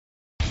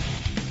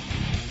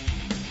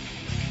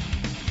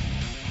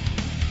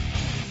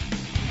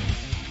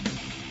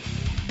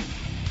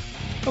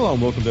Hello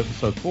and welcome to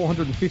episode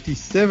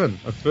 457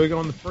 of Fergo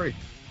on the Free.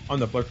 I'm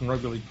the bloke from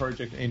Rugby League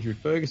Project, Andrew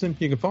Ferguson.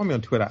 You can find me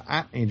on Twitter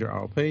at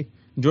AndrewRLP.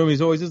 And join me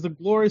as always is the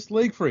glorious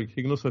League Freak.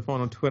 You can also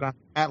find on Twitter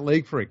at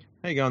League Freak.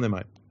 How you going there,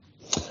 mate?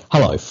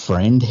 Hello,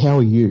 friend. How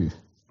are you?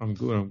 I'm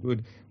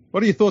good.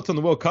 What are your thoughts on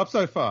the World Cup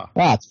so far?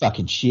 It's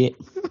fucking shit.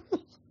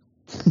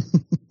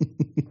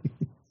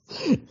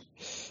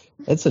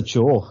 It's a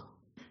chore.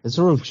 It's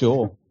a real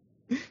chore.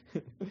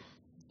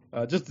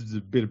 Just as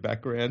a bit of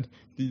background,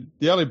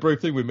 the only brief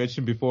thing we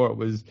mentioned before it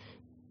was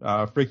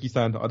Freaky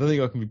saying, I don't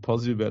think I can be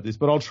positive about this,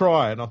 but I'll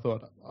try. And I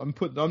thought, I'm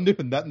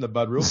nipping that in the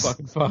bud real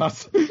fucking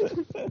fast.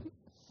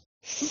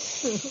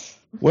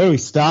 Where we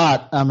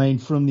start, I mean,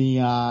 from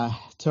the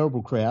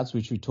terrible crowds,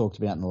 which we talked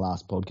about in the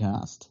last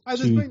podcast.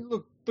 Hey,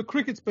 the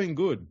cricket's been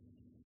good.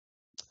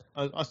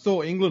 I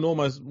saw England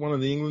almost, one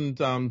of the England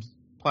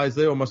players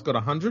there almost got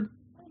 100.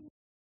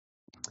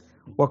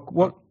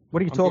 What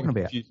are you talking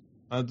about?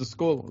 The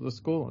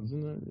scorelines,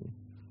 isn't it?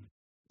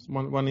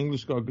 One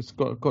English guy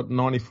got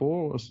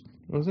 94.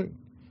 Was it?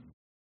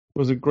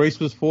 Was it Greece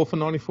was 4 for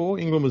 94?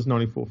 England was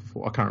 94 for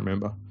 4. I can't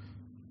remember.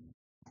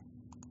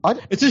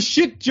 It's a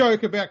shit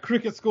joke about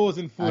cricket scores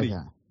in footy.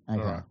 Okay.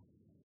 Right.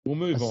 We'll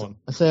move on.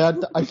 I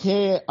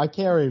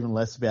care even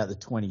less about the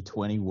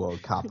 2020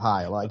 World Cup.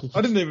 Hey, like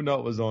I didn't even know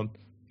it was on.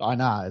 I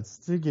know.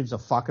 Who gives a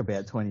fuck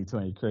about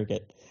 2020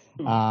 cricket?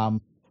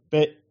 But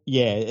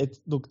yeah,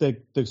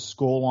 the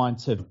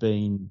scorelines have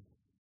been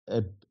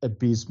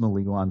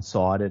abysmally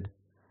one-sided.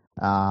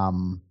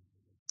 There's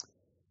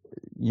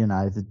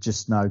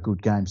just no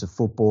good games of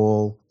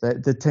football.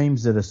 The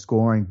teams that are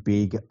scoring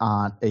big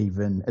aren't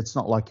even. It's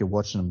not like you're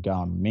watching them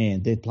going,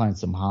 man, they're playing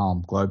some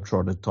Harlem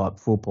Globetrotter type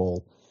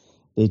football.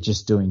 They're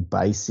just doing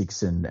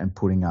basics and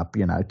putting up,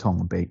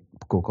 Tonga beat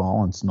Cook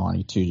Islands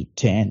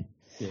 92-10.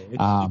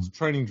 Yeah, it's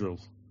training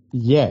drills.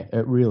 Yeah,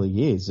 it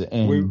really is.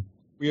 And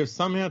we have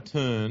somehow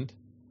turned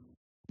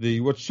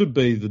what should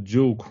be the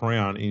dual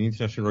crown in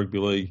International Rugby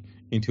League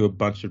into a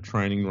bunch of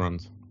training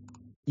runs.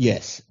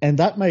 Yes, and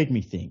that made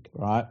me think,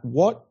 right?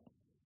 What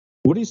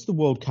is the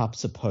World Cup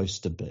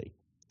supposed to be?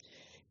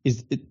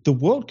 The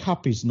World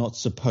Cup is not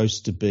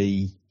supposed to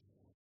be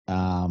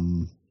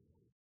it's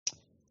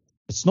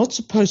not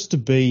supposed to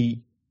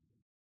be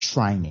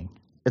training.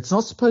 It's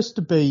not supposed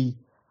to be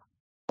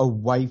a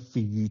way for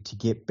you to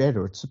get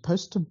better. It's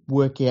supposed to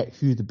work out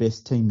who the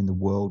best team in the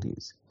world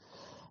is.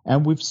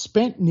 And we've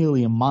spent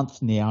nearly a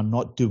month now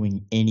not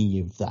doing any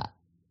of that,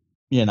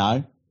 Yeah.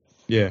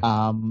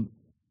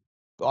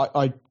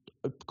 I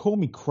call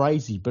me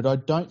crazy, but I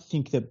don't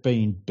think that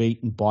being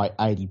beaten by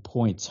 80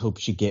 points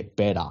helps you get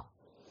better.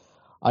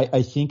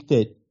 I think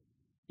that,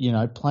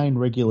 playing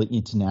regular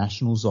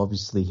internationals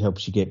obviously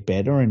helps you get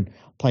better, and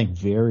playing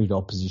varied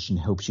opposition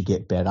helps you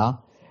get better.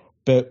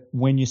 But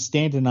when you're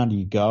standing under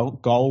your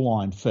goal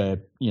line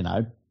for,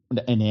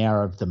 an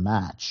hour of the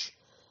match,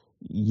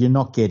 you're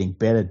not getting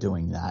better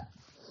doing that.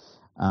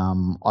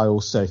 I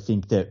also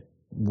think that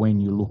when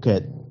you look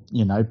at,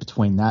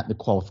 between that, the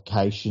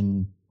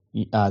qualification,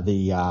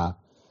 the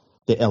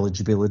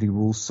eligibility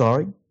rules,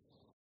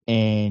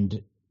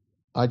 and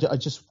I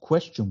just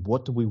question,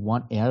 what do we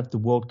want out of the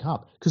World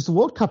Cup? Because the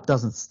World Cup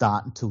doesn't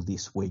start until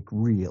this week,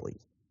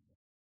 really.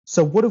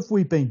 So what have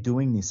we been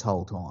doing this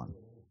whole time?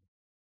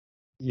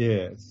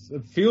 Yeah,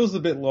 it feels a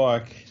bit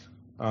like,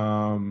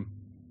 in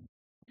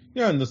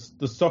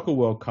the Soccer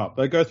World Cup,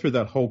 they go through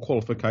that whole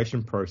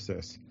qualification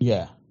process.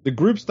 Yeah. The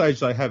group stage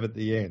they have at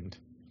the end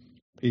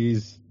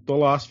is the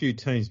last few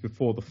teams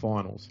before the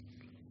finals.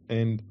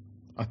 And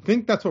I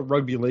think that's what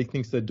Rugby League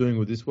thinks they're doing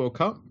with this World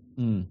Cup.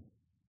 Mm.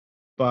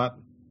 But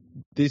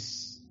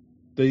these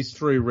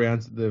 3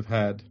 rounds that they've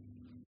had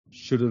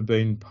should have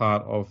been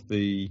part of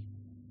the,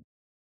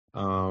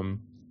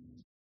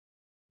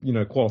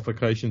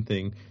 qualification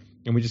thing.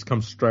 And we just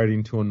come straight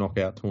into a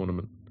knockout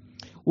tournament.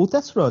 Well,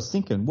 that's what I was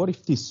thinking. What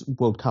if this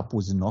World Cup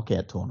was a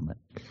knockout tournament?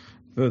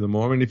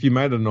 Furthermore, I mean, if you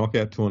made a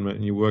knockout tournament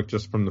and you worked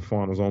just from the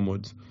finals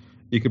onwards,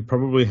 you could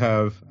probably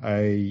have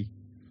a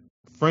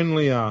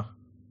friendlier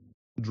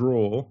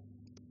draw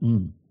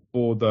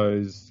for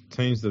those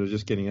teams that are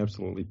just getting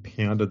absolutely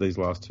pounded these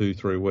last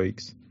 2-3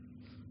 weeks.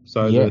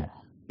 So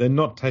they're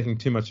not taking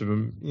too much of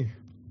them. Yeah.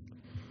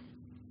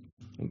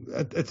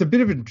 It's a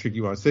bit of a tricky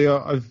one. See,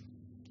 I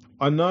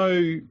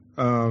know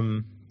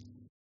the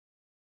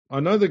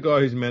guy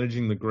who's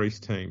managing the Greece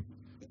team.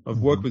 I've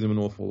worked with him an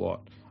awful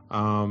lot.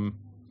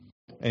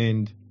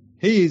 And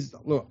he is,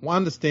 look,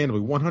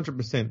 understandably,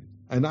 100%,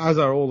 and as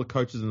are all the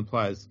coaches and the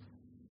players,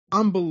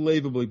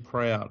 unbelievably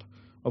proud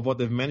of what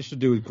they've managed to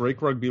do with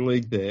Greek Rugby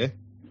League there.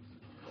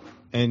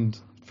 And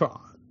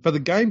for the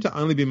game to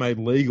only be made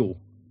legal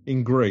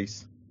in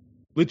Greece,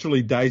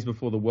 literally days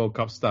before the World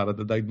Cup started,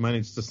 that they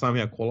managed to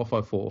somehow qualify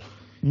for.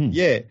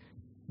 Yeah,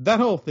 that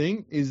whole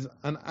thing is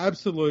an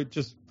absolute,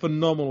 just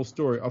phenomenal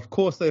story. Of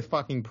course they're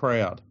fucking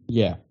proud.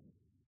 Yeah.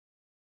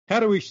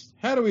 How do we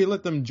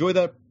let them enjoy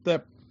that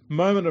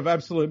moment of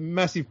absolute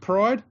massive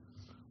pride?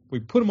 We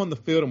put them on the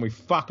field and we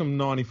fuck them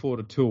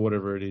 94-2 or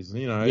whatever it is.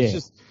 It's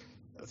just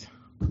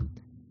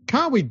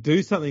can't we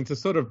do something to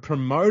sort of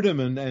promote them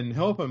and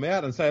help them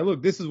out and say,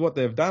 look, this is what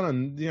they've done,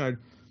 and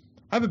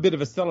have a bit of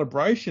a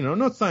celebration. I'm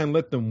not saying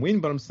let them win,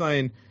 but I'm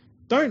saying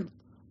don't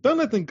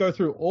let them go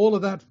through all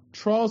of that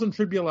trials and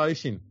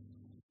tribulation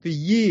for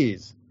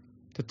years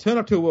to turn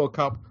up to a World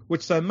Cup,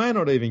 which they may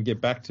not even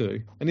get back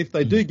to. And if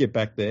they do get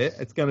back there,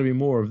 it's going to be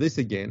more of this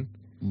again.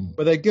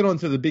 But they get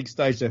onto the big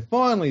stage, they're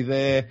finally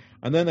there,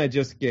 and then they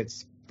just get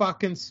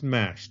fucking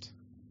smashed.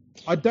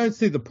 I don't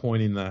see the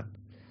point in that.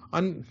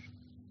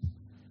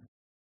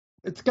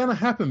 It's going to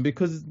happen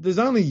because there's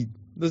only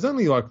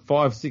like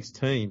 5-6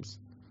 teams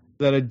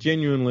that are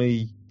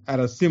genuinely at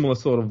a similar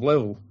sort of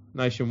level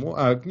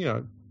nationwide,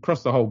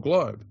 across the whole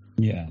globe.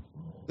 Yeah.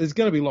 There's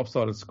going to be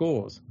lopsided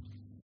scores.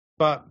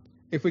 But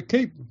if we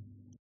keep,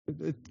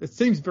 it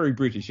seems very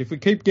British, if we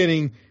keep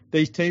getting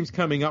these teams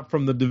coming up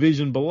from the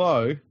division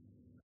below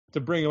to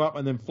bring them up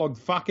and then flog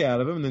the fuck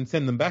out of them and then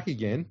send them back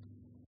again,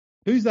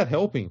 who's that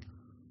helping?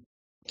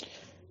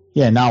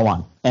 Yeah, no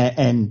one.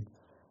 And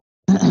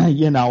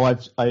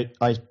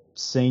I've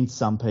seen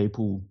some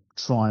people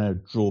trying to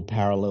draw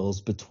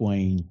parallels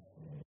between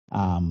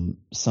some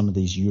of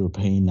these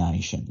European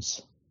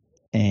nations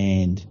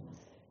and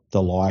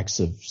the likes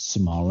of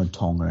Samoa and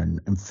Tonga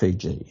and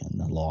Fiji and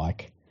the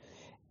like.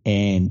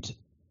 And,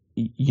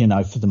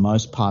 for the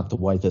most part, the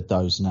way that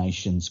those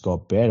nations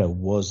got better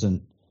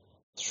wasn't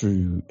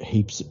through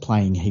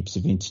playing heaps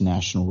of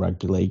international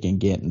rugby league and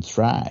getting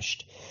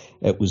thrashed.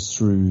 It was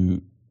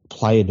through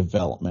player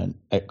development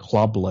at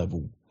club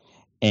level,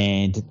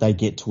 and they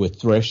get to a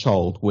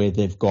threshold where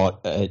they've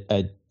got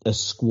a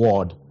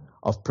squad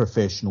of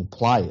professional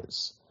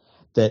players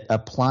that are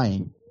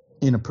playing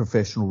in a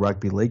professional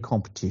rugby league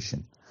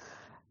competition.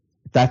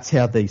 That's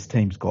how these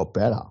teams got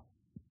better.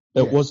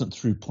 It wasn't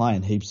through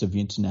playing heaps of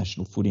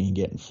international footy and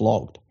getting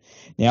flogged.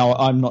 Now,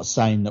 I'm not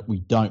saying that we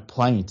don't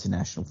play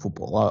international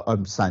football.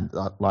 I'm saying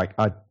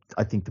that,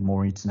 I think the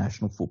more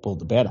international football,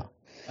 the better.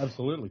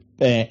 Absolutely.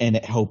 And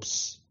it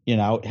helps,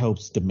 it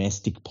helps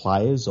domestic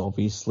players,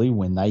 obviously,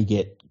 when they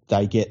get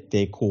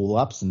their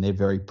call-ups and they're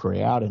very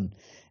proud,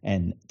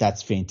 and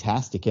that's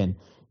fantastic. And,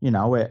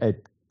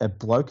 a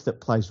bloke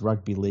that plays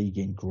rugby league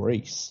in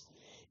Greece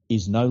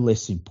is no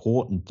less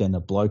important than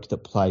a bloke that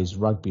plays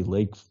rugby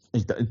league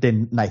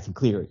than Nathan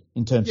Cleary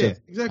in terms of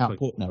how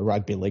important a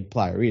rugby league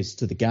player is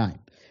to the game.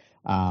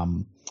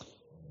 But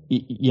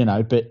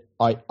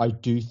I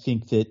do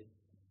think that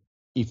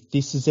if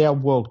this is our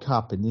World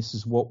Cup and this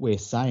is what we're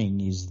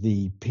saying is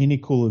the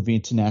pinnacle of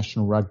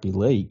international rugby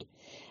league,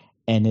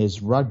 and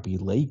as rugby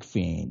league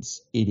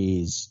fans, it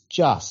is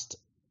just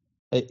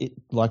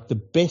like the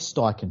best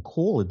I can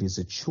call it is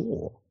a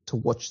chore to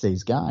watch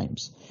these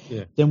games,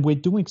 then we're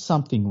doing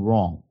something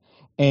wrong.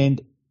 And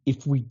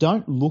if we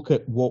don't look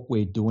at what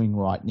we're doing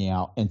right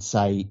now and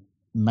say,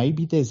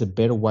 maybe there's a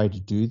better way to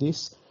do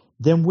this,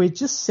 then we're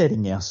just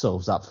setting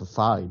ourselves up for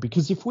failure.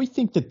 Because if we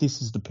think that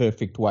this is the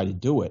perfect way to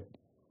do it,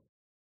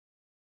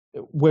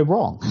 we're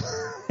wrong.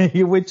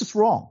 We're just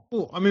wrong.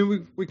 Well, I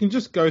mean, we can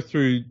just go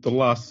through the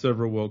last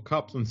several World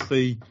Cups and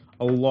see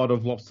a lot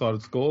of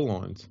lopsided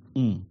scorelines.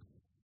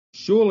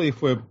 Surely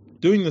if we're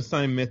doing the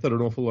same method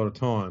an awful lot of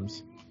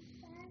times,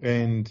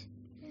 and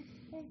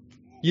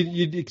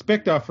you'd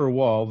expect after a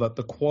while that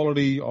the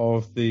quality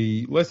of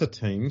the lesser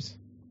teams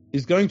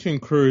is going to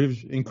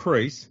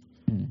increase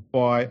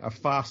by a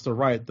faster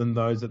rate than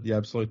those at the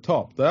absolute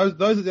top.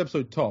 Those at the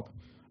absolute top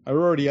are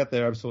already at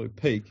their absolute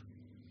peak.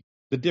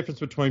 The difference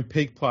between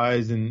peak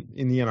players in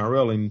the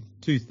NRL in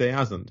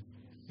 2000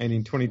 and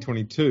in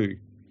 2022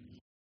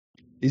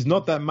 is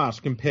not that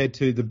much compared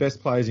to the best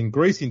players in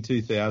Greece in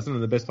 2000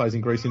 and the best players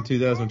in Greece in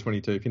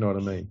 2022, if you know what I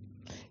mean.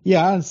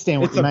 Yeah, I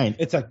understand what you mean.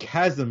 It's a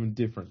chasm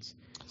difference.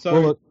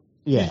 So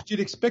you'd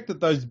expect that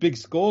those big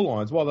score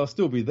lines, while they'll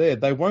still be there,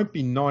 they won't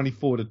be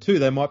 94-2.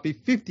 They might be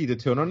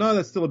 50-2. And I know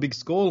that's still a big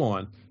score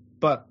line,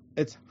 but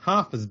it's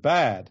half as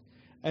bad.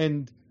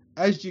 And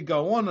as you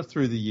go on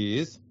through the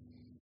years,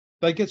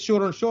 they get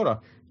shorter and shorter.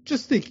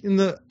 Just think, in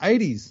the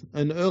 80s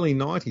and early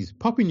 90s,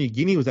 Papua New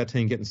Guinea was that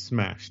team getting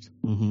smashed.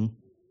 Mm-hmm.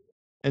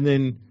 And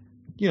then,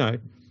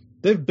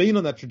 they've been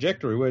on that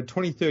trajectory where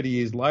 20, 30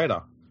 years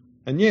later,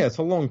 and it's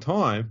a long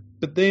time,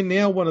 but they're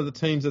now one of the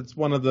teams that's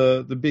one of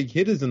the big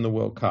hitters in the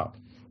World Cup.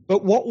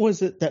 But what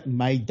was it that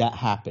made that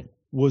happen?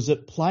 Was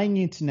it playing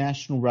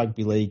international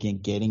rugby league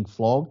and getting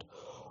flogged?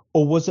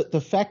 Or was it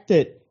the fact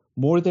that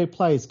more of their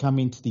players come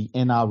into the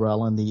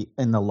NRL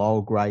and the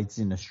lower grades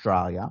in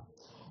Australia,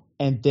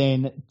 and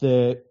then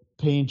the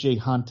PNG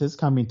Hunters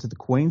come into the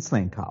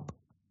Queensland Cup?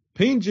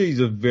 PNG's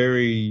a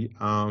very,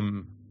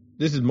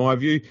 this is my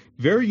view,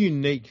 very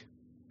unique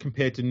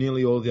compared to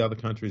nearly all the other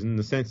countries in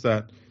the sense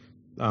that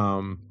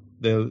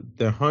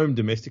their home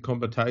domestic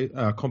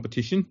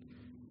competition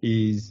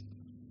is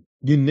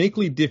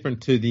uniquely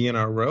different to the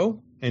NRL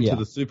and to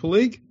the Super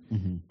League.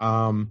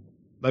 Mm-hmm.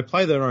 They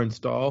play their own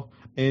style,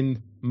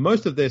 and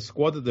most of their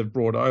squad that they've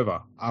brought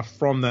over are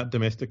from that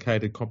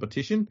domesticated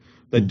competition.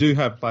 They do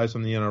have players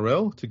from the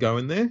NRL to go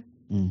in there.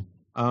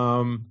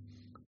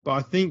 But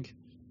I think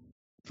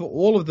for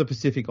all of the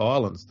Pacific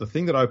Islands, the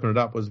thing that opened it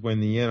up was when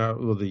the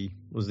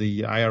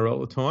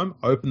ARL at the time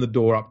opened the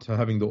door up to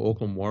having the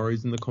Auckland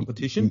Warriors in the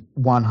competition.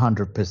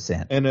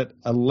 100%. And it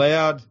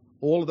allowed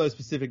all of those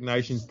Pacific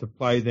nations to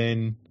play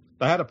then.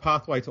 They had a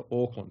pathway to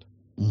Auckland,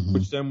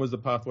 which then was the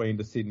pathway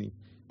into Sydney.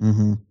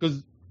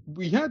 Because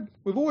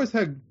we've always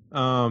had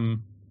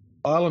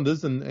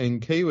Islanders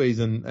and Kiwis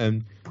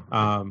and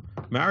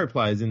Maori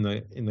players in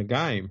the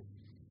game,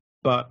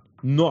 but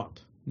not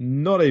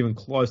even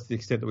close to the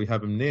extent that we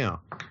have them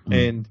now.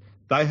 And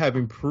they have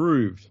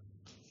improved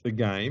the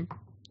game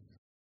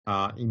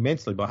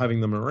immensely by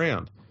having them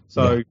around.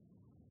 So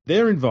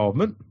their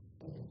involvement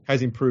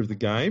has improved the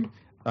game.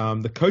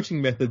 The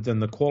coaching methods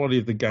and the quality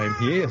of the game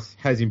here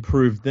has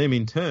improved them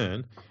in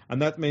turn,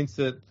 and that means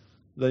that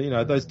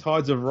those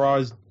tides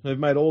have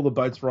made all the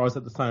boats rise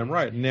at the same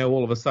rate. And now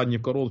all of a sudden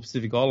you've got all the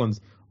Pacific Islands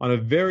on a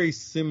very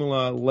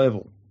similar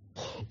level.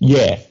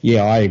 Yeah,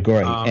 I agree.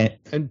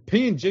 And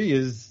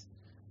PNG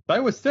they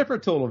were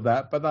separate to all of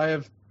that, but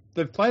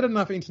they've played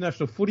enough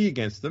international footy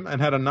against them and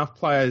had enough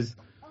players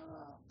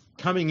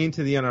coming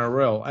into the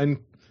NRL. And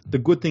the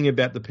good thing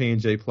about the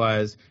PNG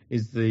players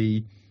is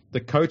the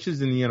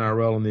coaches in the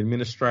NRL and the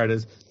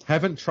administrators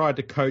haven't tried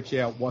to coach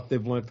out what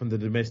they've learned from the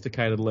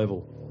domesticated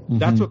level.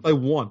 That's what they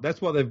want.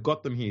 That's why they've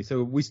got them here.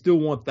 So we still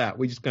want that.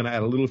 We're just going to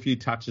add a few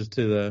touches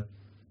to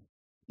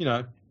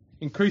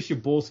increase your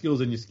ball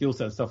skills and your skill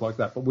set and stuff like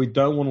that. But we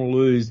don't want to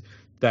lose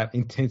that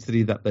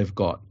intensity that they've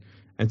got.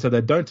 And so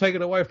they don't take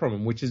it away from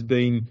them, which has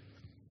been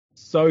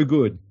so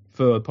good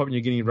for Papua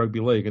New Guinea Rugby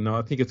League. And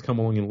I think it's come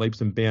along in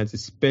leaps and bounds,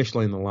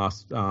 especially in the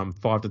last 5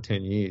 to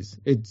 10 years.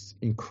 It's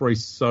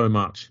increased so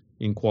much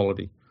in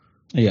quality.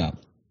 Yeah.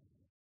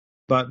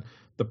 But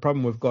the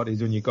problem we've got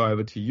is when you go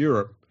over to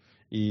Europe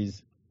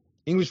is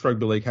English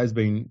Rugby League has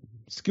been,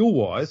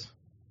 skill-wise,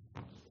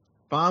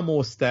 far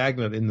more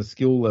stagnant in the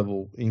skill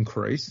level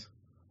increase,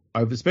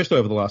 especially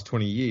over the last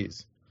 20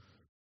 years.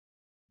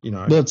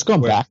 Well, it's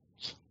gone back.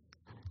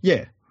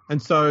 Yeah.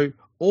 And so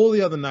all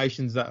the other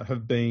nations that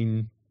have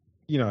been,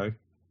 like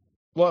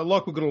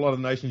we've got a lot of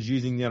nations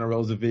using the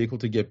NRL as a vehicle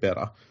to get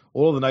better,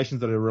 all of the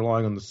nations that are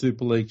relying on the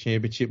Super League,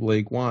 Championship,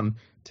 League One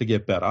to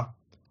get better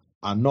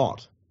are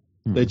not.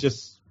 They're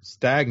just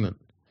stagnant.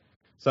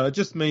 So it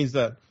just means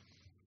that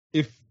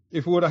if we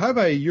were to have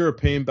a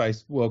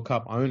European-based World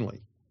Cup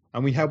only,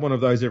 and we had one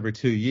of those every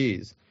 2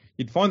 years,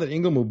 you'd find that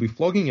England would be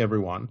flogging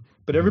everyone,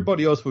 but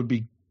everybody else would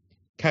be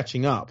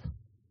catching up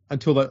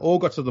until they all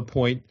got to the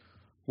point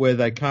where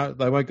they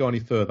won't go any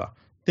further.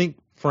 Think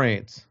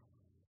France.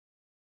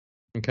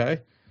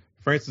 Okay?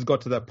 France has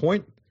got to that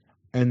point,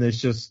 and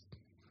there's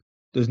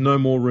no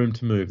more room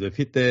to move. They've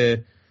hit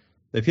their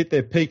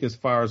peak as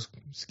far as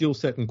skill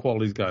set and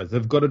qualities goes.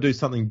 They've got to do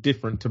something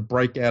different to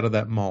break out of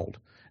that mold.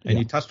 And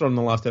you touched on in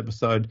the last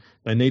episode,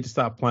 they need to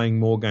start playing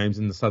more games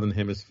in the Southern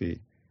Hemisphere.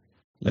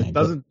 It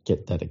doesn't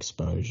get that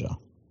exposure.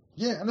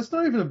 Yeah, and it's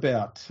not even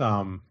about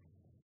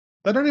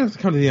they don't even have to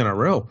come to the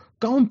NRL.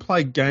 Go and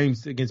play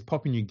games against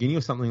Papua New Guinea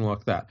or something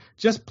like that.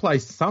 Just play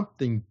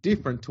something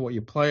different to what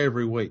you play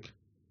every week.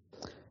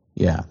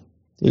 Yeah.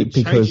 It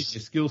changes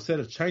your skill set,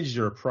 it changes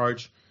your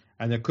approach,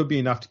 and there could be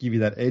enough to give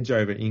you that edge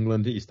over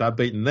England. You start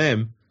beating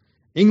them.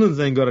 England's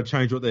then got to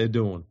change what they're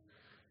doing.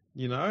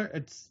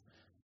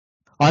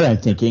 I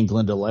don't think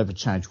England will ever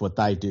change what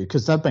they do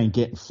because they've been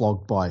getting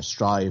flogged by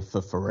Australia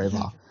for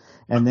forever.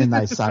 And then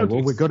they say,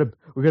 well, we've got to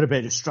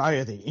beat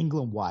Australia the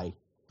England way.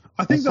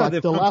 I think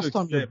the last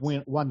time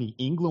you won the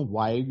England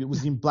way, it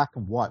was in black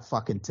and white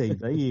fucking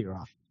TV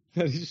era.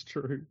 That is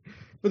true.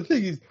 But the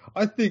thing is,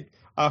 I think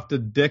after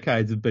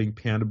decades of being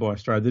pounded by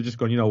Australia, they're just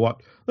going, you know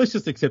what, let's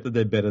just accept that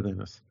they're better than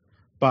us.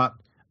 But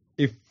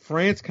if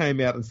France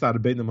came out and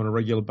started beating them on a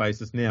regular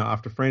basis now,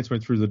 after France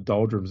went through the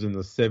doldrums in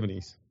the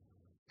 70s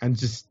and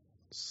just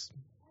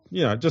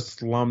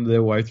slummed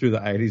their way through the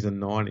 80s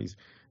and 90s,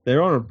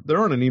 they're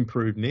on an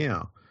improve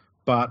now.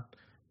 But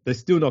they're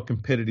still not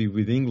competitive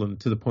with England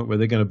to the point where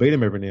they're going to beat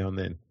them every now and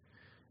then.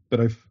 But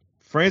if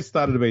France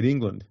started to beat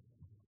England,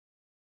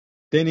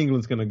 then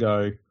England's going to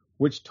go,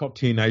 which top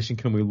tier nation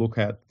can we look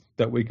at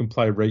that we can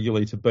play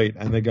regularly to beat?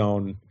 And they're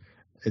going,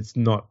 it's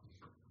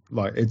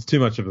too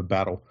much of a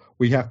battle.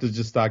 We have to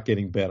just start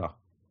getting better.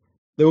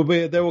 There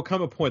will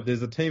come a point,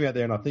 there's a team out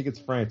there, and I think it's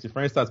France. If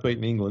France starts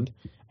beating England,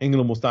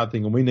 England will start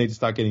thinking, we need to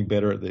start getting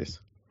better at this.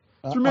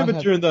 Do you remember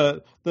during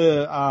the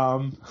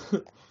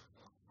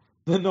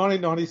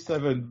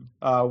 1997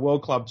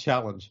 World Club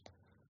Challenge?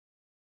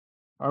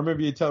 I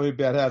remember you telling me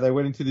about how they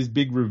went into this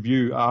big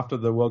review after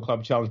the World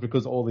Club Challenge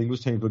because all the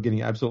English teams were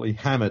getting absolutely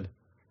hammered.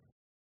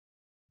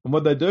 And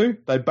what they do?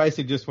 They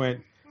basically just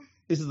went,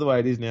 this is the way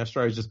it is now.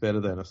 Australia's just better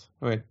than us.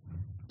 I went,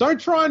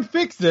 don't try and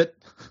fix it.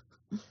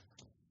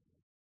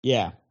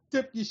 Yeah.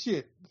 Tip your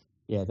shit.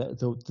 Yeah,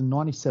 the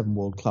 97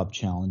 World Club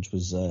Challenge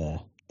was,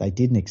 they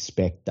didn't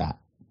expect that.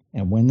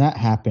 And when that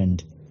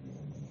happened,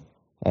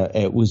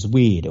 it was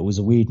weird. It was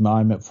a weird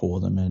moment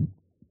for them, and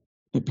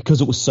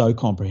because it was so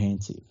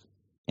comprehensive.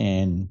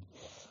 And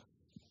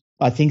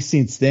I think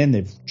since then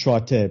they've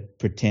tried to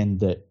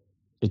pretend that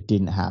it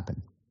didn't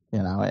happen,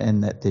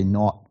 and that they're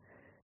not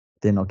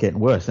they're not getting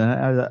worse.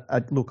 And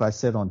look, I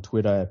said on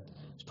Twitter,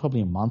 it's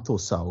probably a month or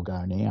so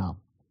ago now,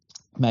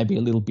 maybe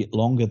a little bit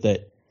longer,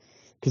 that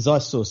because I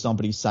saw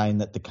somebody saying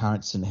that the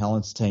current St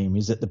Helens team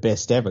is at the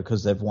best ever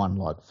because they've won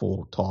like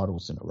 4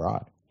 titles in a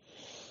row.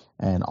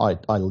 And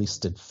I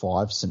listed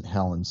 5 St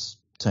Helens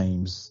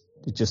teams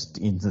just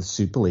in the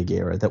Super League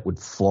era that would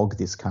flog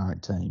this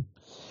current team.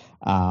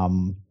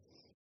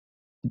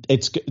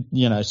 It's,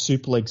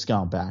 Super League's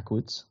going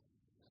backwards.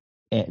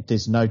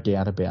 There's no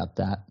doubt about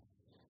that.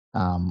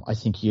 I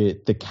think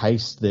the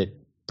case that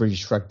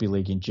British Rugby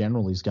League in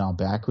general is going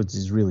backwards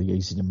is really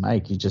easy to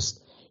make. You just,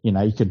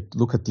 you could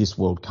look at this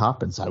World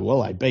Cup and say,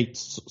 well, they beat,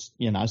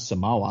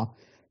 Samoa.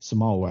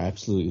 Samoa were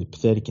absolutely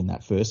pathetic in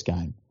that first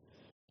game.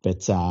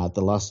 But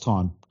the last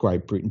time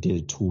Great Britain did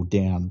a tour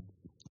down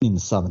in the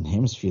Southern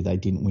Hemisphere, they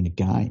didn't win a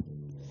game.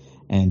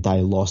 And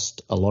they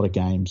lost a lot of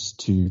games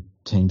to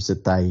teams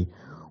that they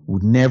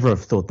would never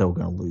have thought they were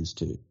going to lose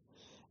to.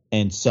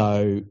 And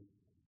so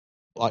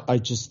I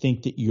just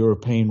think that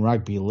European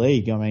Rugby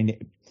League, I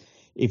mean,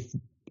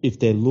 if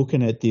they're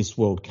looking at this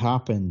World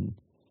Cup and,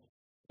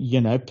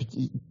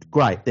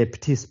 great, they're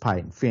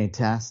participating,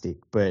 fantastic.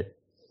 But,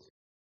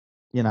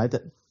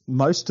 that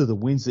most of the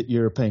wins that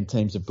European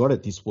teams have got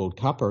at this World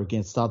Cup are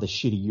against other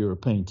shitty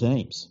European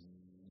teams.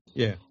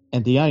 Yeah.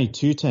 And the only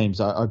 2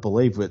 teams, I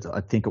believe, I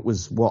think it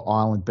was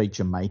Ireland beat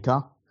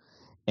Jamaica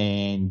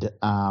and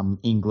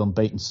England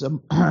beating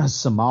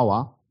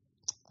Samoa.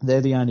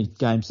 They're the only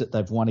games that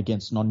they've won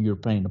against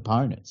non-European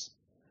opponents.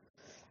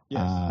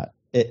 Yes.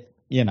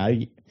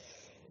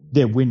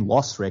 Their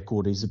win-loss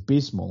record is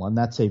abysmal, and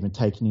that's even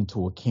taking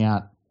into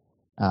account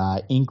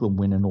England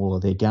winning all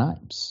of their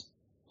games.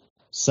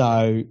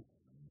 So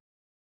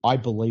I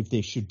believe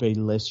there should be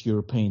less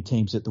European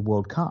teams at the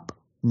World Cup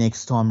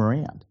next time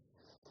around.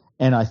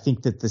 And I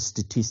think that the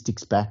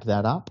statistics back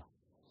that up.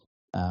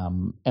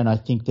 And I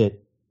think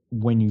that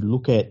when you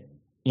look at,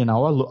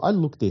 I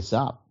looked this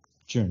up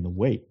during the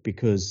week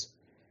because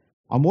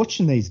I'm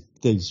watching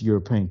these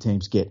European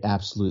teams get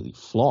absolutely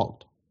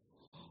flogged.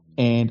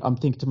 And I'm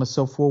thinking to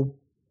myself, well,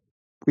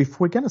 if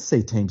we're going to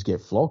see teams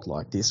get flogged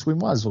like this, we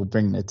might as well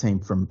bring a team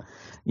from,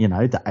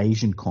 the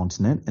Asian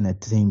continent and a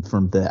team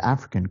from the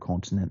African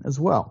continent as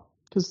well.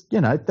 Because,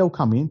 they'll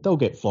come in, they'll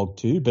get flogged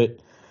too,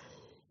 but,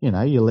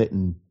 you're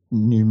letting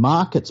new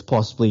markets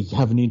possibly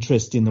have an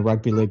interest in the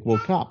Rugby League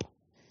World Cup.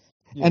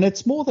 Yeah. And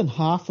it's more than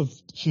half of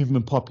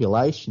human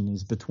population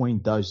is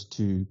between those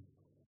two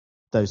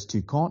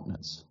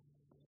continents.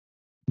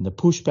 And the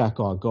pushback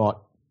I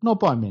got, not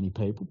by many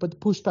people, but the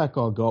pushback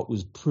I got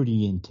was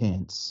pretty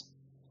intense.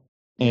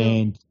 Yeah.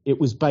 And it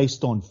was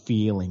based on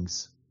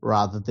feelings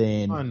rather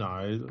than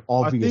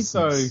obviousness.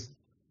 I think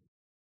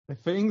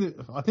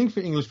so. I think for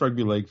English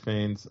Rugby League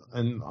fans,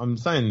 and I'm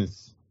saying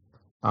this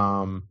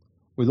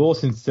with all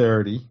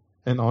sincerity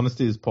and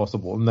honesty as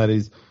possible, and that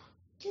is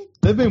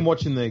they've been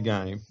watching their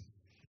game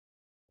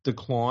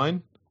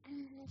decline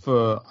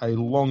for a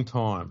long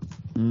time.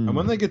 And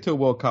when they get to a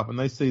World Cup and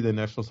they see their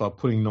national side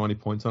putting 90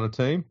 points on a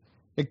team,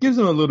 it gives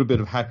them a little bit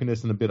of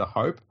happiness and a bit of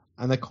hope.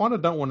 And they kind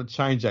of don't want to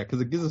change that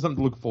because it gives them something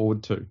to look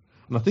forward to.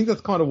 And I think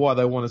that's kind of why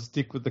they want to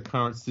stick with the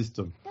current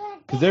system.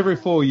 Because every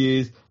 4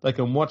 years they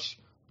can watch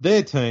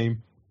their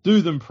team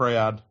do them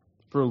proud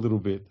for a little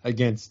bit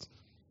against,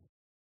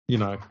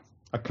 a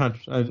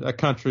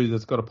country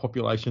that's got a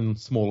population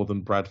smaller than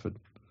Bradford.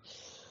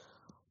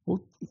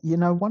 Well,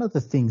 one of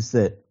the things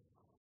that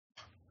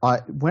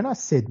when I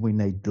said we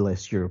need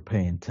less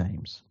European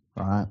teams,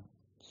 right?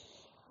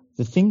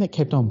 The thing that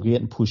kept on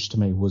getting pushed to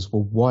me was,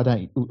 well,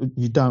 why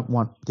you don't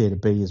want there to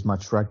be as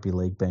much rugby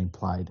league being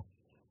played?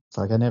 It's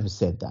like, I never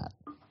said that.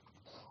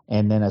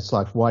 And then it's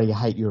like, why do you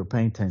hate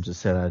European teams? I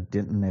said, I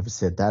never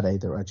said that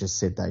either. I just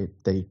said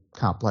they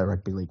can't play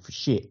rugby league for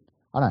shit.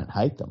 I don't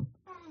hate them.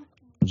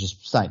 I'm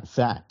just stating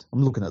fact.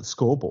 I'm looking at the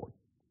scoreboard.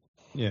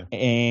 Yeah.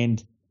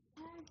 And,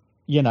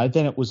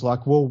 then it was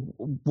like, well,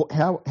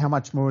 how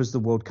much more is the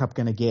World Cup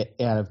going to get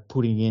out of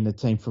putting in a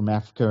team from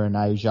Africa and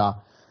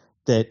Asia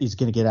that is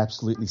going to get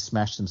absolutely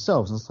smashed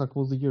themselves? And it's like,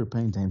 well, the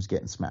European team's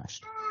getting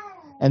smashed.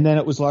 And then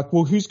it was like,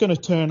 well, who's going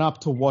to turn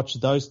up to watch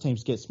those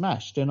teams get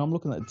smashed? And I'm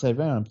looking at the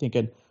TV and I'm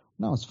thinking,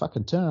 no one's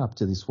fucking turning up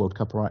to this World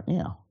Cup right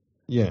now.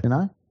 Yeah.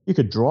 You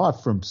could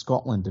drive from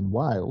Scotland and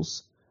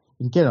Wales.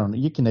 You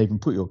can even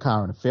put your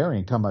car in a ferry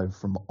and come over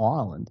from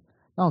Ireland.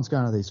 No one's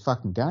going to these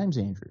fucking games,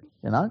 Andrew,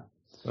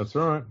 That's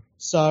right.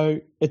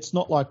 So it's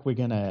not like we're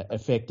going to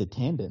affect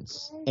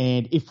attendance.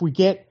 And if we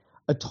get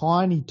a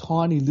tiny,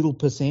 tiny little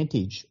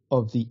percentage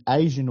of the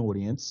Asian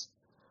audience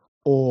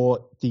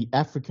or the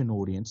African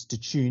audience to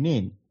tune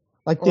in,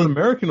 or an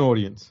American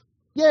audience.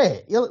 Yeah.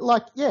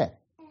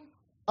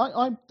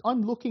 I'm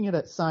looking at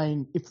it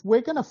saying, if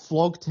we're going to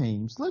flog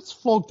teams, let's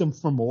flog them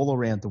from all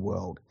around the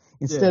world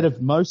instead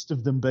of most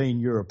of them being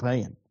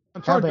European.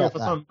 I'm trying to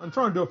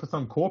do it for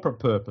some corporate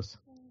purpose.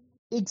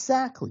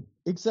 Exactly.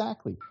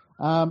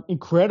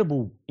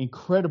 Incredible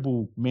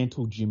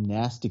mental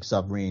gymnastics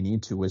I've ran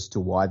into as to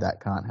why that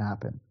can't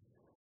happen.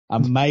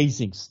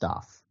 Amazing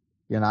stuff,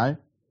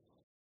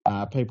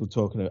 People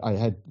talking.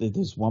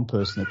 There's one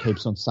person that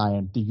keeps on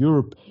saying the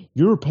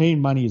European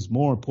money is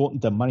more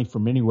important than money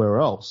from anywhere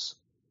else.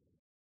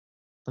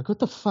 Like, what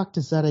the fuck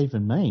does that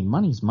even mean?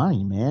 Money's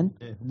money, man.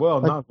 Yeah. Well,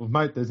 like, no,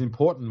 mate. There's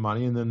important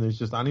money, and then there's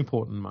just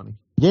unimportant money.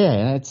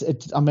 Yeah,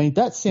 it's. I mean,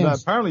 that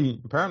sounds. No,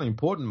 apparently,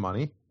 important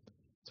money,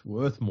 it's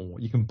worth more.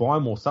 You can buy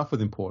more stuff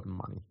with important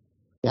money.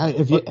 Yeah,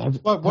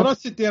 when I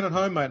sit down at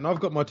home, mate, and I've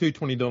got my two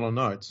 $20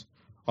 notes,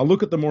 I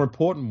look at the more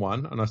important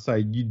one, and I say,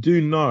 you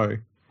do know,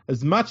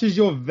 as much as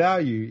your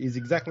value is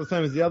exactly the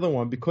same as the other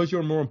one, because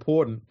you're more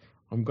important,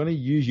 I'm going to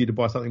use you to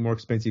buy something more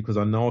expensive because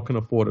I know I can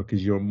afford it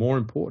because you're more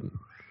important.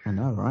 I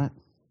know, right?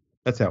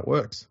 That's how it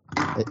works.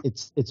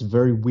 It's a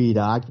very weird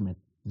argument.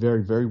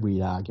 Very, very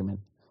weird argument.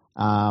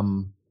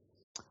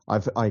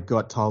 I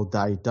got told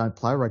they don't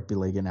play rugby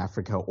league in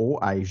Africa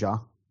or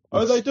Asia.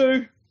 Oh, they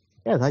do?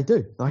 Yeah, they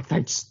do. Like,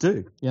 they just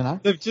do, you know?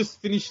 They've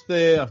just finished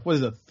their,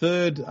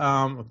 third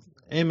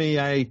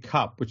MEA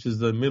Cup, which is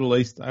the Middle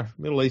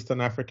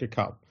Eastern Africa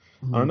Cup.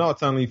 Mm-hmm. I know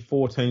it's only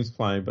 4 teams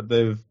playing, but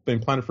they've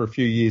been playing it for a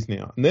few years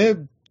now. And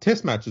they're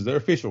test matches. They're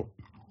official.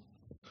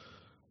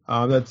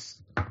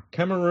 That's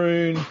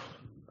Cameroon.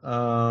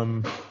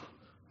 Got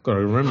to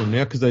remember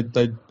now because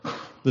the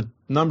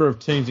number of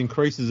teams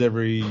increases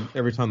every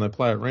time they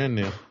play it round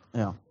now.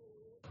 Yeah.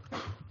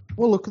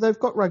 Well, look, they've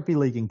got rugby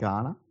league in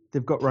Ghana.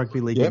 They've got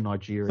rugby league in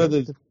Nigeria. So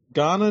there's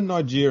Ghana,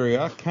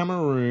 Nigeria,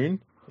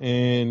 Cameroon,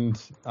 and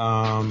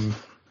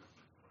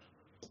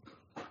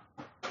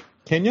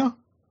Kenya.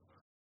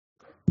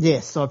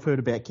 Yes, I've heard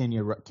about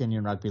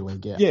Kenyan rugby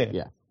league.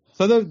 Yeah.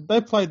 So they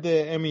played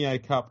their MEA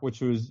Cup,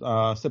 which was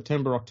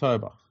September,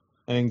 October,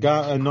 and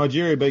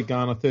Nigeria beat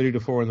Ghana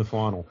 30-4 in the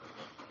final.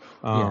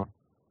 And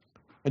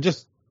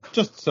just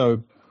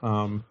so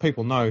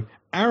people know,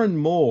 Aaron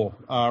Moore,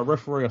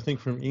 referee, I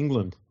think from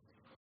England,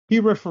 he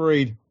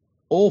refereed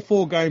all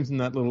 4 games in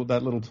that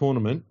little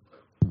tournament.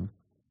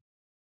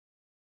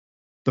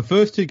 The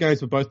first 2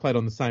 games were both played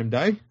on the same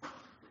day,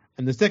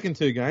 and the second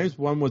 2 games,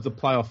 one was the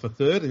playoff for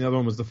third, and the other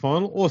one was the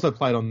final, also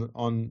played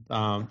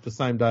on the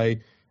same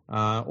day,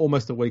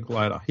 almost a week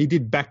later. He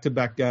did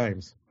back-to-back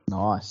games.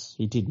 Nice,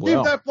 he did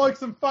well. Give that bloke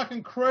some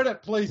fucking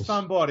credit, please,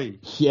 somebody.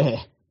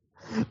 Yeah.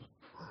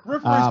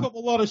 Referees got a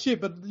lot of shit,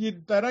 but they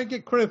don't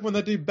get credit when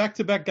they do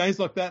back-to-back games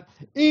like that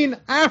in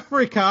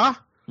Africa.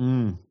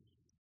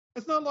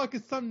 It's not like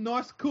it's some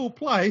nice, cool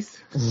place.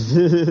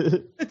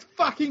 It's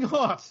fucking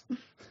hot.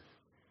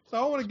 So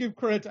I want to give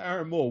credit to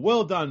Aaron Moore.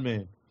 Well done,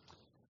 man.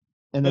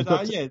 And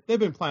they've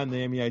been playing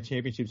the MEA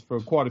Championships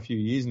for quite a few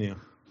years now.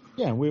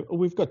 Yeah,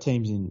 we've got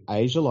teams in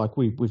Asia, like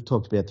we've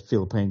talked about the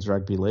Philippines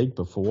Rugby League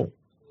before.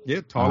 Yeah,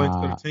 Thailand's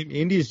got a team.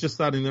 India's just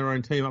starting their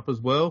own team up as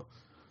well.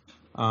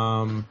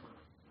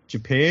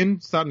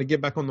 Japan starting to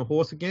get back on the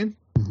horse again.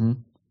 Mm-hmm.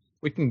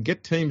 We can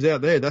get teams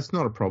out there. That's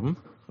not a problem.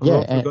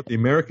 We've got the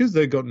Americas.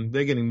 They're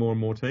getting more and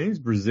more teams.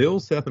 Brazil,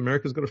 South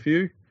America's got a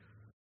few.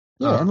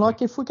 Yeah, and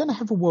like if we're going to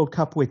have a World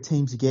Cup where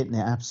teams are getting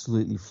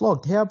absolutely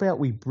flogged, how about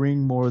we bring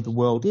more of the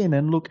world in?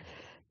 And look,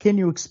 can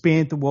you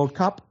expand the World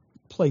Cup?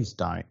 Please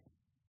don't.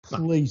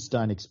 Please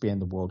don't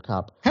expand the World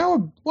Cup.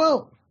 How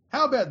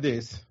about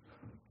this?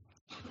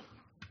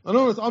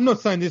 I'm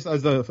not saying this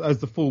as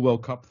the full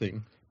World Cup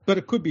thing, but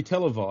it could be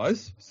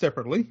televised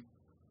separately.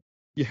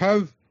 You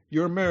have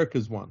your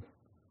America's one,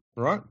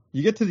 right?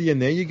 You get to the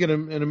end there, you get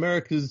an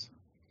America's,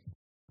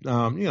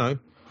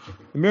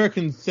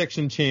 American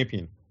section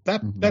champion.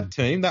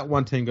 That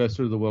one team goes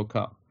through the World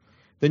Cup.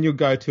 Then you'll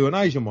go to an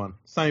Asian one,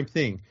 same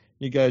thing.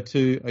 You go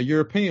to a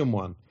European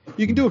one.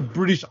 You can do a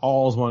British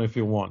Isles one if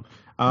you want.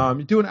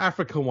 You do an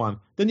Africa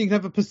one. Then you can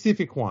have a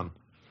Pacific one,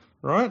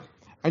 right?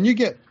 And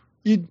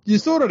you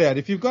sort it out.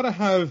 If you've got to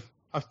have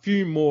a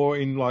few more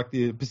in like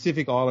the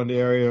Pacific Island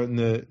area and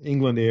the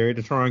England area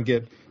to try and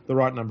get the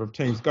right number of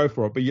teams, go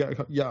for it. But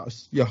your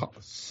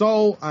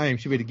sole aim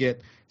should be to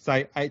get,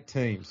 say, 8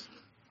 teams.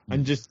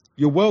 And just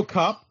your World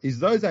Cup is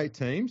those 8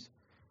 teams.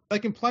 They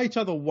can play each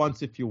other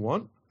once if you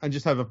want and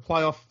just have a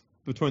playoff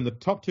between the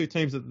top 2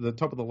 teams at the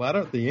top of the ladder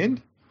at the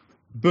end.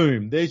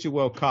 Boom, there's your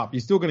World Cup.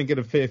 You're still going to get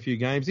a fair few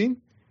games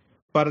in,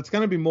 but it's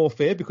going to be more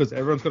fair because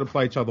everyone's got to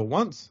play each other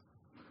once.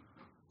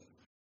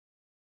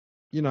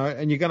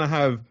 And you're going to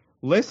have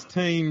less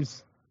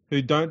teams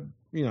who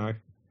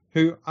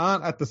who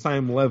aren't at the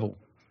same level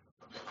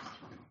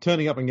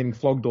turning up and getting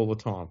flogged all the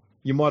time.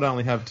 You might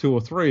only have 2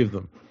 or 3 of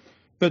them.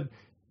 But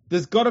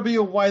there's got to be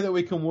a way that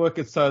we can work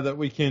it so that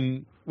we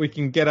can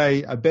get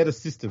a better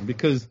system,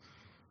 because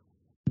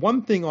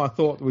one thing I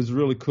thought was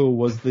really cool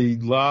was the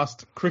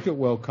last Cricket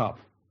World Cup,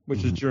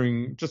 which was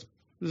during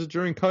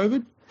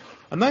COVID?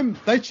 And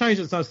they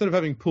changed it, so instead of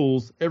having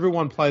pools,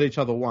 everyone played each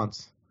other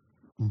once.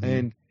 Mm-hmm.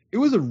 And it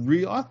was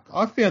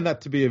I found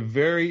that to be a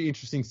very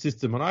interesting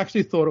system, and I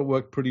actually thought it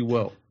worked pretty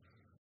well.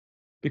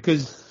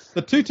 Because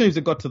the 2 teams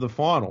that got to the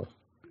final,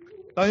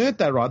 they earned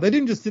that right. They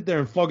didn't just sit there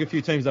and flog a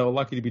few teams they were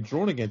lucky to be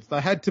drawn against. They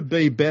had to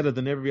be better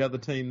than every other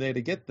team there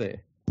to get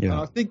there. Yeah.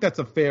 And I think that's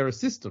a fairer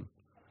system.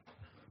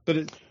 But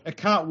it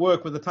can't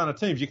work with a ton of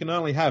teams. You can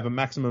only have a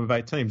maximum of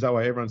 8 teams. That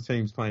way everyone's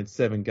team's playing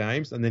 7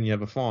 games, and then you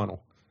have a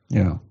final.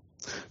 Yeah.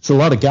 It's a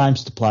lot of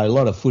games to play, a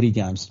lot of footy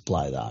games to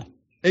play, though.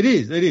 It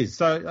is.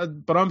 So,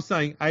 but I'm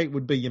saying 8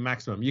 would be your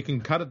maximum. You can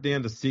cut it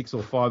down to 6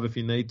 or 5 if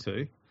you need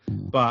to,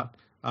 but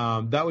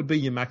that would be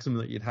your maximum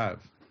that you'd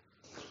have.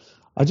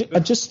 I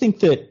just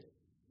think that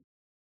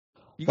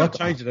you got to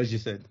change it, as you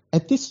said.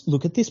 At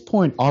this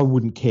point, I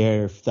wouldn't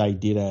care if they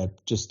did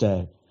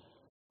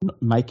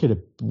make it a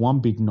one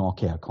big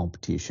knockout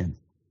competition.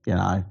 You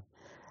know,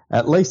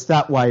 at least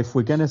that way, if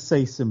we're going to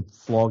see some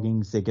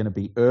floggings, they're going to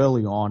be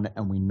early on,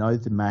 and we know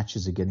the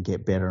matches are going to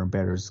get better and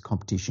better as the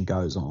competition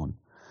goes on.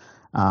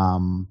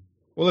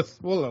 Let's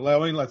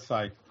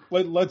say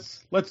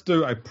let's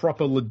do a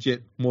proper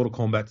legit Mortal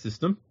Kombat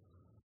system.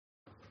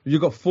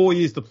 You've got 4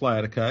 years to play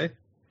it, okay?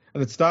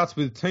 And it starts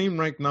with team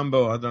rank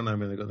number, I don't know how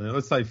many they got there.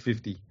 Let's say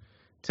 50.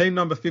 Team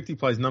number 50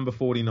 plays number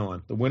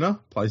 49. The winner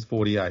plays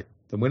 48.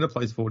 The winner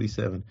plays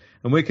 47.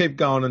 And we keep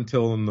going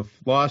until in the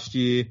last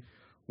year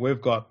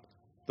we've got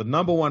the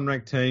number 1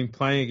 ranked team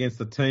playing against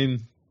the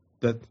team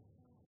that,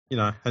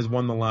 has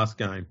won the last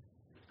game.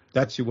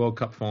 That's your World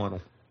Cup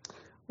final.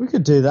 We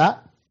could do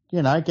that.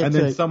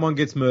 Then someone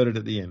gets murdered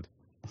at the end.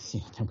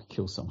 Yeah, then we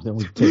kill someone. Then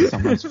we tear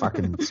someone's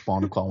fucking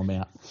spinal column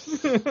out.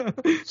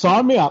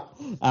 Sign me up.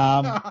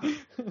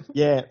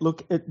 Yeah,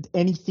 look,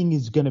 anything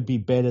is going to be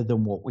better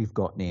than what we've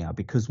got now,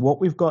 because what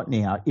we've got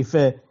now, I'm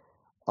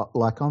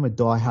a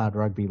diehard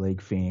rugby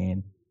league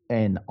fan,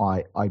 and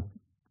I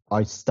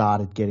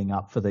started getting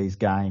up for these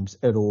games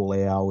at all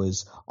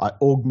hours. I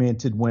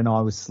augmented when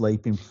I was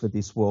sleeping for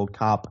this World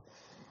Cup.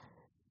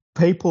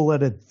 People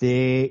that are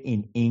there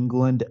in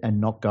England and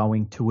not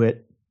going to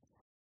it,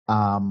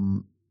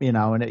 the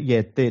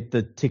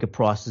ticket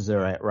prices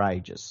are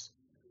outrageous,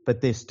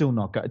 but they're still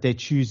they're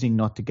choosing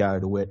not to go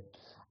to it.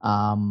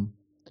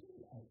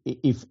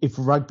 If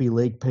rugby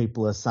league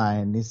people are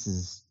saying this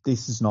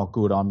is not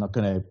good, I'm not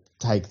going to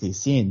take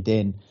this in,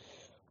 then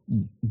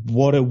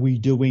what are we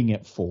doing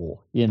it for?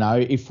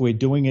 If we're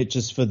doing it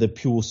just for the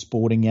pure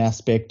sporting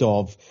aspect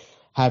of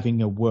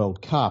having a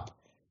World Cup,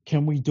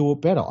 can we do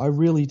it better? I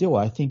really do.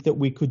 I think that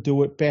we could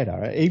do it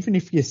better. Even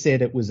if you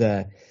said it was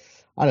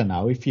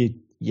if you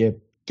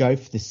go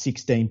for the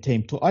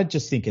 16-team tour, I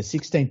just think a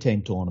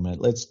 16-team tournament,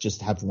 let's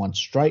just have one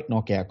straight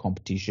knockout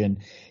competition.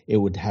 It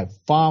would have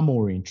far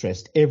more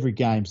interest. Every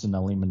game's an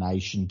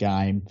elimination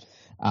game.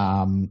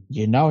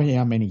 You know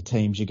how many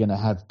teams you're going to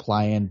have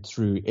playing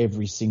through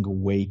every single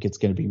week. It's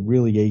going to be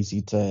really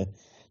easy to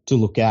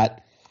look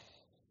at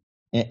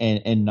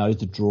and know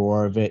the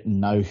draw of it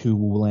and know who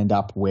will end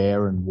up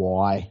where and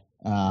why.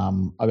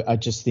 I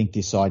just think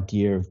this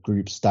idea of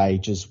group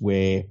stages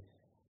where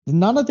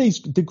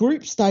the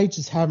group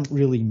stages haven't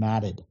really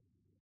mattered.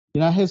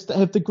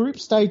 Have the group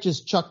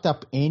stages chucked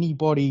up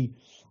anybody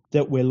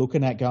that we're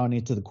looking at going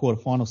into the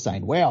quarterfinals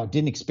saying, wow, I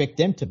didn't expect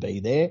them to be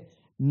there?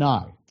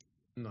 No.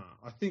 No,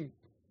 I think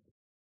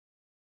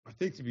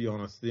to be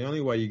honest, the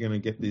only way you're going to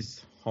get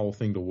this whole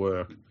thing to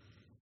work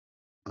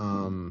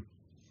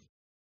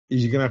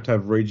is you're going to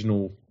have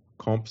regional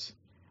comps.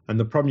 And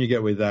the problem you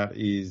get with that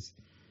is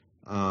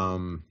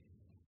the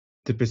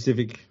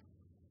Pacific,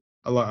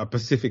 a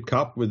Pacific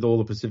Cup with all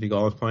the Pacific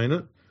Islands playing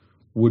it,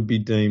 would be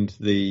deemed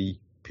the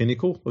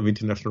pinnacle of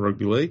International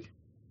Rugby League.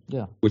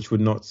 Yeah. Which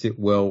would not sit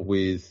well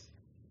with,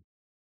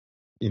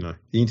 the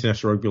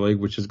International Rugby League,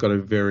 which has got a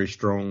very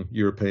strong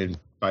European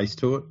base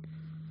to it.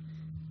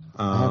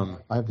 I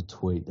have a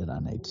tweet that I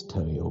need to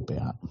tell you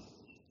about.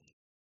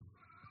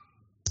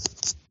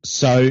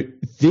 So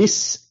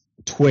this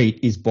tweet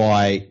is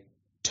by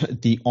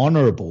the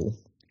Honourable,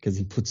 because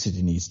he puts it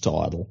in his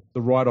title.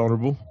 The Right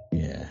Honourable.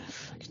 Yeah,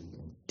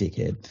 fucking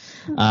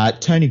dickhead.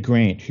 Tony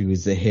Grant, who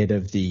is the head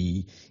of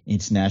the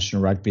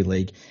International Rugby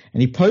League,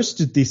 and he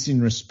posted this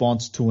in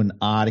response to an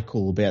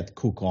article about the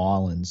Cook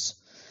Islands,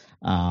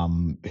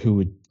 who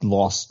had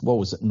lost,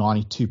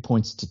 92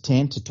 points to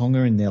 10 to Tonga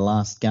in their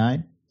last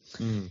game.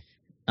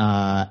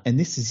 And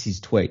this is his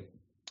tweet.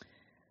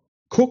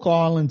 Cook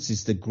Islands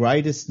is the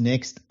greatest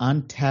next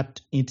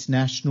untapped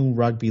international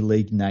rugby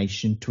league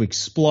nation to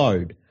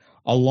explode,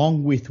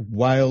 along with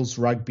Wales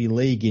Rugby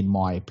League, in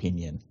my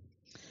opinion.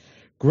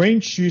 Green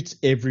shoots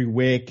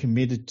everywhere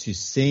committed to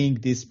seeing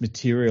this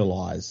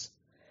materialise.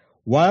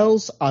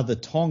 Wales are the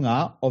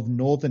Tonga of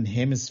Northern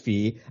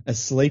Hemisphere, a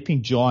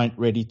sleeping giant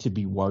ready to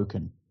be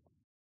woken.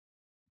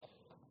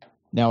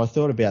 Now, I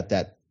thought about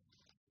that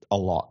a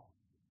lot.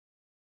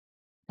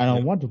 And I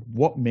wondered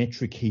what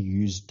metric he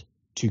used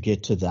to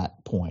get to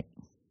that point.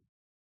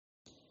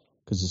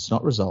 Because it's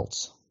not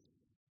results,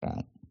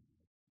 right?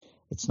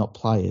 It's not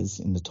players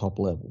in the top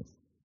level.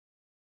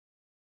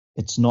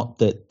 It's not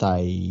that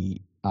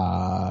they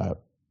are,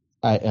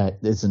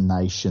 as a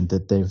nation,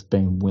 that they've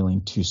been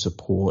willing to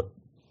support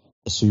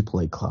a Super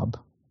League club.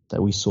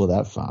 That we saw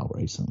that far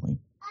recently.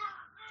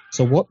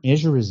 So what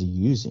measure is he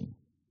using?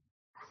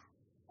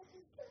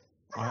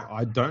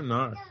 I don't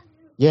know.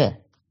 Yeah.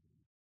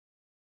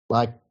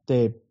 Like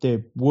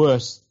they're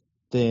worse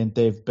than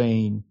they've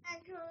been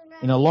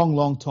in a long,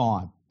 long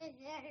time.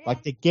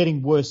 Like they're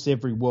getting worse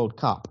every World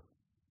Cup.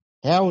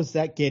 How is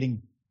that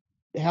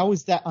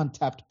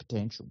untapped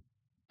potential?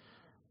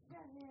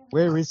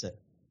 Where is it?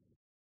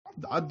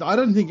 I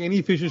don't think any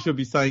official should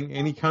be saying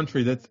any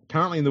country that's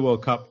currently in the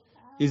World Cup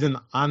is an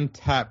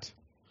untapped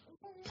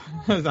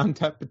has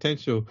untapped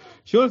potential.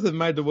 Sure, if they've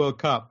made the World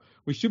Cup,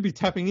 we should be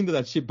tapping into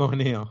that shit by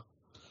now.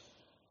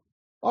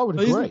 I would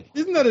agree.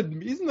 Isn't that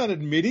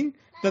admitting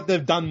that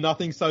they've done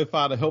nothing so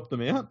far to help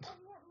them out?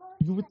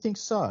 You would think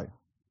so.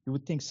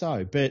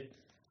 But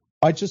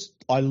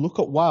I look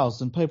at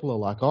Wales and people are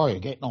like, oh, you're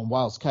getting on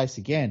Wales' case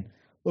again.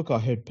 Look, I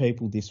heard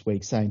people this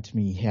week saying to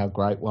me how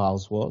great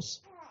Wales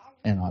was.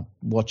 And I'm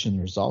watching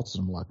the results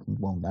and I'm like,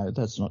 well, no,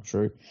 that's not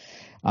true.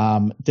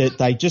 That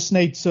they just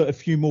need a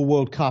few more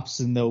World Cups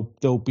and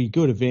they'll be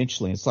good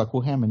eventually. It's like,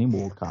 well, how many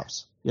World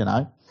Cups, you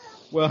know?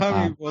 Well,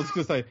 I was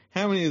going to say,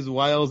 how many has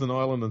Wales and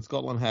Ireland and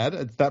Scotland had?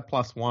 It's that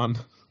plus one.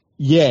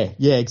 Yeah,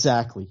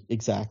 exactly.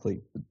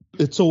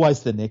 It's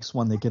always the next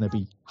one they're going to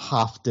be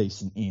half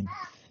decent in.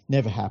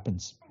 Never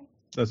happens.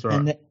 That's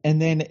right.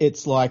 And then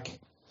it's like,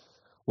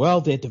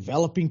 well, they're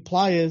developing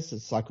players.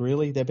 It's like,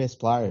 really? Their best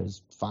player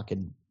is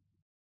fucking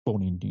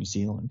born in New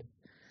Zealand.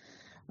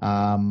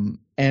 And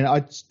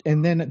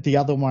then the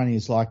other one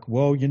is like,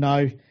 well, you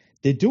know,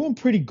 they're doing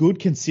pretty good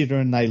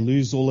considering they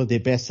lose all of their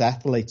best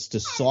athletes to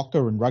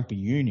soccer and rugby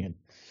union.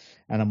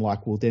 And I'm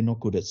like, well, they're not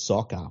good at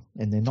soccer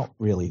and they're not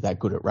really that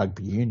good at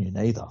rugby union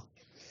either.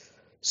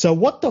 So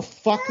what the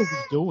fuck are we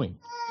doing?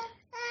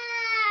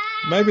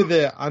 Maybe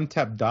they're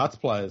untapped darts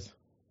players.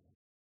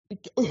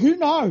 Who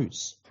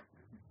knows?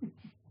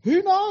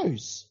 Like,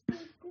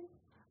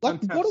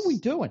 Untapped. what are we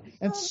doing?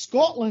 And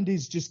Scotland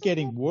is just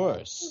getting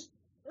worse.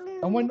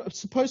 And we're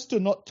supposed to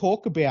not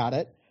talk about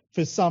it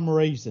for some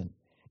reason.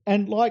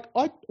 And like,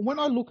 when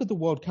I look at the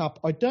World Cup,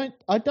 I don't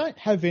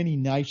have any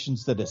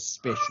nations that are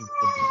special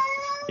to me,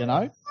 you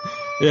know?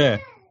 Yeah.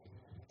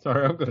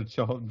 Sorry, I've got a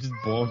child. I'm just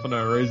born for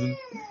no reason.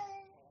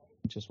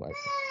 Just wait.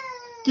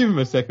 Give him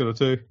a second or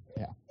two.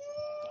 Yeah.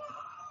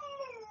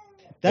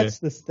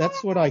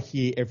 That's what I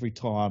hear every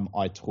time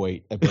I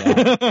tweet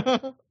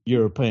about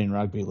European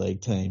Rugby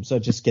League teams. I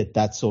just get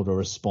that sort of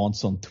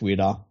response on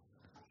Twitter.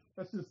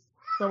 That's just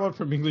someone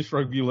from English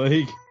Rugby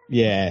League.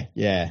 Yeah.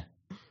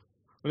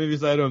 Whenever you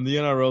say to them, the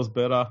NRL's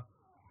better,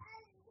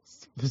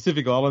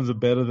 Pacific Islands are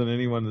better than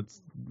anyone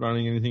that's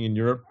running anything in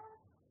Europe.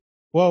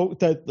 Well,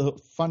 the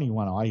funny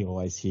one I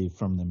always hear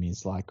from them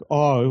is like,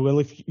 oh, well,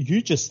 if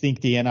you just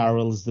think the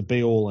NRL is the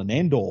be-all and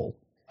end-all,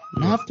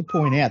 and I have to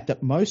point out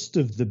that most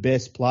of the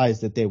best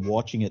players that they're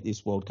watching at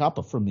this World Cup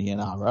are from the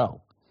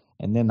NRL,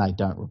 and then they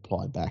don't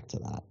reply back to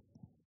that.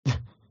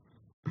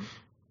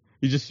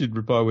 You just should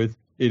reply with,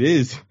 it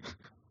is.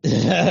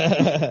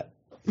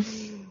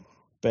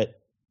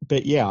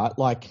 But yeah,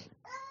 like,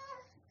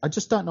 I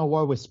just don't know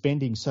why we're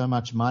spending so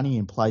much money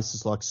in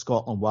places like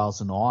Scotland,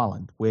 Wales, and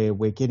Ireland where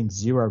we're getting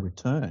zero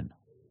return.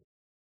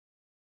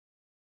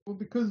 Well,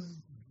 because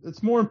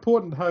it's more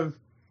important to have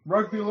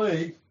rugby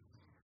league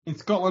in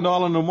Scotland,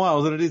 Ireland, and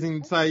Wales than it is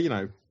in, say, you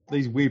know,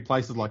 these weird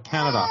places like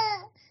Canada.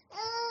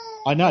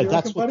 I know,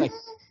 that's what they...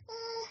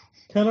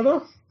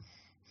 Canada?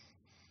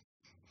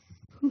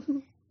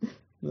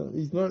 No,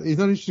 he's not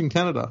interested in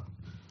Canada.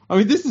 I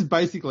mean, this is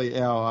basically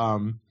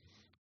our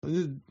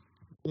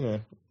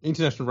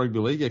international rugby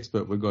league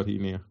expert we've got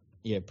here now.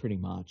 Yeah, pretty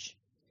much.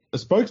 A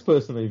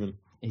spokesperson even.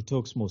 He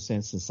talks more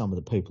sense than some of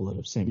the people that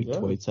have sent me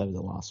tweets over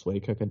the last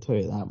week. I can tell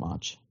you that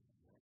much.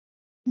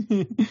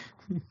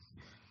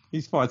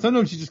 He's fine.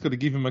 Sometimes you just got to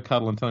give him a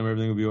cuddle and tell him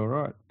everything will be all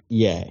right.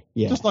 Yeah.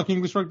 Just like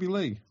English Rugby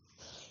League.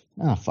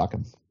 Ah, fuck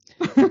him.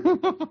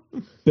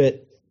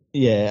 But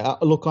yeah,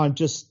 look,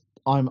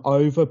 I'm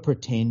over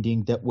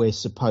pretending that we're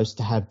supposed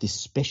to have this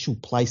special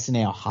place in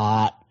our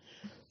heart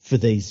for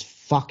these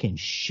fucking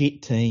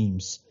shit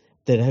teams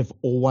that have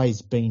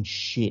always been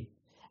shit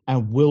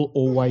and will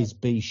always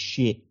be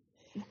shit,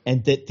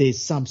 and that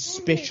there's some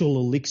special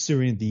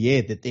elixir in the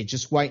air that they're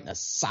just waiting to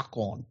suck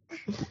on.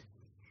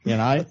 You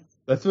know?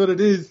 That's what it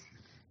is.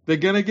 They're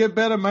going to get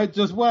better, mate.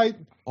 Just wait.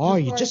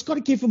 Just got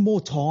to give them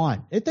more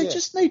time. They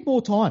just need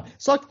more time.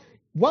 It's like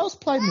Wales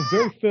played in the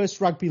very first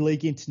Rugby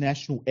League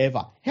International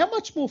ever. How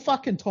much more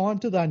fucking time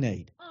do they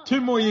need?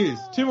 2 more years.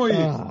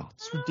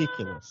 It's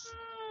ridiculous.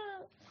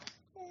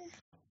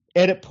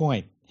 Edit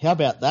point. How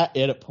about that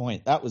edit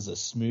point? That was a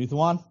smooth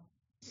one.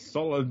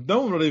 Solid.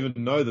 No one would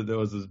even know that there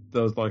was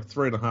like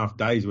 3.5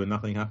 days where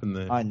nothing happened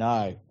there. I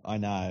know.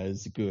 It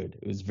was good.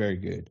 It was very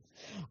good.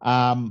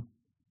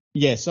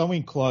 So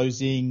in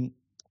closing,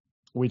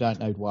 we don't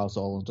need Wales,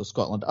 Ireland or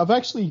Scotland. I've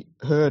actually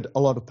heard a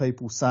lot of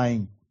people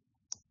saying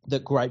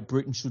that Great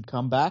Britain should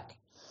come back.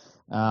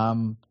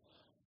 I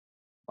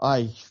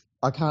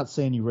can't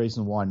see any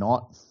reason why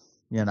not.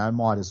 You know,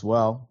 might as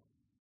well.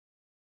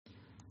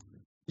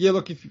 Yeah,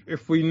 look,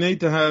 if we need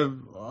to have,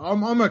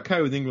 I'm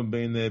okay with England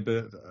being there,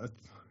 but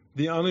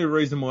the only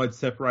reason why I'd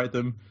separate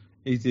them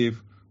is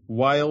if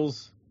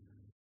Wales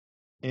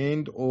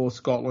and or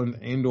Scotland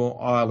and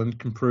or Ireland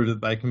can prove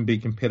that they can be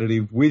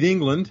competitive with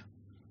England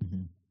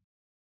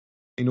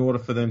in order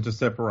for them to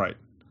separate.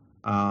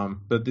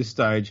 But at this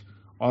stage,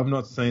 I've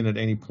not seen at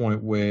any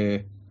point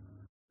where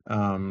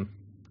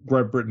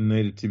Great Britain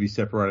needed to be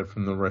separated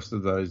from the rest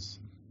of those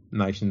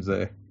nations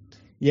there.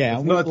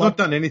 Yeah, It's not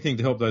done anything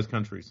to help those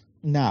countries.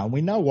 No,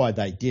 we know why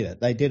they did it.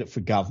 They did it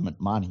for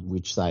government money,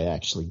 which they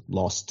actually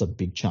lost a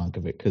big chunk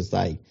of it because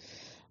they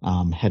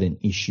had an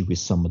issue with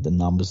some of the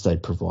numbers they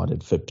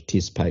provided for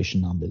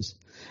participation numbers.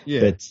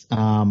 Yeah. But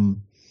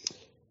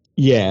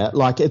yeah,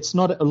 like it's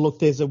not. Look,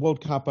 there's a World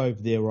Cup over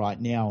there right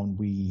now, and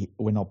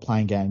we're not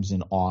playing games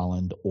in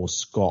Ireland or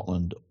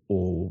Scotland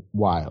or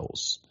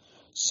Wales,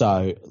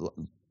 so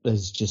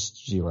there's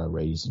just zero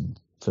reason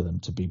for them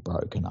to be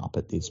broken up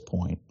at this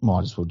point.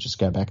 Might as well just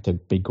go back to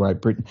be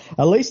Great Britain.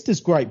 At least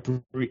as Great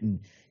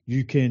Britain,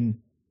 you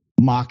can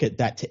market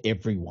that to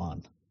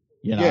everyone,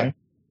 you know? Yeah,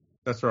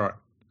 that's right.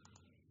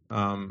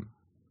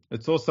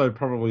 It's also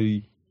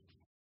probably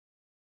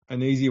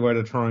an easy way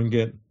to try and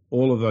get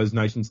all of those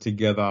nations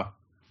together,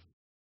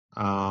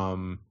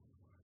 and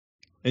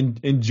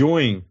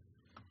enjoying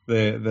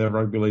their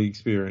rugby league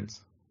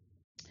experience.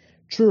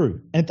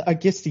 True. And I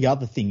guess the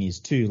other thing is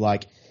too,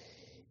 like,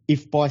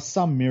 if by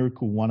some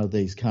miracle one of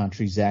these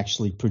countries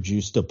actually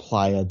produced a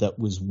player that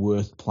was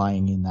worth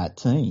playing in that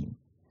team,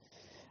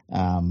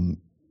 then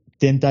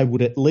they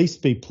would at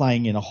least be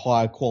playing in a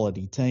higher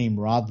quality team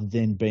rather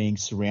than being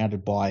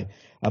surrounded by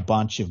a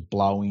bunch of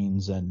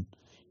blow-ins. And,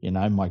 you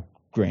know, my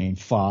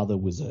grandfather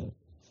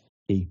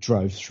he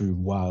drove through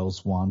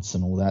Wales once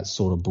and all that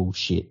sort of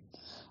bullshit.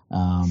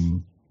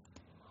 I'm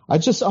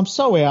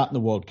so out in the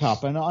World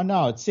Cup, and I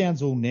know it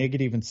sounds all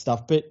negative and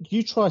stuff, but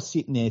you try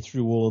sitting there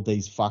through all of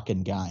these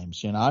fucking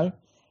games, you know?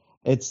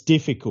 It's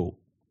difficult.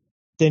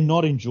 They're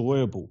not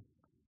enjoyable.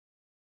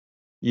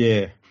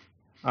 Yeah.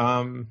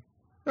 I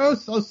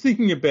was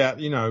thinking about,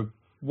 you know,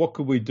 what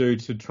could we do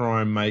to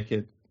try and make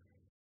it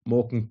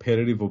more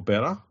competitive or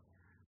better?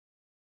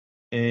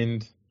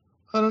 And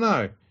I don't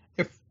know.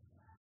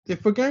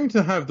 If we're going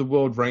to have the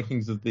world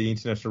rankings of the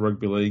International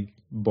Rugby League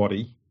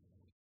body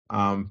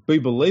be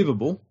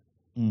believable,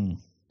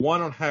 why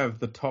not have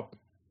the top?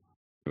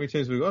 How many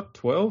teams we got?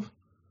 12?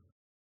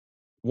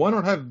 Why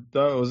not have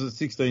was it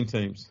 16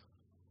 teams?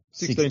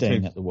 16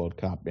 teams at the World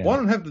Cup. Yeah. Why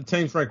not have the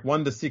teams ranked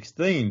 1 to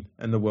 16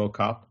 in the World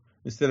Cup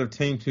instead of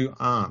teams who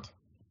aren't?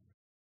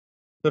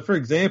 So, for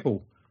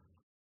example,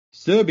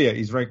 Serbia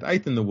is ranked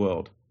 8th in the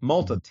world,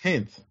 Malta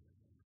 10th,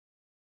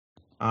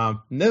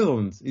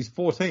 Netherlands is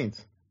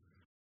 14th,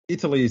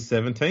 Italy is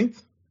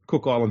 17th,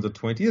 Cook Islands are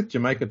 20th,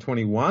 Jamaica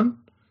 21.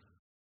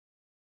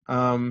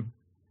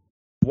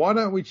 Why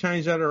don't we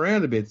change that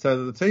around a bit so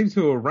that the teams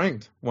who are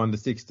ranked 1 to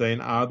 16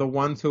 are the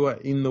ones who are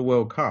in the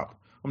World Cup?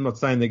 I'm not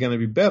saying they're going to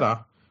be better,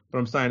 but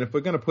I'm saying if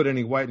we're going to put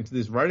any weight into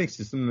this rating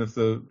system, and if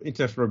the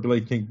International Rugby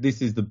League think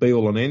this is the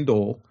be-all and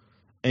end-all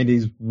and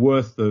is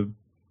worth the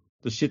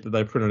shit that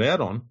they printed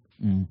out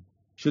on,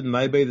 shouldn't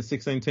they be the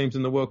 16 teams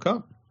in the World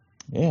Cup?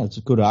 Yeah, it's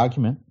a good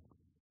argument.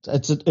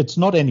 It's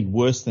not any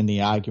worse than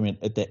the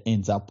argument that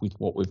ends up with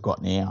what we've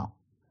got now.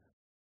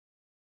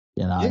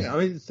 You know? Yeah, I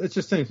mean, it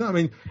just seems. I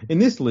mean, in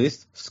this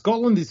list,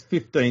 Scotland is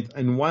 15th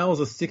and Wales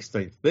are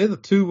 16th. They're the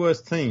two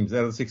worst teams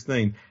out of the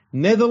 16.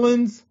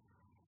 Netherlands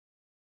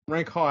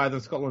rank higher than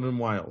Scotland and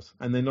Wales,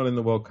 and they're not in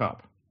the World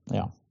Cup.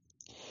 Yeah.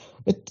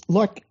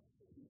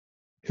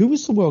 Who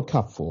was the World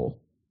Cup for,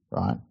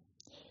 right?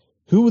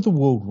 Who are the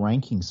world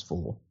rankings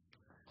for?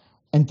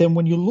 And then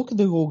when you look at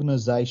the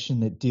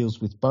organisation that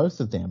deals with both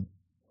of them,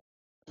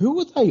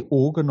 who are they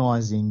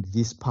organising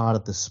this part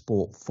of the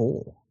sport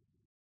for?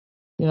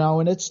 You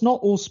know, and it's not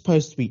all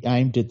supposed to be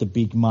aimed at the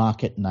big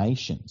market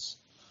nations.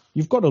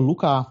 You've got to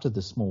look after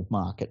the small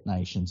market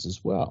nations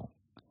as well.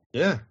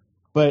 Yeah.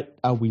 But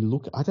I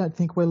don't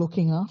think we're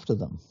looking after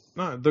them.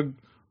 No,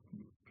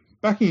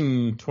 back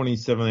in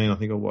 2017, I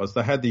think it was,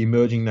 they had the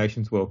Emerging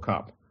Nations World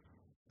Cup.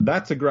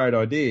 That's a great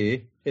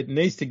idea. It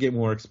needs to get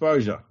more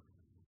exposure.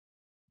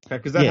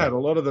 Because that had a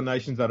lot of the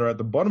nations that are at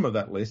the bottom of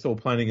that list all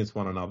playing against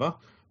one another.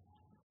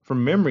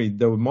 From memory,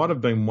 there might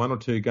have been 1 or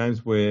 2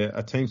 games where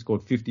a team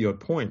scored 50-odd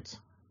points.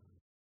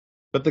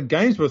 But the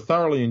games were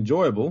thoroughly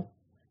enjoyable.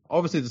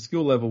 Obviously, the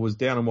skill level was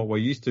down on what we're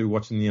used to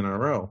watching the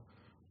NRL.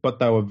 But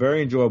they were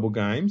very enjoyable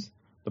games.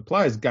 The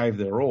players gave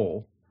their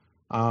all.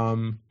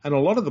 And a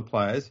lot of the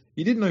players,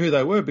 you didn't know who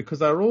they were because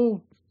they were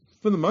all,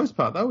 for the most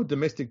part, they were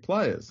domestic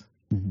players.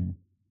 Mm-hmm.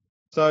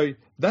 So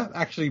that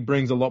actually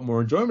brings a lot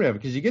more enjoyment out of it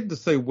because you get to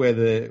see where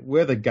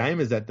the game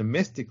is at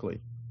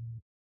domestically.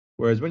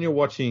 Whereas when you're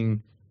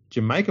watching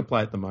Jamaica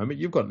play at the moment,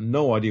 you've got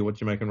no idea what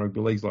Jamaican rugby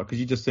league's like because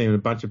you're just seeing a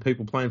bunch of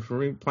people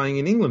playing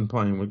in England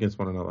playing against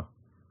one another.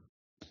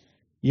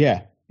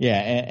 Yeah,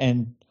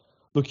 and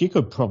look, you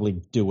could probably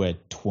do a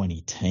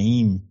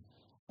 20-team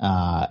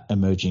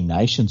Emerging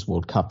Nations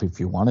World Cup if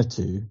you wanted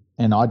to,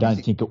 and I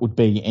don't think it would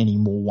be any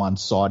more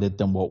one-sided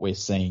than what we're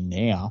seeing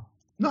now.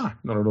 No,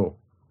 not at all.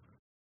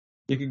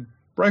 You can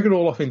break it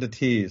all off into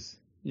tiers.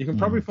 You can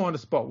probably find a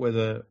spot where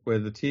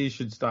the tiers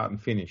should start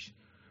and finish,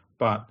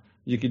 but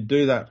you could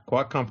do that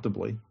quite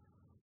comfortably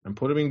and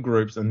put them in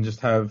groups and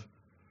just have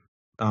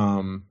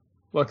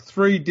like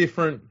 3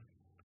 different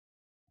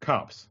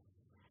cups.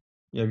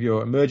 You have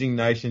your emerging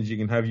nations, you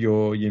can have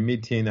your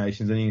mid-tier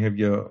nations, and you can have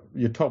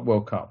your top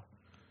World Cup.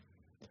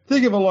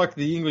 Think of it like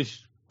the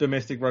English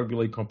domestic rugby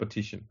league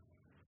competition,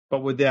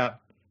 but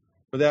without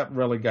without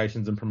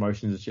relegations and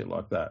promotions and shit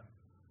like that.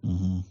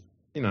 Mm-hmm.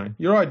 You know,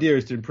 your idea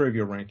is to improve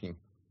your ranking.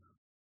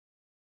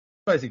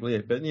 Basically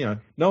it, but you know,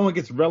 no one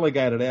gets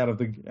relegated out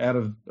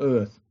of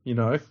Earth. You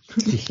know,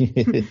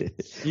 you're going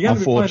to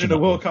be playing in a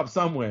World Cup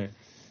somewhere.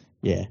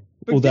 Yeah,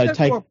 But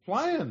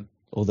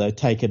although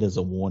take it as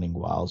a warning,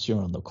 Wales,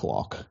 you're on the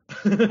clock.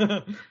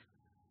 You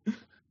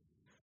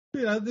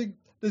know,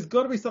 there's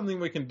got to be something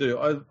we can do.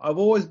 I've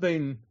always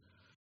been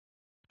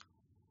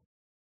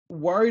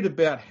worried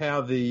about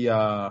how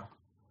the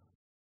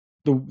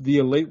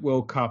Elite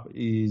World Cup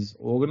is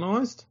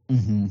organised,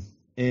 mm-hmm.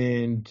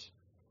 and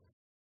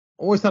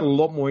always had a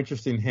lot more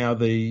interest in how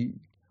the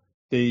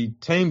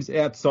teams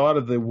outside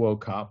of the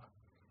World Cup,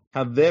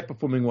 how they're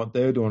performing, what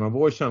they're doing. I've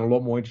always shown a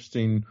lot more interest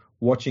in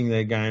watching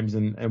their games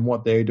and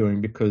what they're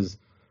doing, because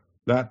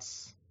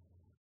that's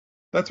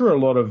where a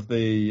lot of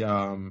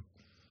the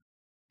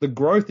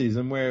growth is,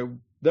 and where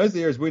those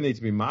areas we need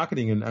to be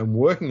marketing and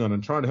working on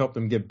and trying to help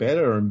them get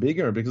better and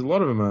bigger, because a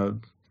lot of them are,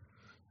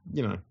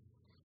 you know,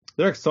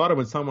 they're excited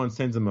when someone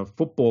sends them a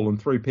football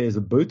and 3 pairs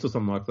of boots or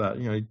something like that.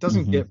 You know, it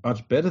doesn't mm-hmm. get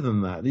much better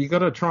than that. You got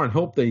to try and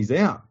help these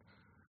out.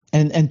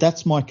 And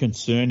that's my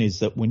concern, is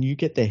that when you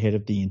get the head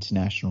of the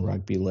International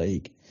Rugby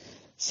League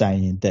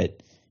saying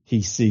that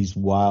he sees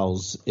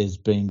Wales as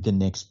being the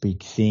next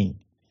big thing,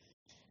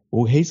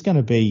 well, he's going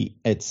to be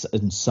at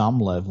some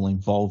level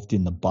involved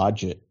in the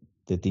budget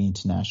that the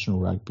International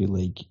Rugby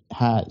League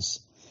has.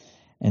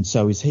 And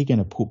so is he going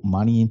to put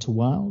money into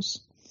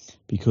Wales?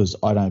 Because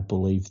I don't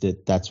believe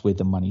that that's where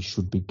the money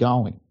should be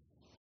going.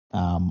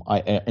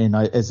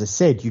 As I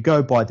said, you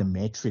go by the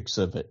metrics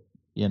of it.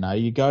 You know,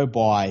 you go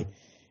by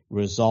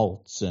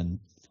results and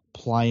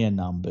player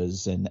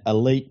numbers and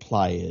elite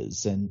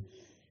players and,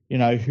 you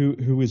know,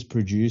 who is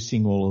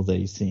producing all of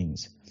these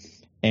things.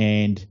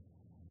 And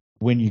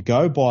when you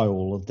go by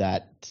all of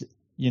that,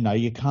 you know,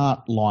 you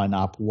can't line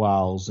up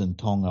Wales and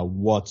Tonga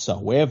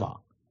whatsoever,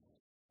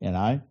 you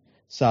know.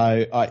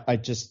 So I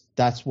just,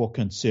 that's what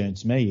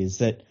concerns me, is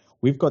that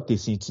we've got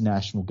this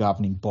international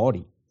governing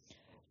body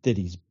that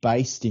is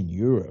based in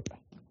Europe,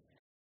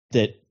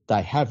 that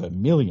they have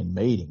 1 million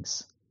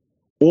meetings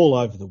all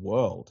over the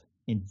world,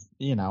 in,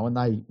 you know,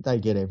 and they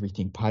get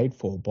everything paid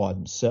for by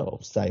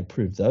themselves. They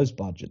approve those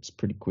budgets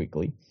pretty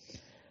quickly.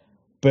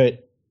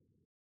 But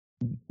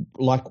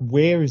like,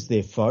 where is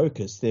their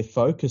focus? Their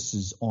focus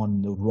is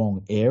on the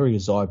wrong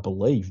areas, I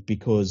believe,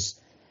 because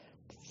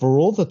for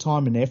all the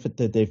time and effort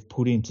that they've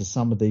put into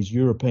some of these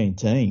European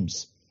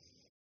teams,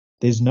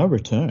 there's no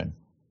return.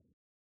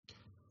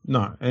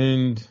 No,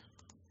 and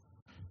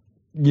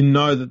you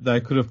know that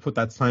they could have put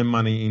that same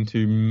money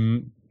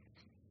into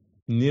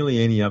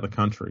nearly any other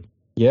country.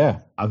 Yeah.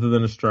 Other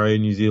than Australia,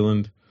 New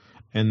Zealand,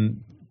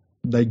 and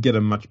they get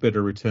a much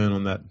better return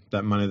on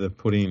that money they've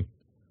put in.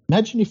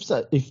 Imagine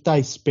if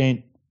they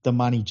spent the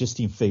money just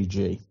in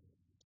Fiji.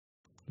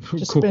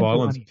 Cook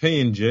Islands,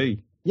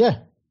 PNG.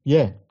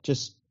 Yeah.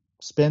 Just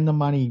spend the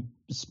money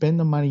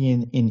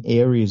in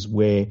areas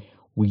where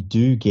we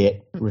do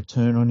get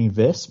return on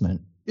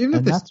investment. Even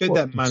if they spent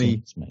that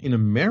money in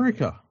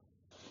America.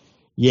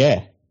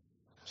 Yeah.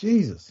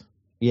 Jesus.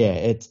 Yeah,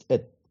 it's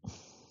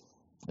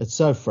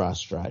so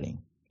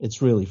frustrating.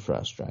 It's really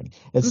frustrating.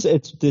 It's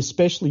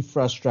especially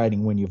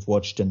frustrating when you've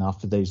watched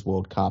enough of these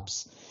World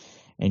Cups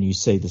and you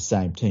see the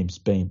same teams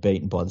being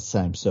beaten by the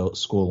same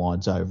score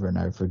lines over and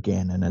over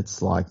again, and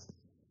it's like,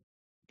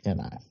 you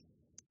know.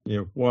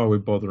 Yeah, why are we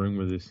bothering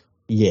with this?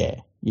 Yeah.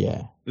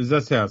 Because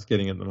that's how it's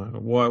getting at the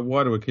moment.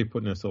 Why do we keep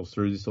putting ourselves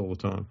through this all the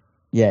time?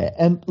 Yeah,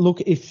 and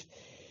look,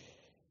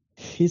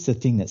 here's the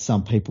thing that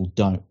some people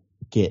don't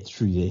get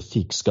through their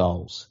thick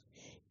skulls.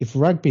 If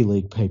rugby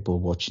league people are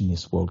watching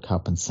this World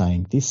Cup and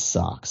saying, this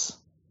sucks,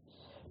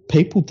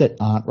 people that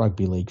aren't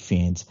rugby league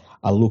fans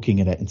are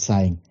looking at it and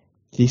saying,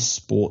 this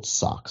sport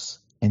sucks,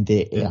 and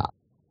they're out.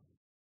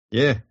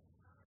 Yeah.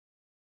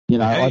 You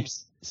know, how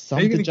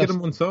are you going to get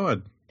them on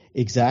side?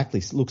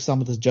 Exactly. Look,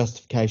 some of the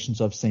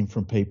justifications I've seen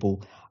from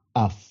people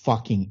are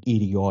fucking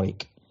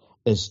idiotic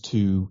as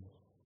to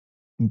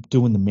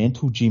doing the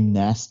mental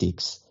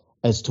gymnastics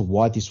as to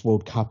why this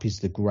World Cup is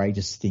the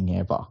greatest thing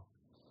ever.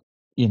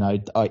 You know,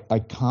 I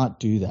can't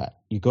do that.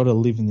 You've got to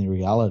live in the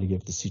reality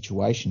of the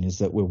situation, is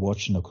that we're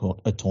watching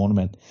a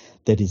tournament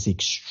that is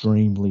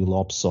extremely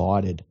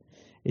lopsided.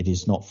 It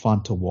is not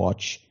fun to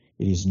watch.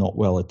 It is not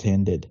well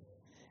attended.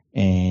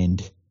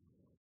 And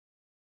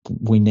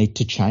we need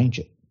to change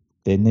it.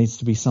 There needs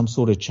to be some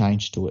sort of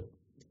change to it.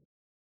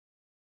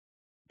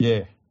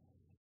 Yeah.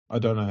 I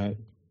don't know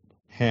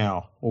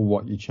how or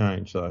what you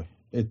change, though.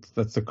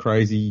 That's a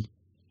crazy,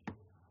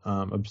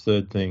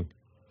 absurd thing.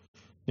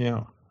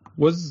 Now,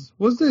 was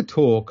there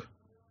talk?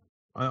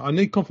 I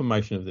need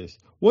confirmation of this.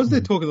 Was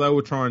there talk that they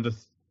were trying to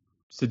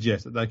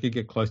suggest that they could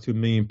get close to 1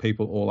 million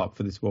people all up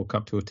for this World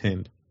Cup to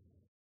attend?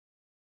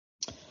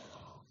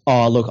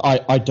 Oh, look,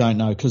 I don't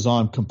know, because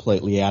I'm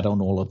completely out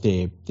on all of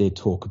their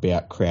talk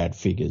about crowd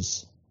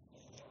figures.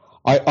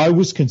 I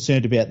was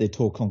concerned about their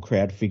talk on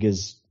crowd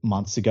figures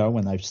months ago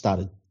when they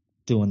started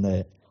doing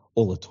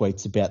all the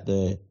tweets about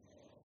the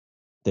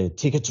the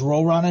tickets are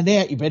all running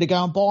out. You better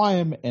go and buy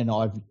them. And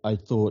I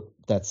thought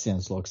that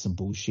sounds like some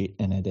bullshit,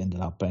 and it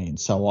ended up being.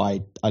 So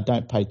I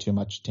don't pay too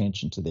much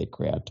attention to their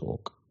crowd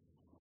talk.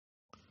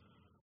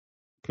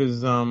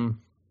 Because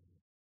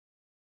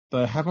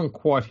they haven't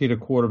quite hit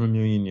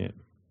 250,000 yet.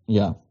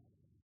 Yeah.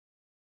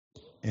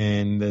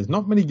 And there's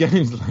not many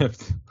games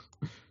left.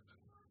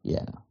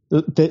 Yeah.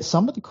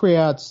 Some of the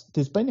crowds,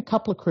 there's been a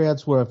couple of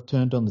crowds where I've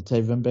turned on the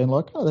TV and been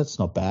like, oh, that's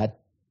not bad.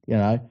 You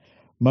know,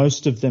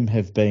 most of them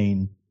have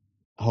been,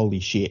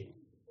 holy shit,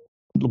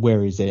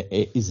 where is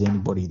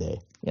anybody there?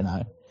 You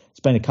know,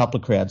 it's been a couple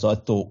of crowds I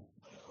thought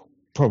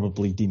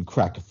probably didn't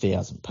crack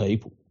 1,000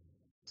 people.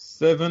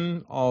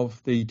 7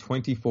 of the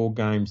 24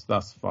 games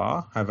thus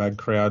far have had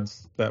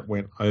crowds that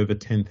went over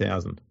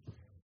 10,000.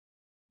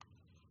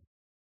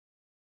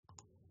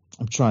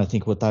 I'm trying to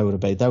think what they would have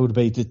been. They would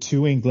be the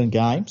 2 England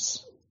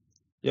games.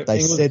 Yep, they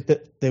said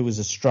that there was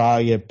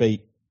Australia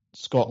beat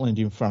Scotland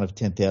in front of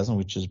 10,000,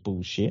 which is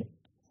bullshit.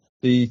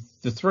 The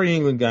 3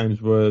 England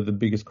games were the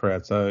biggest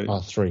crowd. So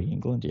 3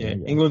 England, yeah.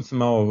 England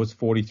Samoa was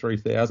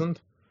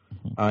 43,000.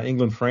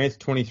 England France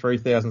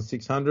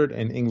 23,600,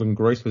 and England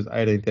Greece was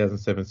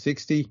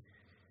 18,760.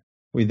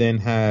 We then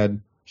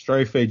had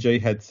Australia Fiji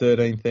had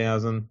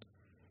 13,000.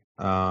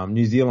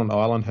 New Zealand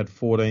Ireland had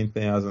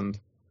 14,000.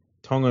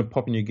 Tonga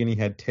Papua New Guinea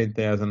had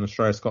 10,000.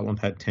 Australia Scotland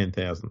had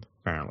 10,000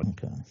 apparently.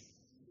 Okay.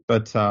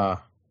 But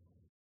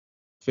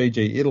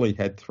Fiji Italy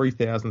had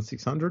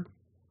 3,600.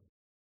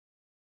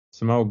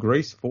 Samoa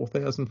Greece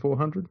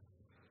 4,400.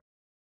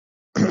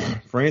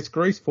 France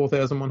Greece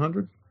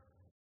 4,100.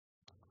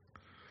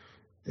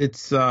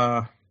 It's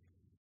so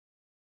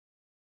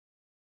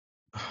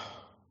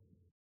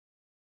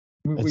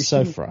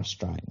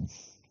frustrating.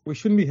 We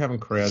shouldn't be having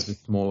crowds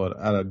this small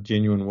at a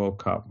genuine World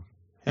Cup.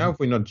 How have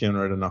we not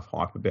generated enough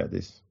hype about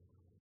this?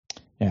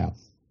 Yeah.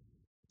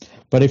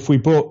 But if we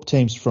brought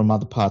teams from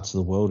other parts of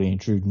the world,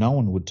 Andrew, no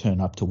one would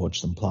turn up to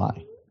watch them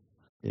play.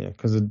 Yeah,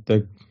 because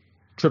they're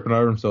tripping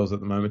over themselves at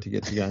the moment to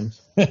get to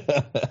games.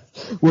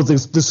 Well,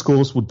 the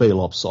scores would be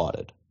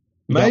lopsided.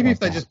 Maybe if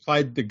they just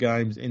played the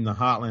games in the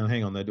heartland.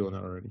 Hang on, they're doing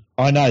that already.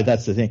 I know,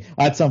 that's the thing.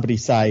 I had somebody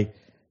say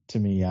to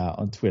me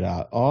on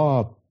Twitter,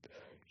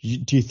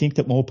 do you think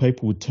that more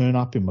people would turn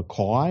up in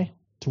Mackay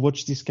to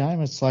watch this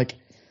game? It's like,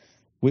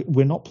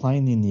 we're not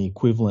playing in the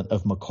equivalent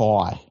of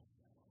Mackay.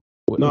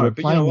 We're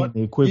playing in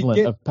the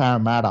equivalent of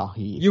Parramatta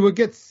here. You would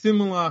get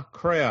similar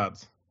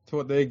crowds to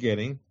what they're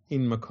getting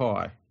in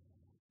Mackay.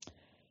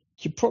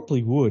 You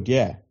probably would,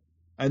 yeah.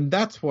 And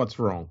that's what's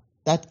wrong.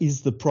 That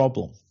is the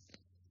problem.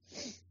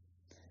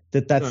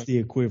 That's the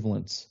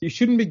equivalence. You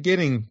shouldn't be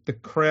getting the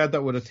crowd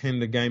that would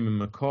attend a game in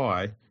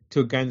Mackay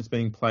to a game that's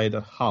being played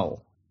at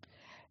Hull.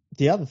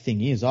 The other thing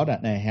is, I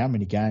don't know how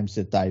many games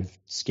that they've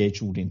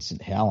scheduled in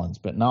St Helens,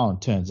 but no one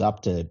turns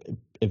up to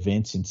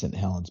events in St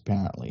Helens,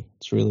 apparently.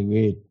 It's really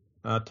weird.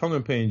 Tonga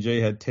and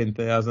PNG had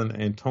 10,000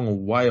 and Tonga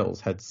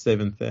Wales had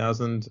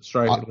 7,000.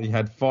 Australia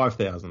had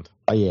 5,000.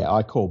 Oh, yeah,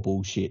 I call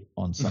bullshit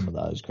on some of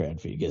those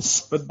crowd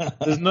figures. But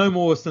there's no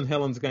more St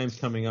Helens games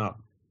coming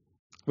up.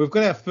 We've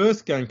got our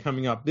first game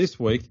coming up this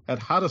week at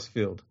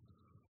Huddersfield.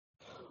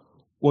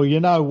 Well, you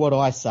know what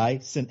I say,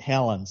 St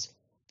Helens,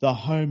 the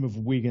home of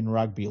Wigan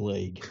Rugby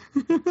League.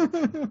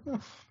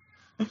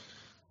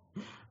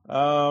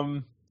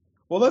 Well,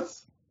 now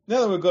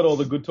that we've got all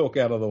the good talk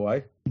out of the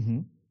way,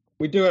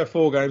 we do have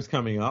 4 games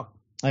coming up.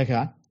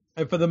 Okay.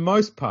 And for the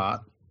most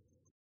part,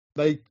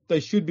 they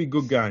should be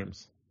good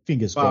games.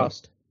 Fingers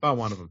crossed. Bar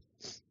one of them.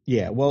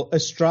 Yeah, well,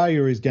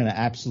 Australia is going to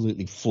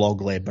absolutely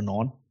flog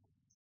Lebanon.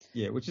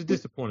 Yeah, which is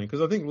disappointing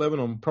because I think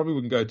Lebanon probably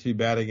wouldn't go too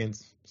bad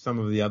against some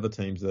of the other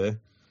teams there.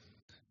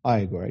 I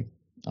agree.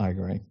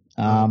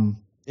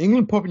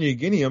 England, Papua New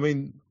Guinea, I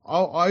mean,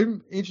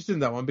 I'm interested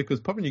in that one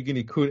because Papua New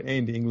Guinea could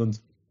end England's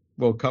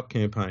World Cup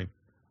campaign.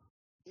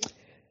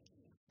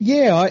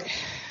 Yeah,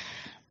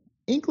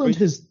 England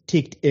has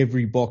ticked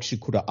every box you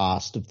could have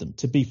asked of them,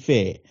 to be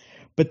fair.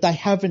 But they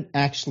haven't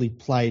actually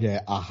played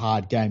a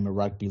hard game of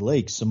rugby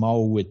league.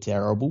 Samoa were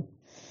terrible.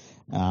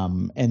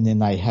 And then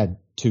they had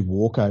 2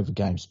 walkover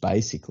games,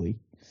 basically.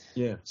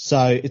 Yeah.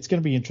 So it's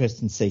going to be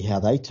interesting to see how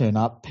they turn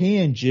up.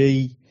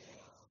 PNG,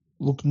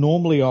 look,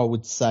 normally I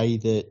would say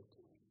that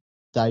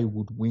they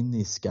would win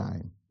this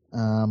game.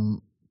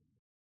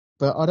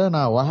 But I don't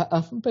know. I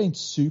haven't been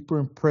super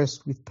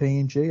impressed with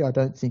PNG. I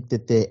don't think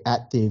that they're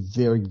at their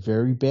very,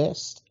 very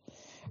best.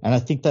 And I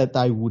think that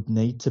they would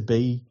need to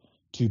beat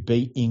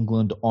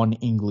England on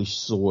English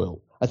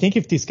soil. I think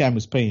if this game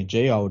was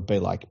PNG, I would be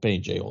like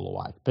PNG all the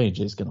way.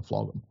 PNG is going to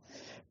flog them.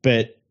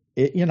 But,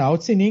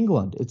 it's in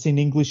England. It's in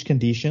English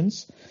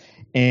conditions.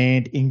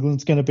 And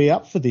England's going to be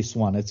up for this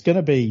one. It's going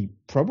to be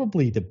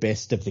probably the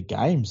best of the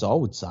games, I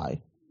would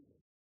say.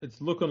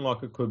 It's looking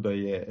like it could be,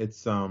 yeah.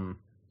 It's a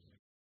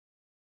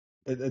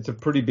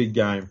pretty big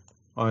game.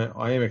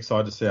 I am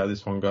excited to see how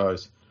this one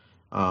goes.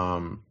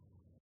 Papua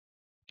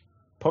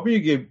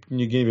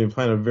New Guinea have been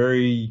playing a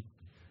very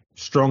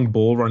strong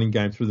ball running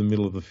game through the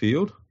middle of the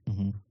field.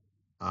 Mm-hmm.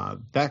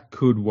 That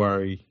could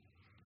worry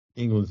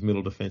England's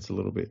middle defence a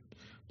little bit.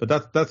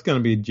 But that's going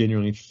to be a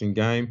genuinely interesting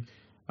game.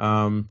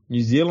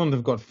 New Zealand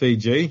have got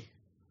Fiji.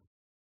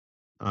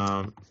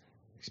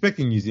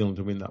 Expecting New Zealand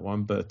to win that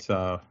one, but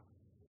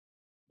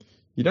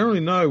you don't really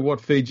know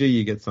what Fiji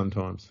you get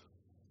sometimes.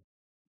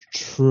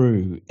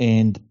 True,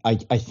 and I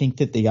think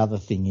that the other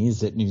thing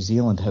is that New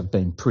Zealand have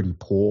been pretty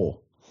poor.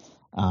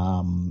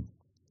 Dylan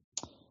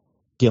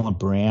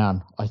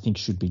Brown, I think,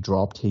 should be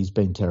dropped. He's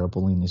been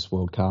terrible in this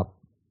World Cup.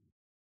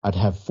 I'd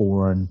have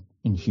Foran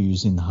and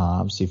Hughes in the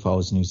halves if I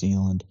was New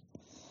Zealand.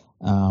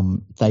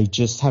 They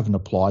just haven't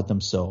applied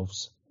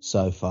themselves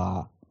so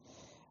far.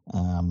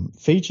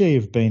 Fiji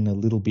have been a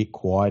little bit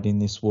quiet in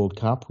this World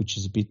Cup, which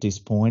is a bit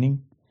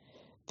disappointing.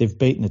 They've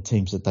beaten the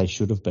teams that they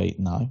should have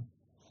beaten, though.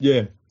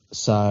 Yeah.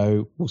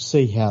 So we'll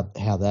see how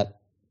that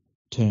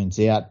turns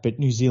out. But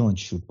New Zealand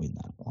should win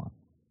that one.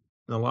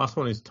 The last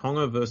one is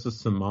Tonga versus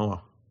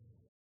Samoa.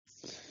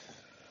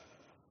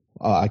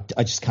 I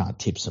just can't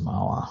tip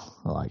Samoa.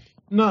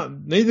 No,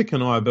 neither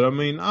can I. But I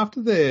mean,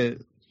 after their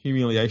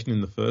humiliation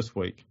in the first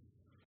week,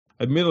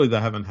 admittedly they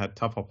haven't had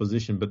tough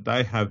opposition, but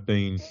they have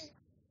been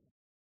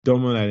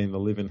dominating the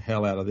living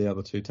hell out of the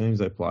other two teams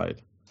they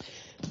played.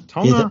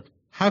 Tonga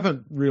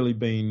haven't really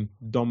been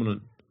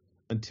dominant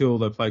until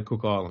they played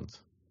Cook Islands.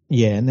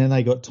 Yeah, and then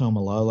they got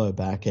Tomalolo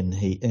back, and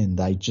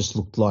they just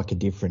looked like a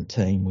different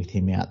team with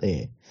him out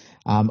there.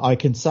 I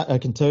can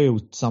tell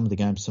you some of the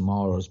games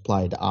Samoa has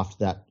played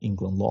after that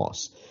England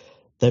loss.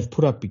 They've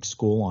put up big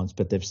scorelines,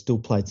 but they've still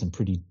played some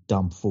pretty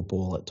dumb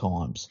football at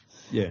times.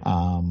 Yeah.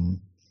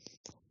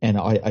 And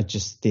I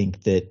just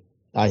think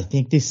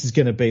this is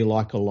going to be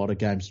like a lot of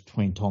games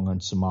between Tonga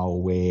and Samoa,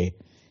 where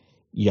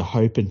you're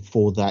hoping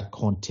for that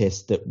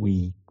contest that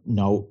we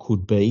know it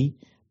could be,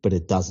 but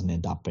it doesn't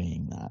end up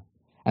being that.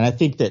 And I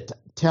think that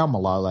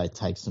Taumalolo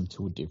takes them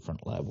to a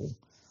different level.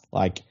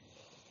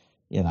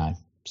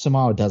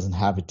 Samoa doesn't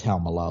have a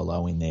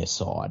Taumalolo in their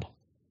side.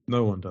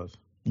 No one does.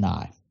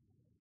 No.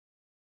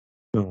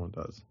 No one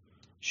does.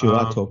 Should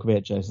I talk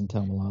about Jason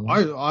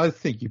Taumalolo? I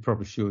think you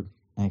probably should.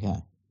 Okay.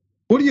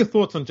 What are your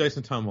thoughts on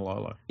Jason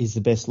Taumalolo? He's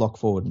the best lock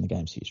forward in the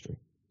game's history.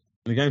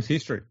 In the game's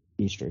history?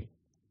 History.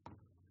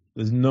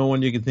 There's no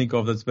one you can think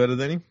of that's better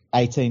than him?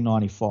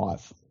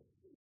 1895.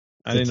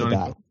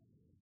 1895.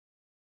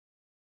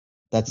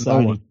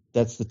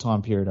 That's the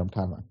time period I'm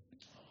covering.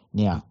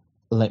 Now,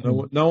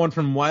 no one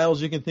from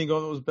Wales you can think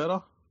of that was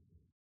better?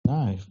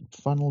 No,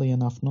 funnily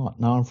enough, not.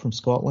 No one from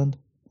Scotland.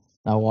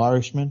 No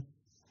Irishman.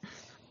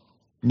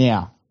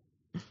 Now,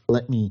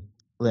 let me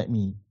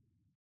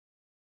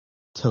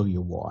tell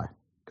you why.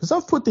 Because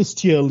I've put this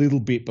to you a little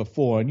bit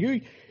before, and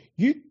you've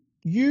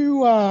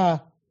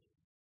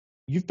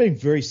been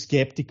very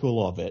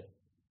skeptical of it.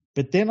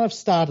 But then I've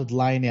started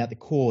laying out the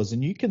cause,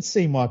 and you can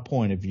see my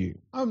point of view.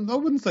 I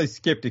wouldn't say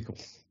skeptical.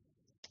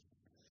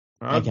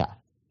 Okay.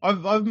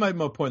 I've made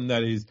my point, and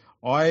that is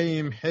I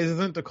am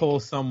hesitant to call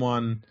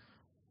someone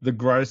the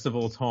greatest of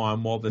all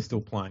time while they're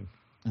still playing.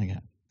 Okay.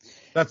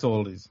 That's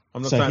all it is.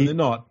 I'm not saying they're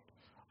not.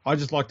 I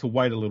just like to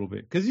wait a little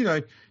bit because,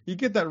 you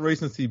get that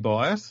recency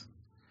bias.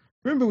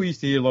 Remember we used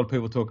to hear a lot of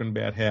people talking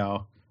about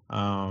how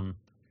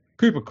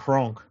Cooper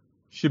Cronk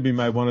should be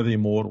made one of the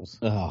immortals.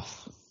 Oh,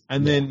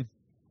 and then,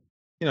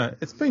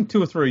 it's been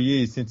 2 or 3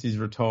 years since he's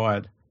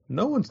retired.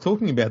 No one's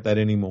talking about that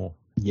anymore.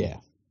 Yeah.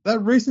 That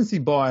recency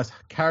bias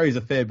carries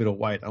a fair bit of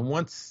weight. And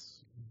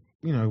once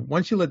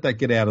you let that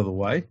get out of the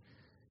way,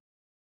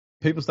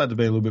 people start to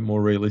be a little bit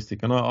more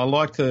realistic. And I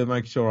like to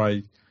make sure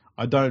I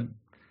don't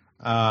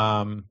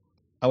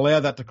allow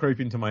that to creep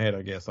into my head,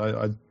 I guess.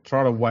 I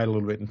try to wait a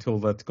little bit until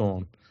that's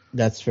gone.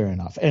 That's fair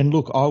enough. And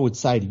look, I would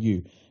say to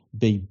you,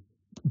 be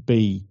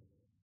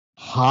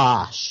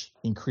harsh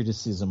in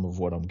criticism of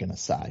what I'm going to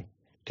say,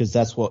 because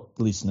that's what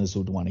listeners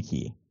would want to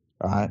hear,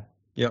 right?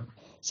 Yep.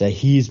 So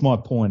here's my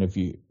point of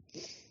view.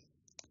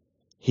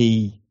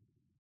 He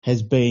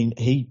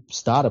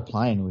started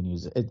playing when he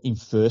was in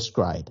first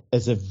grade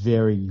as a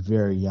very,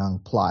 very young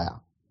player.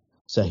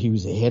 So he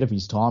was ahead of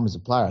his time as a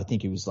player. I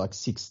think he was like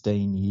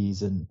 16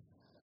 years and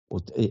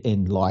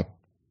like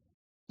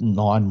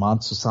 9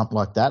 months or something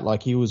like that.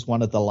 Like he was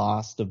one of the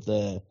last of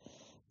the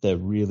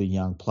really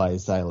young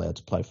players they allowed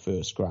to play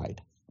first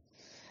grade.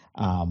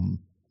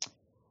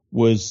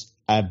 Was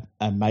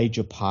a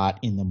major part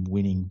in them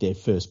winning their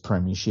first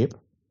premiership.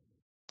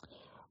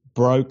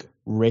 Broke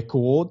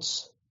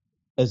records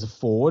as a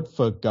forward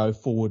for go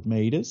forward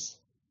meters.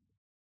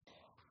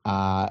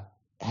 Had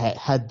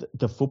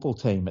the football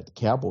team at the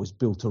Cowboys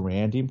built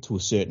around him to a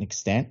certain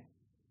extent.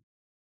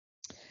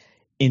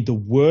 In the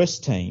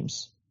worst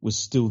teams, was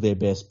still their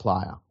best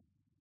player.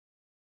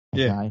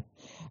 Okay?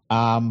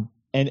 Yeah.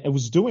 And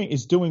is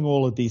doing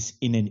all of this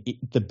in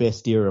the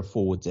best era of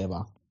forwards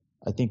ever.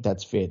 I think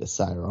that's fair to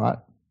say, right?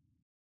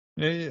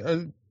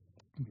 Yeah,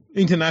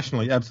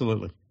 internationally,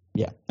 absolutely.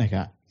 Yeah.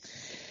 Okay.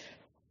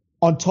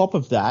 On top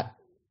of that,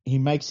 he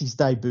makes his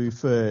debut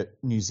for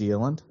New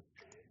Zealand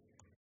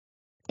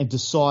and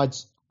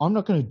decides, I'm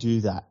not going to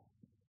do that.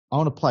 I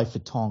want to play for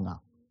Tonga.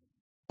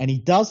 And he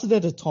does it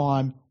at a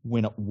time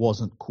when it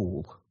wasn't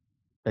cool.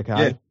 Okay?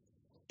 Yeah.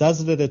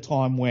 Does it at a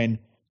time when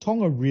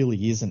Tonga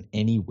really isn't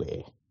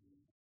anywhere.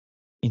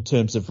 in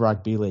terms of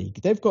rugby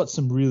league. They've got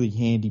some really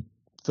handy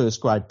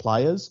first-grade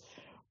players,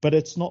 but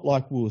it's not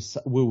like we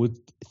were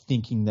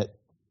thinking that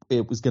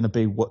it was going to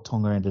be what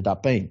Tonga ended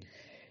up being.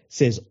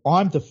 Says,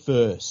 I'm the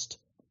first,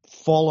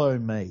 follow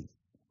me.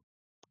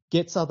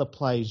 Gets other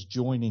players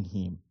joining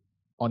him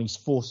on his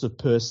force of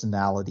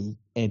personality,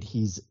 and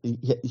he's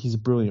a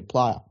brilliant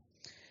player.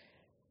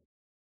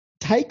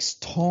 Takes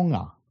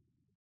Tonga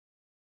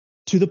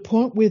to the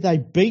point where they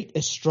beat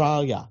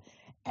Australia,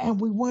 and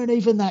we weren't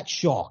even that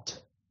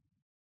shocked.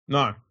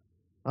 No.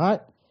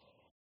 Right?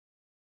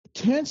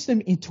 Turns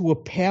them into a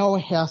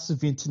powerhouse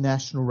of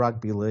international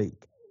rugby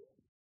league.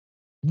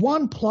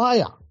 One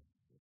player.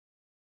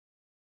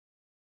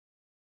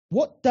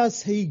 What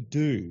does he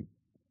do?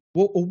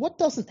 Or what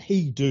doesn't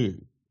he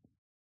do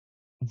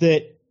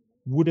that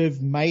would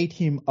have made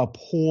him a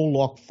poor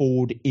lock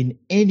forward in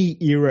any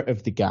era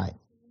of the game?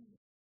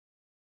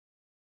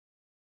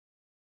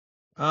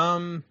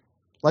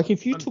 Like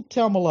if you took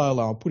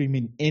Taumalolo and put him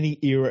in any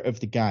era of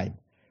the game,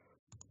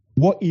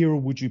 what era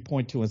would you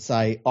point to and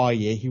say, oh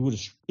yeah, he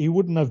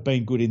wouldn't have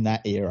been good in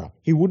that era.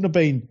 He wouldn't have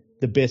been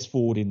the best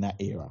forward in that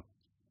era.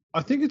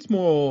 I think it's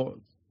more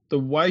the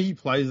way he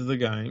plays the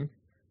game,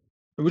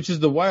 which is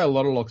the way a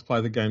lot of locks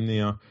play the game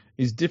now,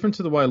 is different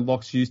to the way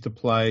locks used to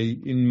play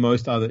in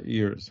most other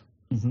eras.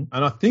 Mm-hmm.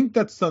 And I think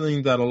that's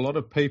something that a lot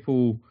of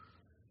people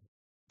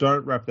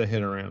don't wrap their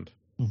head around.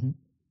 Mm-hmm.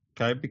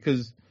 Okay,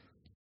 because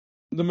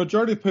the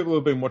majority of people who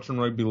have been watching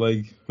rugby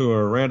league who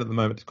are around at the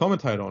moment to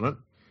commentate on it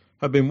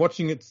have been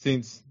watching it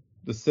since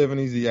the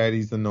 70s, the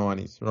 80s, the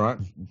 90s, right?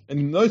 Mm-hmm. And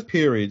in those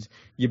periods,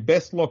 your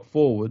best lock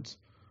forwards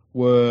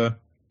were,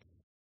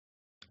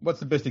 what's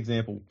the best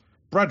example?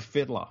 Brad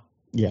Fittler.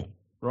 Yeah.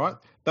 Right?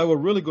 They were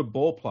really good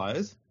ball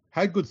players,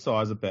 had good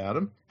size about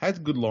them,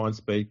 had good line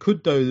speed,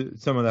 could do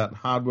some of that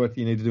hard work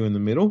you need to do in the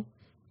middle,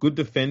 good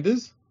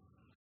defenders,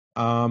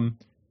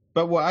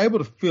 but were able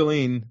to fill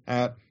in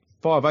at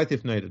 5'8"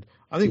 if needed.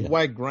 I think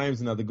Wade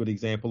Graham's another good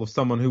example of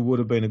someone who would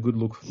have been a good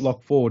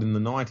lock forward in the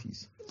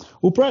 90s.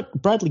 Well,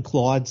 Bradley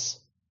Clyde's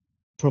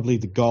probably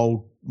the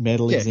gold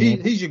medal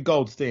example. He's your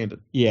gold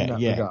standard in that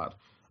regard.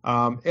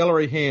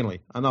 Ellery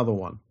Hanley, another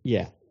one.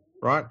 Yeah.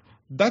 Right?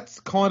 That's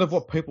kind of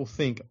what people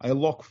think a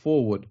lock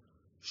forward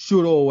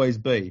should always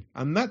be.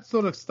 And that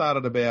sort of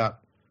started about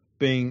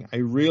being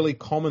a really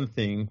common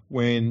thing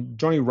when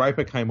Johnny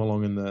Raper came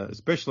along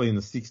especially in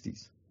the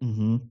 60s.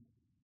 Mm-hmm.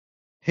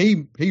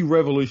 He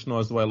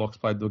revolutionised the way locks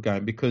played the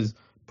game because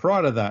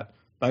prior to that,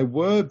 they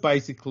were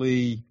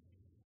basically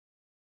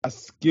a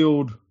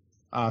skilled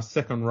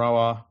second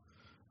rower,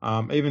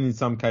 even in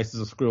some cases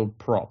a skilled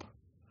prop.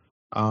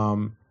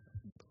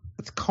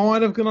 It's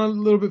kind of gone a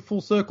little bit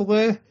full circle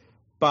there,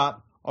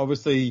 but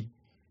obviously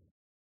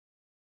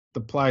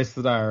the players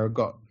today have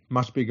got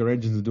much bigger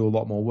engines to do a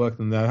lot more work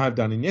than they have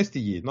done in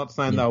yesteryear. Not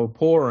saying they were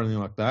poor or anything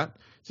like that.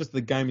 It's just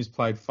the game is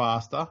played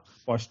faster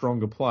by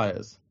stronger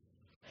players.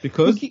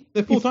 Because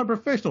they're full-time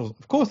professionals.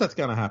 Of course that's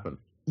going to happen.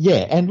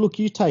 Yeah, and look,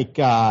 you take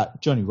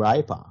Johnny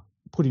Raper,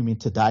 put him in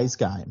today's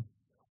game,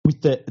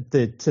 with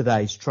the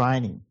today's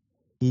training,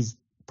 he's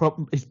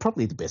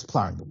probably the best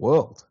player in the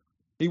world.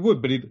 He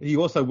would, but he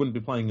also wouldn't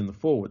be playing in the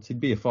forwards. He'd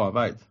be a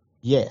 5'8".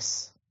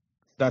 Yes.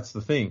 That's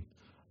the thing.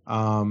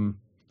 And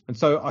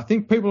so I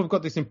think people have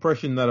got this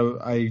impression that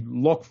a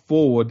lock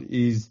forward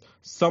is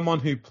someone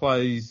who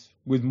plays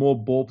with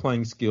more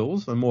ball-playing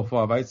skills and more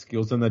 5'8"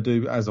 skills than they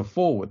do as a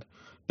forward.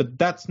 But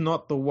that's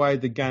not the way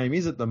the game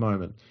is at the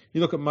moment.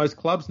 You look at most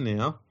clubs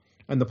now,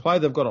 and the player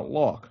they've got at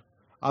lock,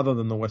 other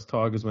than the West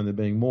Tigers when they're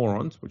being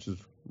morons, which is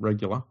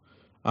regular,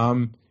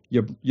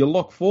 your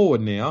lock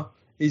forward now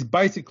is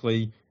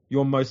basically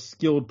your most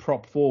skilled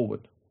prop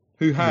forward,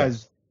 who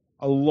has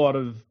a lot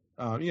of,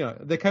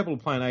 they're capable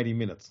of playing 80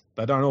 minutes.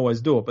 They don't always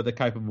do it, but they're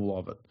capable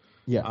of it.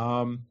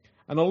 Yeah.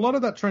 And a lot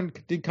of that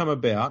trend did come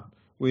about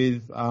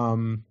with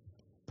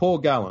Paul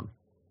Gallen.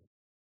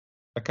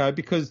 Okay,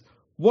 because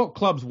what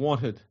clubs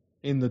wanted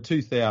in the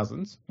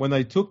 2000s, when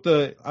they took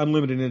the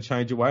unlimited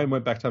interchange away and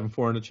went back to having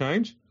 4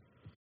 interchange,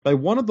 they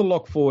wanted the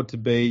lock forward to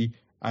be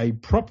a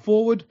prop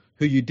forward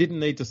who you didn't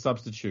need to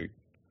substitute.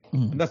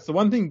 Mm. And that's the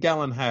one thing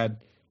Gallen had,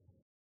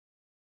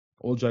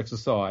 all jokes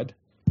aside.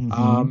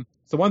 Mm-hmm.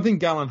 So one thing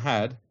Gallen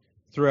had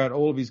throughout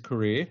all of his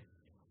career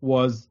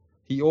was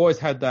he always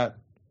had that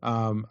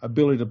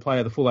ability to play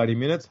at the full 80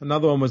 minutes.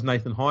 Another one was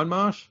Nathan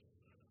Hindmarsh.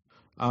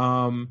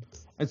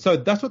 And so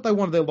that's what they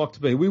wanted their lock to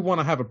be. We want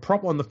to have a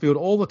prop on the field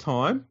all the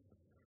time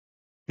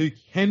who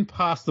can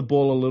pass the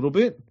ball a little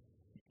bit.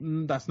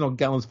 That's not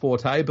Gallen's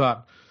forte,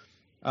 but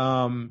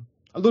a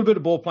little bit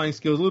of ball playing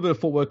skills, a little bit of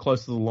footwork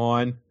close to the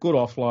line, good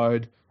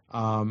offload,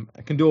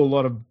 can do a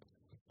lot of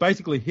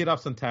basically hit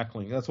ups and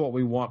tackling. That's what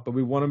we want, but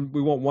we want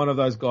one of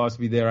those guys to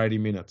be there 80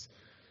 minutes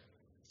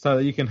so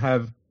that you can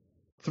have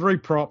 3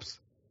 props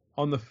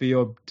on the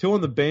field, 2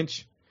 on the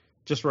bench,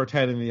 just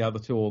rotating the other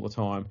 2 all the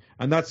time.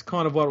 And that's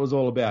kind of what it was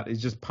all about,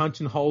 is just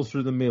punching holes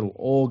through the middle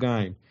all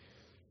game.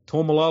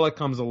 Taumalolo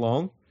comes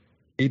along.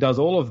 He does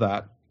all of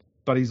that,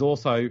 but he's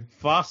also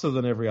faster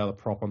than every other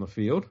prop on the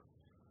field.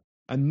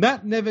 And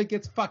that never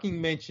gets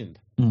fucking mentioned.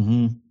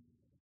 Mm-hmm.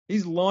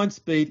 His line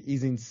speed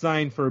is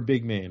insane for a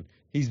big man.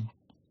 He's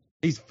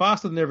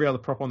faster than every other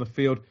prop on the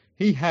field.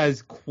 He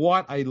has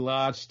quite a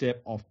large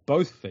step off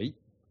both feet,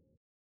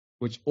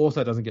 which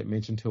also doesn't get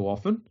mentioned too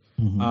often.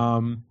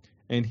 Mm-hmm.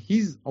 And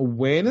his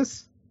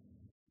awareness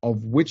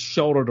of which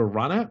shoulder to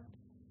run at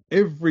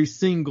every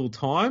single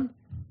time,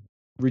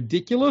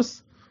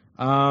 ridiculous.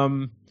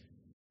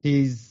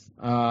 His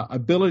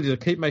ability to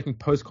keep making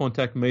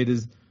post-contact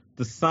meters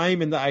the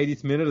same in the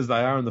 80th minute as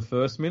they are in the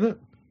first minute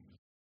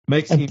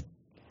makes him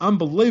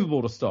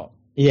unbelievable to stop.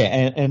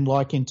 Yeah, and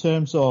like in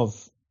terms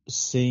of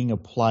seeing a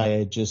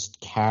player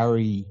just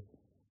carry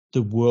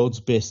the world's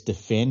best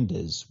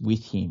defenders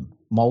with him,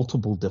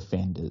 multiple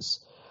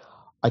defenders,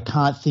 I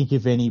can't think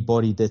of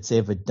anybody that's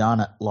ever done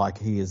it like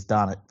he has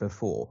done it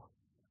before.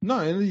 No,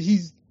 and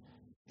he's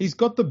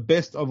got the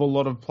best of a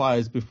lot of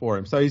players before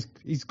him. So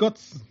he's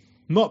got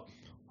not.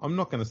 I'm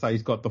not going to say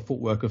he's got the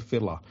footwork of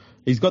Fittler.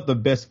 He's got the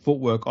best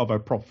footwork of a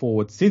prop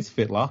forward since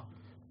Fittler,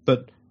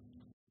 but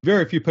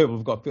very few people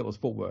have got Fittler's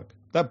footwork.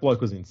 That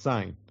bloke was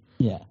insane.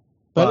 Yeah.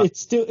 But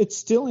it's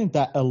still in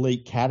that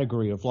elite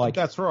category of like.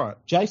 That's right.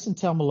 Jason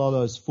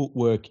Taumaloto's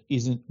footwork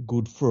isn't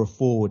good for a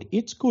forward.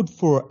 It's good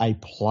for a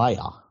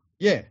player.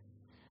 Yeah.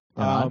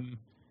 The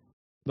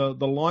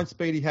line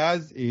speed he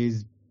has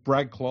is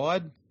Brad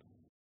Clyde.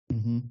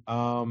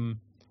 Mm-hmm.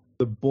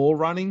 The ball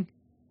running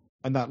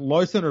and that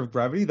low center of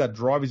gravity, that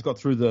drive he's got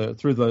through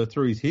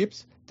his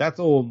hips. That's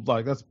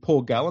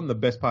Paul Gallen, the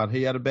best part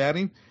he had about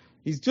him.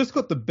 He's just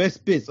got the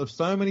best bits of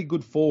so many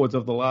good forwards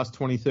of the last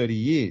 20, 30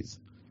 years.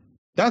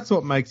 That's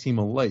what makes him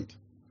elite.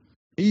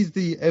 He's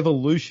the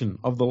evolution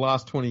of the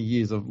last 20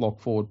 years of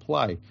lock forward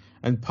play.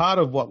 And part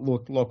of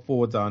what lock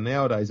forwards are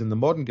nowadays in the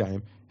modern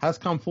game has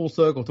come full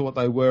circle to what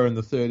they were in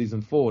the 30s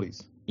and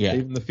 40s,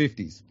 even the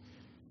 50s.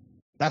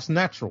 That's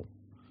natural.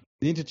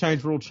 The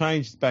interchange rule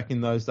changed back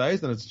in those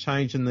days, and it's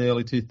changed in the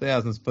early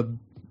 2000s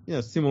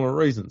for similar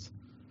reasons.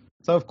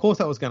 So, of course,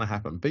 that was going to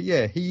happen. But,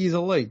 yeah, he is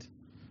elite.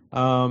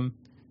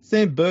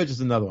 Sam Burgess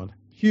is another one.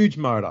 Huge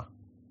motor,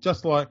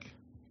 just like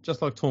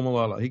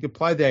Tormalolo. He could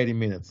play the 80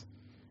 minutes.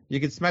 You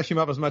could smash him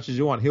up as much as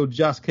you want. He'll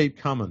just keep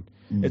coming.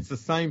 It's the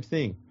same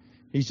thing.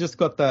 He's just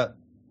got that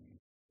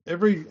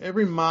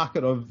every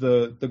market of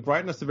the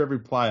greatness of every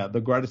player, the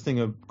greatest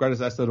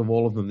asset of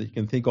all of them that you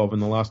can think of in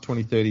the last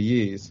 20, 30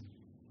 years.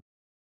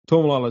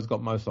 Tormalolo's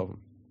got most of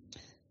them.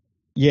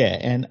 Yeah,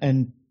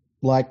 and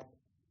like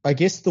I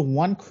guess the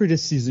one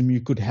criticism you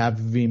could have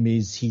of him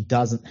is he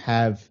doesn't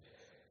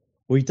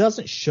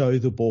show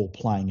the ball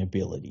playing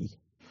ability.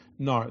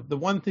 No, the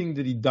one thing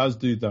that he does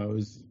do though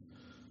is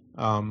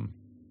Paul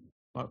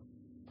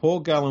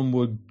Gallen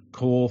would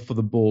call for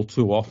the ball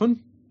too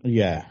often.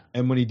 Yeah.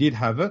 And when he did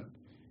have it,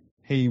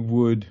 he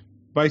would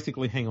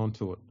basically hang on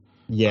to it.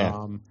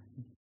 Yeah.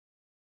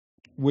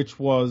 Which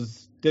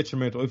was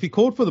detrimental. If he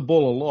called for the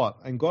ball a lot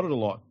and got it a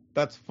lot,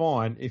 that's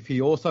fine. If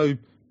he also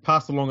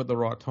passed along at the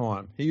right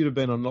time, he would have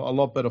been a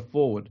lot better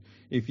forward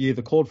if he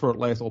either called for it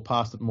less or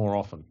passed it more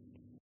often.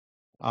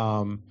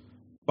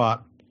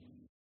 But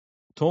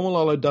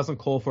Tormalolo doesn't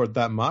call for it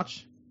that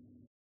much.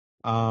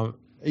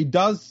 He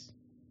does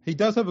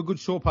have a good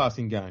short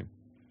passing game.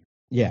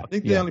 Yeah. I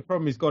think the only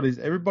problem he's got is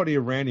everybody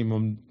around him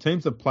on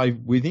teams that play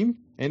with him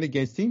and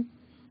against him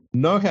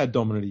know how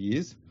dominant he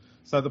is.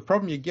 So the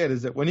problem you get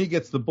is that when he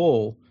gets the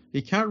ball,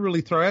 he can't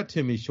really throw out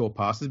too many short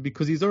passes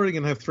because he's already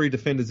going to have three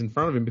defenders in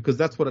front of him because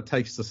that's what it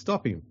takes to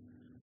stop him.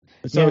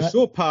 So a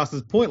short pass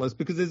is pointless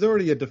because there's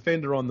already a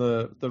defender on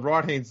the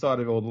right-hand side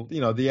of or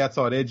the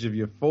outside edge of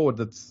your forward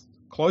that's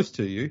close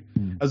to you,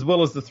 as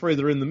well as the three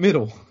that are in the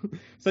middle.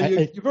 So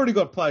you've already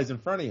got players in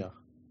front of you.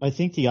 I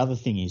think the other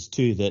thing is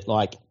too that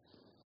like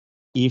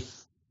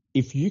if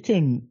you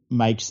can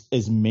make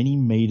as many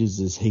meters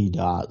as he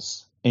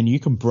does and you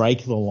can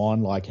break the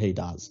line like he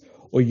does,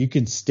 or you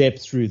can step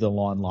through the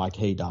line like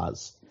he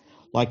does,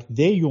 like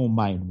they're your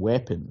main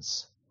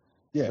weapons.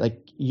 Yeah.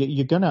 Like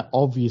you're going to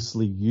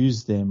obviously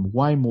use them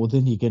way more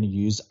than you're going to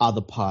use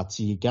other parts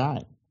of your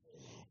game.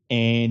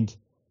 And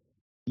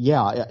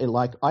yeah,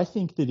 I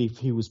think that if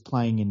he was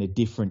playing in a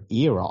different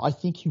era, I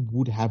think he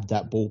would have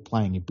that ball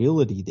playing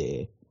ability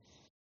there.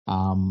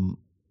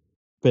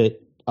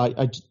 But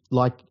I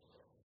like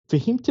for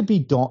him to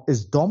be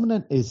as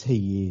dominant as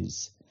he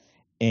is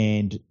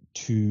and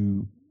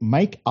to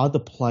make other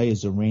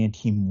players around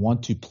him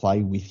want to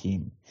play with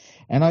him.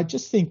 And I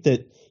just think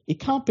that it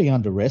can't be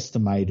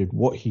underestimated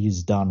what he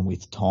has done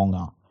with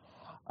Tonga.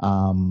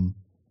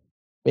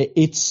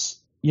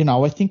 It's,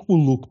 I think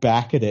we'll look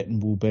back at it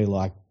and we'll be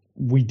like,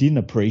 we didn't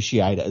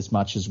appreciate it as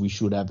much as we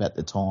should have at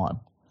the time.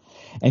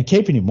 And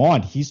keeping in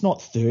mind, he's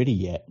not 30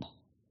 yet.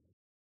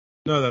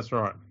 No, that's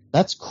right.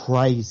 That's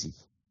crazy.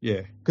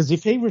 Yeah. Because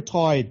if he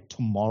retired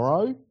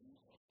tomorrow,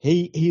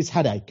 he's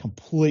had a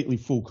completely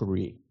full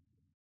career.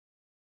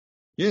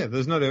 Yeah,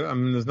 there's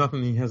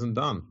nothing he hasn't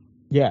done.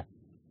 Yeah.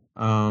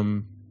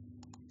 So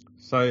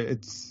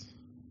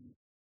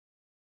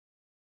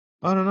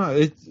I don't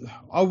know.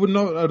 I would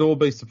not at all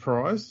be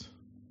surprised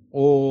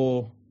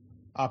or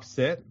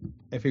upset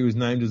if he was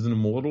named as an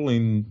immortal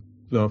in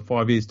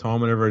 5 years'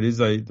 time, whenever it is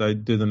they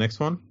do the next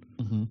one.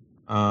 Mm-hmm.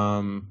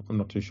 I'm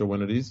not too sure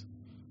when it is.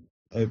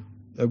 It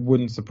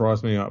wouldn't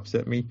surprise me or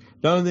upset me.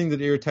 The only thing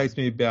that irritates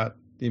me about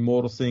the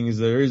Immortals thing is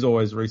there is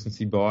always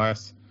recency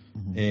bias,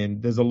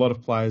 and there's a lot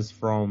of players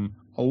from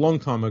a long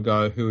time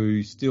ago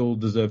who still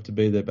deserve to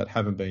be there but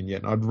haven't been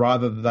yet. And I'd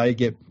rather they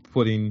get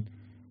put in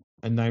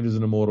and named as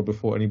an Immortal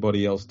before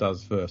anybody else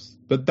does first.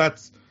 But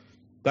that's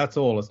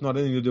all. It's not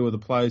anything to do with the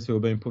players who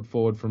have been put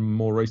forward from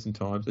more recent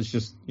times. It's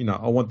just,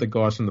 I want the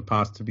guys from the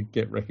past to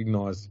get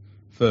recognised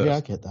first. Yeah,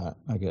 I get that.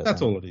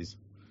 That's all it is.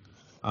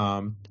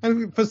 And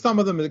for some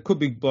of them, it could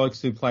be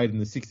blokes who played in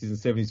the 60s and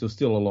 70s who are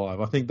still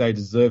alive. I think they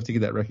deserve to get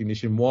that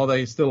recognition while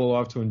they're still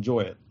alive to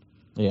enjoy it.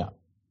 Yeah.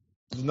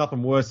 There's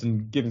nothing worse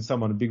than giving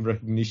someone a big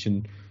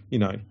recognition,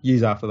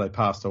 years after they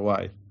passed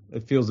away.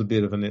 It feels a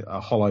bit of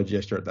a hollow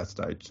gesture at that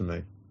stage to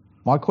me.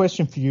 My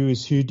question for you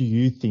is, who do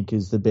you think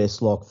is the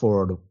best lock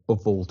forward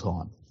of all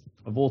time?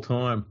 Of all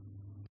time?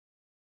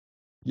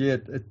 Yeah,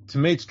 to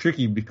me it's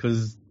tricky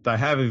because they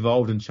have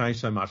evolved and changed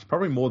so much,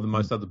 probably more than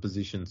most other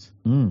positions.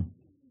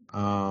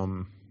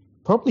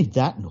 Probably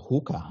that and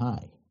hooker,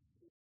 hey?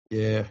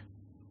 Yeah.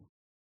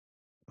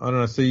 I don't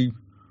know. See,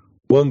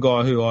 one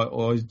guy who I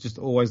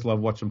always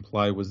loved watching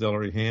play was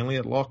Ellery Hanley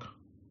at lock.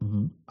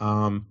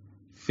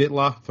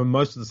 Fittler, for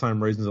most of the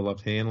same reasons I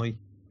loved Hanley.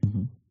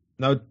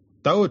 No,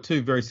 they were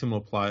two very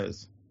similar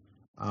players,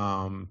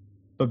 but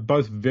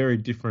both very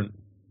different,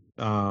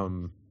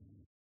 bodies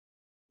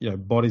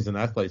and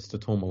athletes to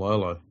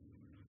Taumalolo.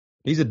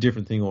 He's a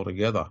different thing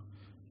altogether.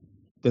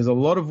 There's a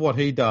lot of what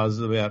he does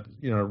about,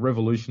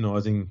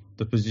 revolutionising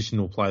the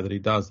positional play that he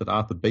does that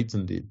Arthur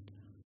Beetson did.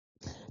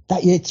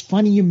 It's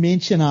funny you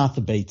mention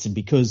Arthur Beetson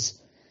because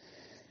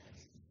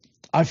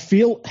I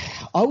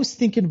was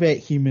thinking about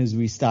him as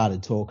we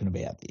started talking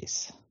about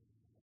this.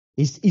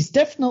 He's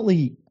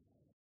definitely,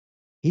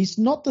 he's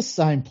not the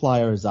same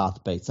player as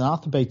Arthur Beetson.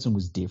 Arthur Beetson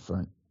was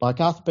different. Like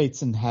Arthur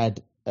Beetson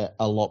had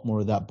a lot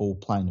more of that ball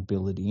playing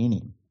ability in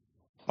him.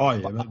 Oh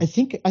yeah, I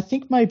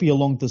think maybe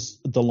along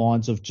the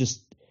lines of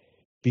just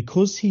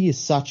because he is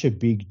such a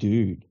big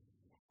dude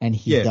and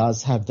he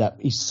does have that,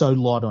 he's so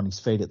light on his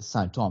feet at the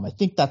same time. I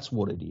think that's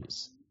what it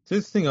is. So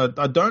this thing, I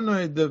don't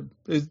know,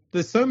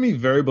 there's so many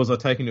variables I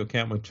take into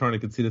account when trying to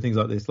consider things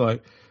like this.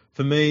 Like,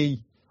 for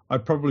me,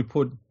 I'd probably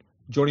put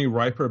Johnny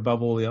Raper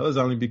above all the others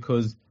only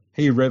because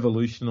he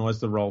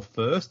revolutionised the role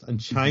first and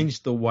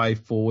changed the way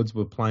forwards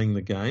were playing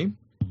the game.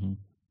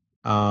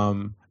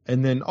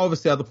 And then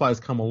obviously other players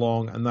come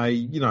along and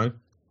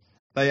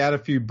they add a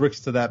few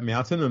bricks to that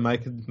mountain and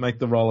make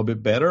the role a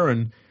bit better.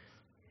 And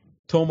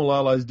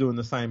Taumalolo's doing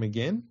the same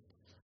again.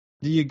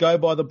 Do you go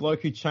by the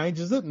bloke who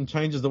changes it and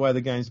changes the way the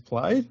game's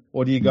played,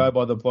 or do you go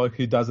by the bloke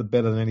who does it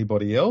better than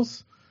anybody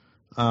else?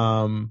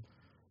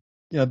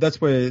 That's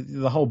where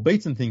the whole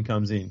Beetson thing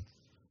comes in.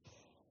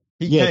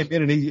 He came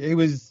in and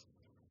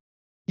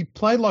he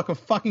played like a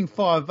fucking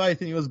 5'8"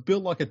 and he was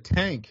built like a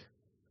tank.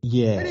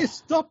 Yeah. How do you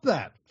stop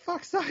that?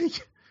 Fuck's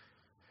sake.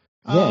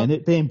 And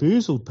it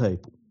bamboozled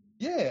people.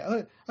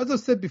 Yeah, as I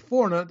said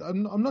before, and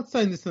I'm not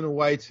saying this in a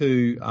way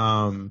to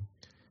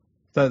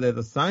say they're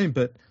the same,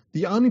 but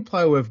the only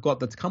player we've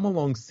got that's come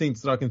along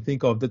since that I can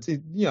think of that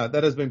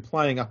has been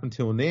playing up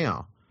until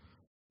now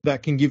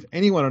that can give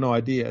anyone an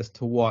idea as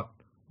to what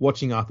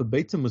watching Arthur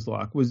Beetson was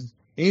like was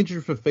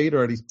Andrew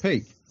Fafita at his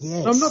peak.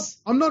 Yes.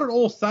 I'm not at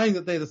all saying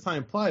that they're the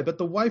same player, but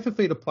the way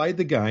Fafita played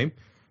the game,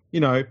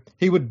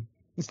 he would,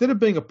 instead of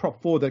being a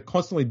prop forward that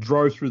constantly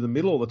drove through the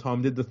middle all the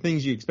time, did the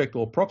things you expect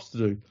all props to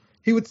do,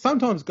 he would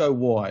sometimes go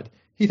wide.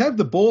 He'd have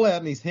the ball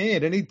out in his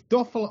hand and he'd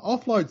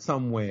offload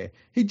somewhere.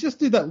 He'd just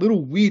do that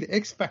little weird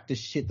X Factor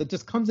shit that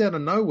just comes out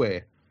of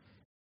nowhere.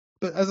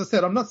 But as I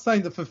said, I'm not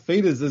saying that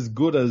Fafita's as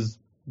good as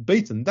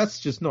Beetson. That's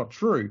just not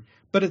true.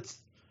 But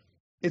it's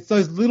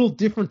those little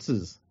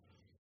differences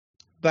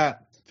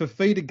that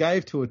Fafita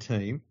gave to a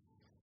team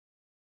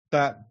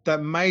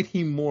that made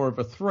him more of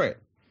a threat.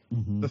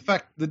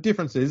 The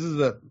difference is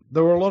that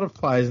there were a lot of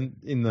players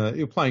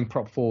you're playing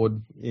prop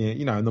forward,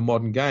 in the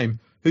modern game,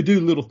 who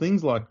do little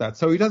things like that.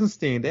 So he doesn't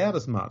stand out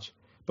as much.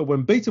 But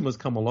when Beetson was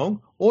come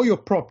along, all your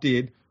prop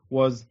did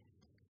was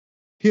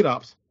hit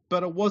ups,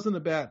 but it wasn't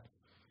about,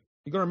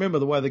 you got to remember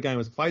the way the game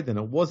was played then.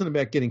 It wasn't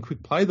about getting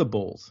quick play the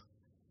balls.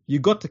 You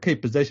got to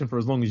keep possession for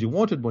as long as you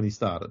wanted when he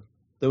started.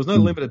 There was no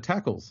limited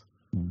tackles.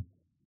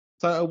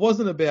 So it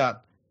wasn't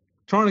about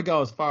trying to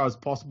go as far as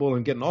possible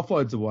and getting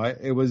offloads away.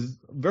 It was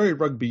very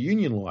rugby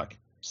union-like.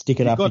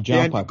 Stick it up and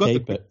jump up,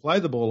 keep it. Play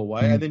the ball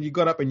away, and then you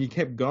got up and you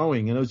kept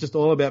going, and it was just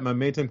all about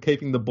momentum,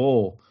 keeping the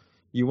ball.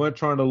 You weren't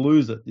trying to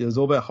lose it. It was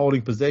all about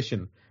holding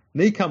possession.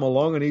 And he come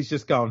along and he's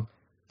just going,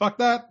 fuck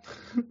that.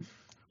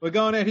 We're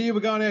going out here,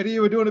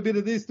 we're doing a bit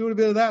of this, doing a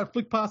bit of that,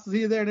 flick passes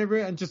here, there, and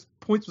everywhere, and just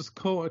points was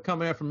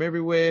coming out from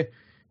everywhere.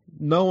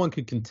 No one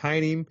could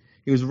contain him.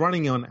 He was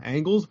running on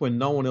angles when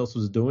no one else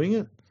was doing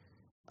it.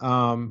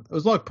 It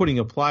was like putting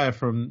a player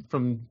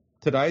from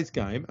today's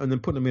game and then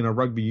putting them in a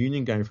rugby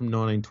union game from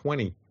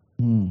 1920.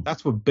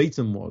 That's what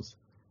Beetson was.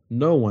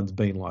 No one's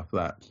been like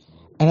that.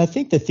 And I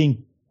think the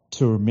thing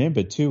to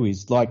remember too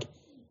is, like,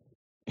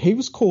 he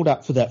was called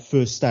up for that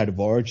first State of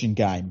Origin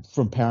game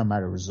from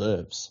Parramatta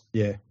Reserves.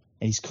 Yeah.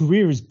 And his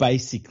career is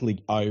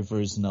basically over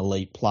as an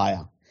elite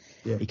player.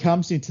 Yeah. He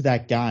comes into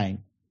that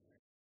game,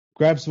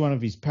 grabs one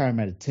of his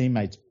Parramatta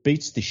teammates,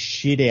 beats the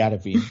shit out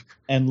of him,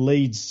 and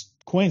leads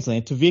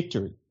Queensland to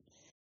victory.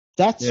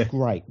 That's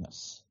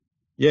greatness.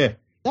 Yeah.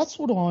 That's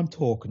what I'm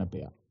talking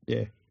about.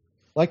 Yeah.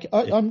 Like,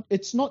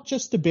 it's not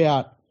just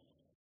about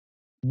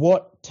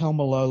what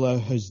Taumalolo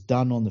has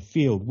done on the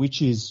field,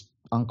 which is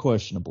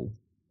unquestionable.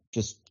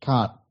 Just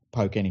can't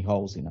poke any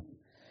holes in it.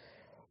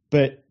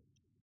 But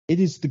it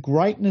is the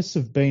greatness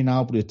of being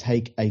able to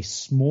take a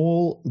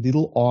small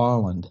little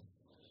island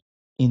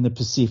in the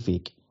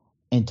Pacific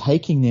and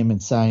taking them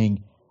and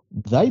saying,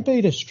 they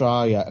beat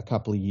Australia a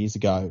couple of years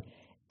ago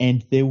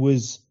and it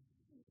was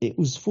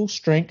full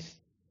strength.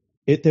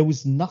 There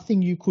was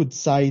nothing you could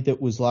say that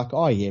was like,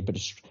 oh yeah,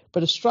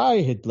 but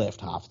Australia had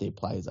left half their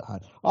players at home.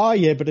 Oh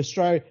yeah, but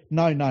Australia,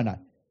 no.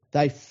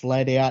 They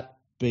flat out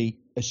beat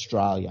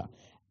Australia.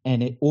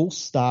 And it all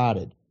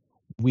started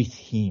with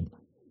him.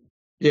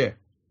 Yeah.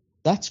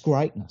 That's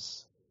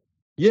greatness.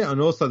 Yeah, and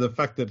also the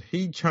fact that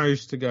he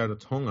chose to go to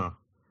Tonga,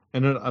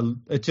 and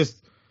it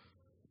just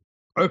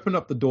opened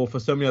up the door for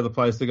so many other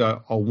players to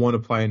go, I want to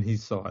play on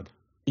his side.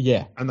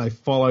 Yeah. And they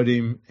followed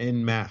him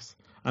en masse.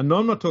 And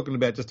I'm not talking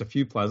about just a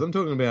few players. I'm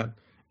talking about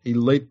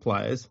elite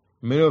players,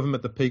 many of them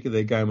at the peak of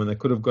their game when they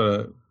could have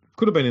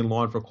been in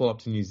line for a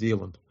call-up to New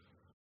Zealand.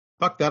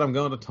 Fuck that, I'm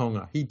going to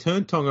Tonga. He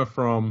turned Tonga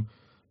from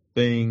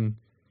being,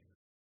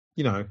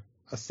 a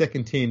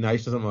second-tier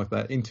nation or something like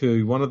that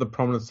into one of the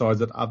prominent sides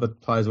that other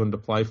players wanted to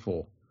play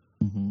for.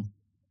 Mm-hmm.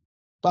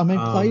 I mean,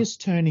 players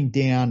turning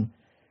down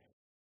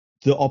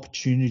the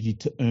opportunity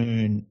to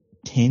earn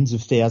tens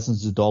of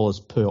thousands of dollars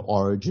per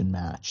Origin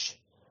match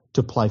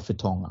to play for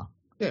Tonga.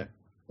 Yeah.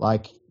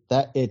 Like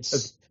that,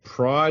 it's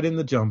pride in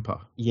the jumper.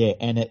 Yeah,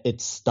 and it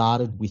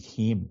started with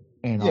him.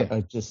 And I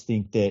just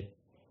think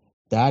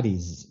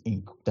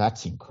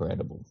that's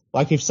incredible.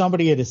 Like if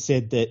somebody had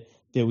said that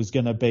there was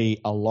going to be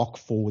a lock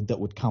forward that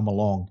would come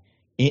along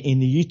in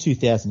the year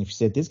 2000, if you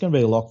said there's going to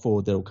be a lock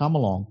forward that will come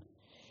along,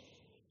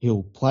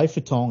 he'll play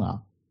for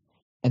Tonga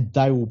and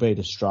they will beat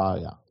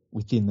Australia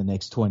within the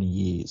next 20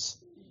 years,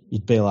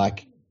 you'd be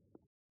like,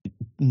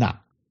 nah.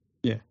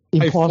 Yeah.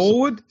 Impossible. A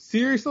forward?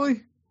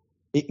 Seriously?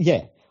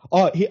 Yeah.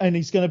 Oh, and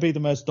he's going to be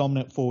the most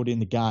dominant forward in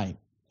the game.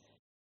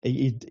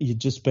 You'd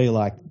just be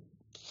like,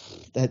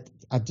 that.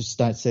 I just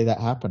don't see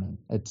that happening.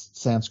 It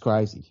sounds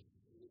crazy.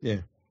 Yeah.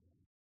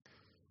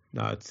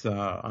 No, it's,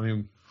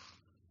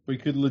 we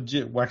could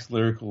legit wax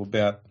lyrical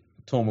about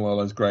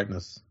Taumalolo's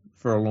greatness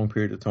for a long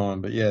period of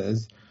time. But yeah,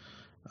 as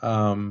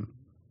I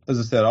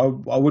said, I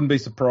wouldn't be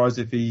surprised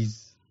if he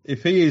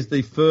is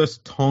the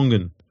first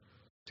Tongan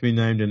to be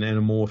named an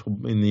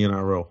immortal in the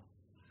NRL.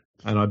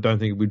 And I don't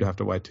think we'd have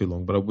to wait too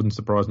long, but it wouldn't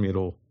surprise me at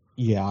all.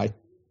 Yeah,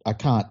 I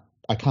can't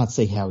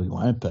see how he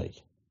won't be.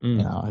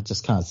 I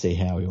just can't see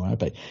how he won't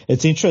be.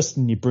 It's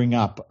interesting you bring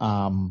up.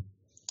 Are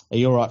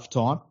you all right for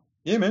time?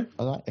 Yeah, man.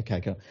 Okay,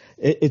 cool.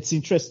 It's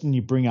interesting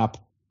you bring up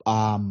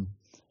if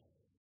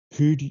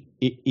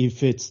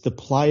it's the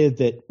player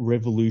that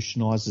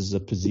revolutionises a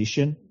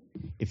position.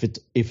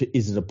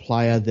 Is it a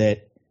player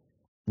that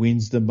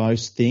wins the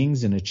most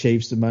things and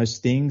achieves the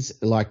most things?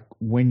 Like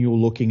when you're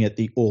looking at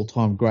the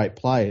all-time great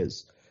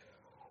players,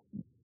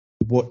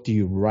 what do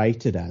you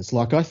rate it as?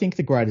 Like I think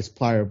the greatest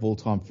player of all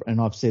time, and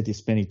I've said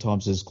this many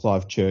times, is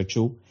Clive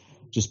Churchill,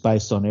 just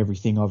based on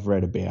everything I've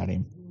read about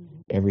him,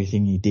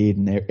 everything he did,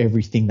 and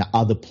everything the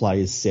other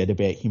players said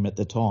about him at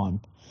the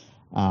time.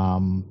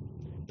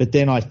 But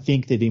then I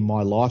think that in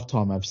my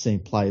lifetime, I've seen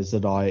players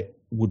that I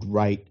would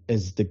rate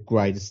as the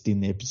greatest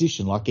in their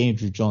position. Like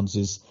Andrew Johns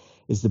is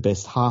the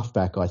best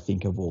halfback, I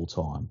think, of all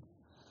time.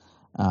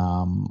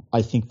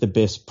 I think the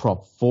best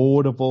prop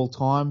forward of all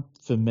time,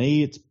 for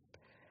me,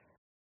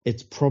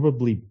 it's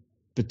probably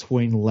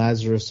between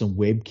Lazarus and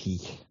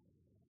Webke.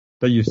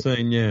 That you've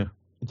seen, yeah.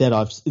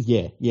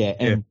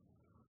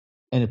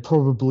 And it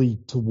probably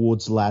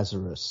towards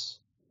Lazarus.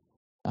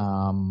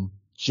 And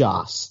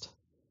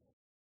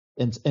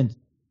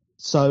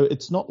so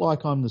it's not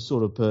like I'm the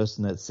sort of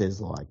person that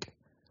says like,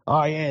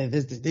 oh yeah,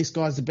 this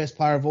guy's the best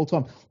player of all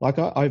time. Like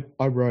I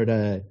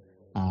wrote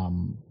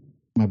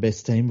my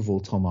best team of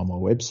all time on my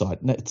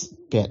website, and it's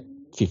about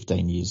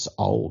 15 years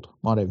old.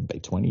 Might even be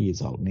 20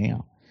 years old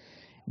now.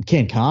 And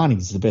Ken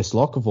Carney's the best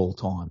lock of all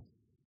time.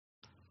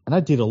 And I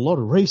did a lot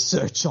of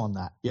research on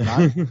that,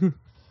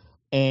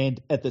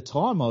 And at the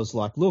time I was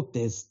like, look,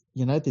 there's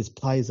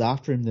players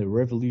after him that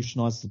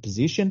revolutionised the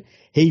position.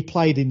 He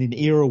played in an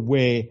era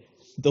where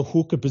the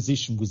hooker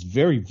position was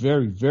very,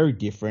 very, very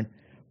different,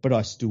 but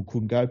I still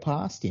couldn't go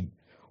past him.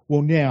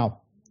 Well,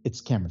 now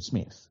it's Cameron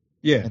Smith.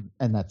 Yeah.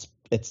 And that's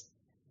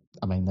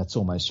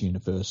almost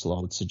universal,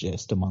 I would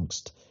suggest,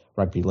 amongst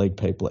rugby league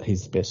people, that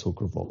he's the best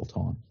hooker of all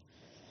time.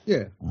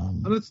 Yeah.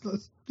 And it's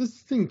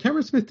this thing.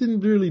 Cameron Smith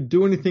didn't really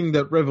do anything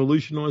that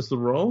revolutionised the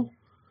role,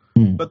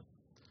 but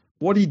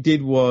what he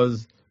did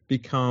was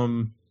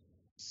become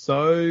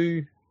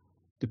so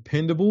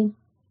dependable,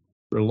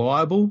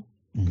 reliable,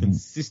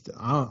 consistent,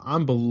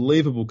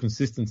 unbelievable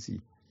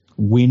consistency.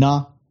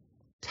 Winner.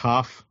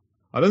 Tough.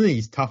 I don't think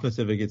his toughness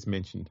ever gets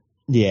mentioned.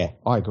 Yeah,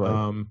 I agree.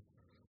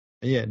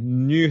 Yeah,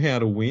 knew how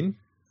to win.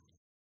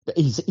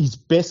 His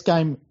best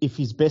game, if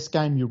his best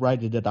game you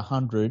rated at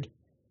 100,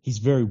 his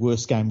very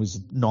worst game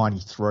was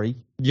 93.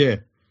 Yeah.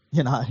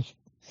 You know.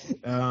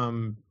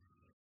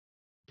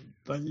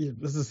 But yeah,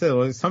 as I said,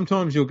 like,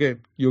 sometimes you'll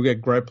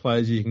get great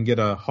players you can get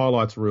a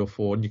highlights reel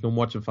for, and you can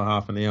watch it for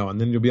half an hour,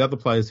 and then there'll be other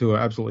players who are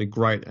absolutely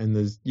great,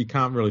 and you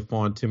can't really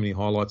find too many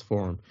highlights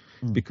for them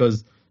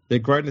because their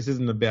greatness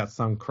isn't about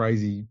some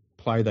crazy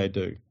play they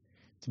do.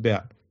 It's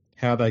about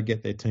how they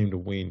get their team to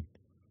win.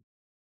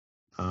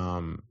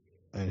 And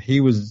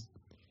he was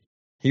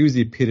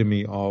the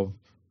epitome of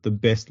the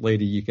best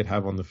leader you could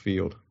have on the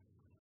field.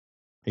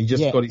 He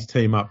just got his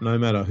team up, no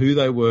matter who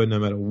they were, no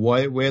matter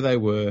where they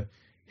were.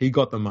 He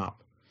got them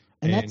up.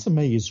 And that to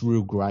me is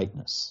real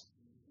greatness.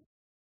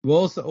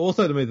 Well,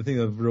 also to me, the thing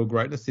of real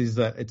greatness is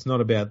that it's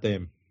not about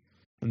them.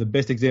 And the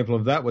best example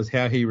of that was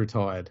how he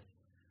retired.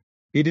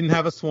 He didn't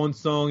have a swan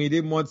song. He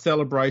didn't want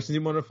celebrations. He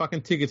didn't want a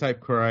fucking ticker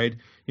tape parade.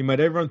 He made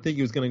everyone think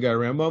he was going to go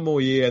around one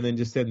more year and then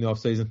just said in the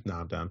off-season,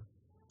 I'm done.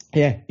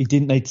 Yeah, he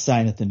didn't need to say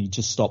anything. He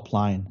just stopped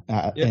playing.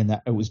 And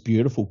it was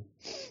beautiful.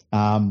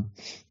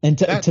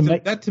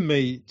 That to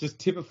me just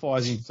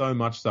typifies him so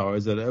much so,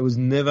 is that it was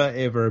never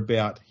ever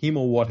about him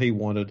or what he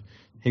wanted.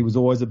 He was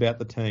always about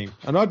the team.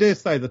 And I dare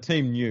say the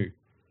team knew.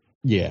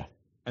 Yeah.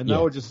 And they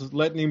were just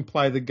letting him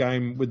play the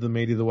game with the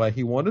media the way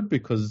he wanted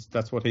because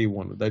that's what he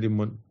wanted. He didn't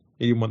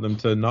want them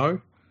to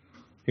know.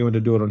 He wanted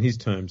to do it on his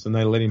terms, and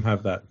they let him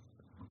have that.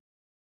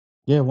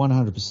 Yeah,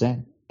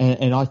 100%.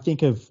 And I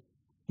think of,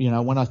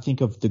 when I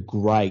think of the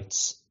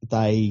greats,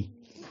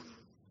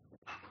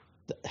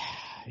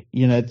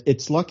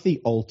 it's like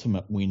the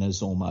ultimate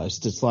winners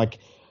almost. It's like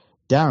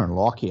Darren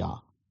Lockyer.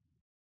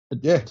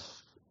 Yeah.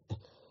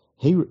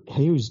 He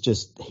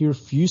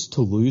refused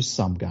to lose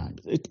some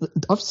games.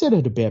 I've said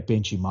it about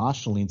Benji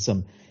Marshall in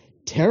some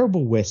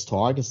terrible West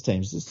Tigers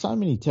teams. There's so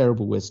many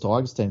terrible West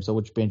Tigers teams I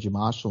watched Benji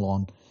Marshall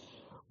on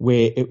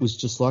where it was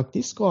just like,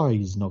 this guy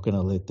is not going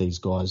to let these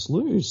guys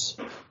lose.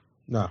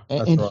 No,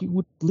 and right. He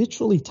would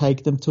literally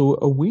take them to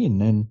a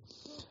win. And,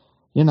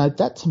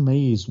 that to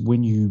me is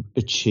when you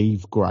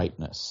achieve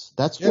greatness.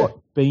 That's what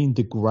being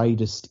the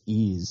greatest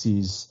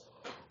is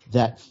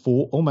that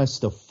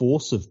almost a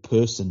force of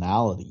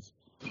personality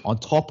on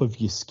top of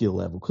your skill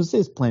level, because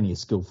there's plenty of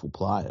skillful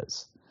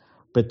players.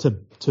 But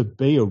to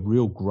be a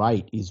real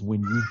great is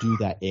when you do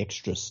that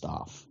extra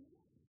stuff.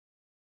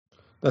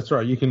 That's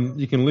right. You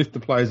can lift the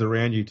players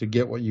around you to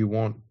get what you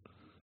want,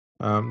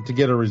 to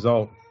get a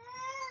result.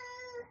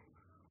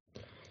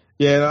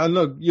 Yeah, and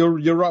look,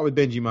 you're right with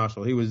Benji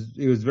Marshall. He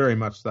was very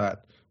much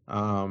that.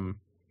 And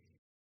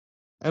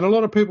a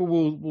lot of people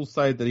will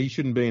say that he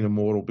shouldn't be an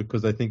immortal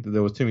because they think that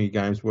there was too many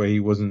games where he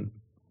wasn't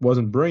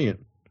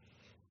brilliant.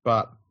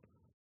 But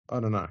I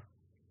don't know.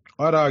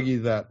 I'd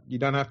argue that you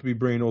don't have to be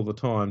brilliant all the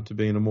time to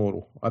be an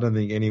immortal. I don't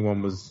think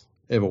anyone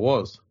ever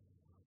was.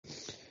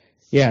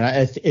 Yeah,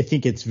 I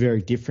think it's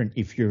very different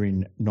if you're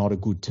in not a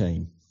good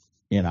team.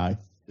 It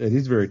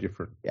is very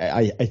different.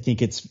 I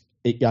think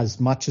as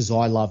much as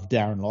I love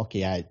Darren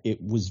Lockyer,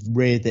 it was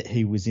rare that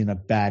he was in a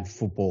bad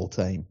football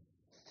team.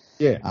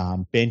 Yeah.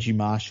 Benji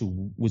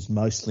Marshall was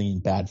mostly in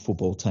bad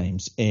football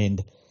teams,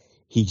 and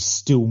he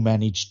still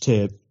managed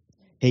to.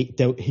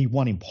 He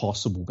won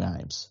impossible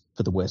games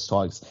for the West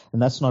Tigers,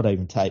 and that's not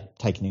even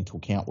taking into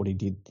account what he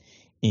did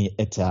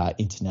at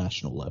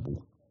international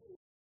level.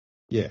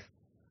 Yeah.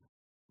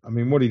 I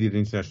mean, what he did at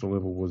international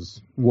level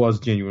was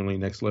genuinely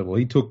next level.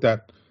 He took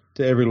that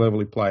to every level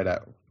he played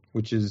at,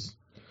 which is...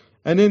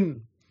 And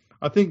then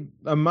I think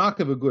a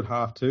mark of a good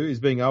half, too, is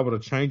being able to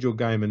change your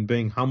game and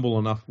being humble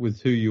enough with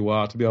who you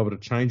are to be able to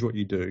change what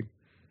you do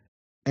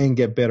and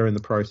get better in the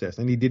process.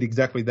 And he did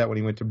exactly that when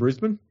he went to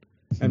Brisbane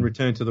and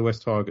returned to the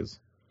West Tigers.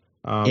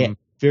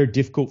 Very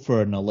difficult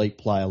for an elite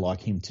player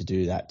like him to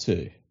do that,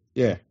 too.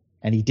 Yeah.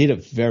 And he did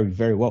it very,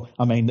 very well.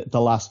 I mean,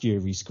 the last year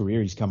of his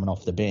career, he's coming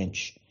off the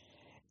bench.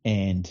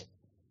 And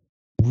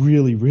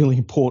really, really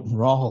important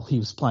role he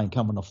was playing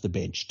coming off the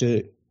bench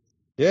too.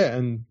 Yeah,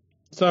 and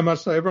so much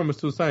so everyone was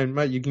still saying,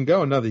 mate, you can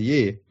go another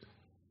year.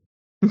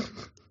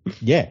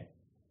 Yeah.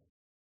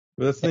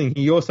 But that's the thing.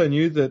 He also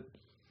knew that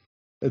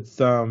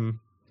it's I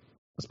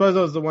suppose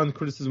that was the one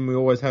criticism we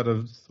always had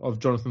of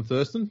Jonathan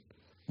Thurston.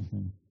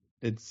 Mm-hmm.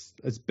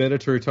 It's better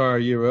to retire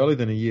a year early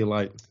than a year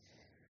late.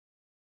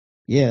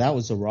 Yeah, that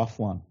was a rough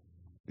one.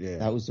 Yeah.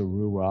 That was a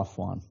real rough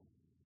one.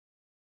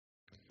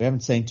 We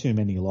haven't seen too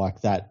many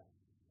like that.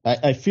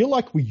 I feel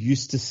like we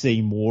used to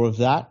see more of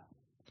that.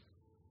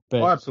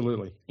 But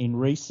absolutely. In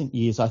recent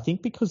years, I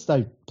think because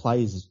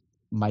players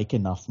make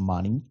enough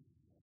money,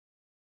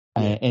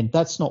 and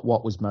that's not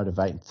what was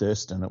motivating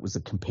Thurston. It was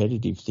a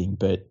competitive thing.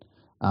 But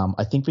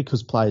I think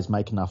because players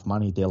make enough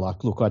money, they're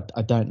like, look,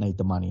 I don't need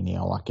the money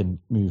now. I can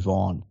move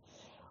on.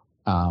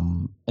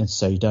 And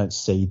so you don't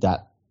see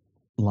that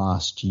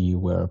last year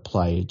where a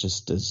player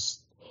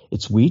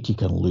it's weird you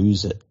can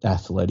lose it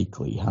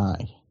athletically,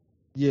 hey?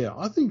 Yeah,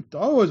 I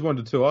always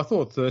wondered too. I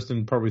thought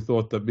Thurston probably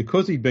thought that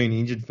because he'd been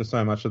injured for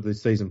so much of the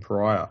season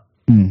prior,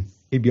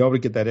 he'd be able to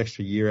get that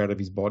extra year out of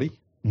his body.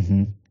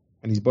 Mm-hmm.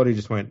 And his body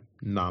just went,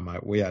 nah,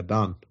 mate, we are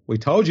done. We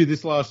told you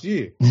this last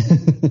year.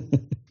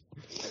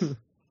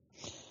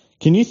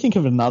 Can you think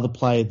of another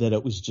player that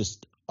it was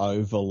just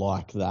over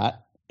like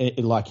that?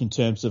 Like in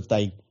terms of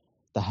they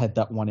had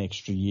that one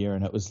extra year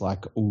and it was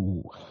like,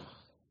 ooh,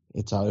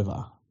 it's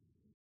over.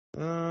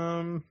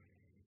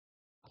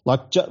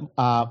 Like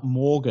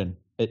Morgan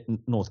at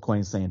North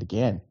Queensland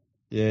again.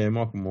 Yeah,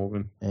 Michael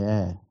Morgan.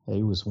 Yeah,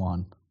 he was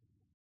one.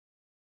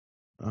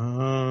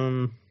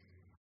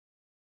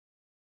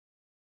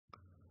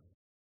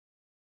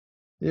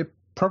 Yeah,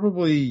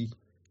 probably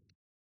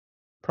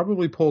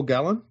Paul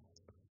Gallen.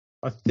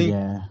 I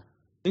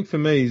think for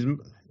me,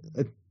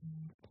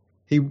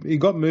 he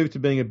got moved to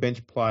being a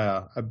bench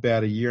player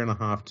about a year and a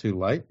half too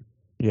late.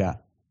 Yeah.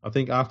 I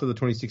think after the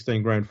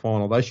 2016 grand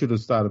final, they should have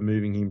started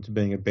moving him to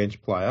being a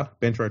bench player,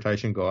 bench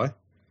rotation guy.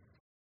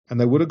 And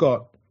they would have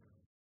got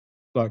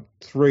like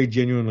 3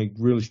 genuinely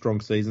really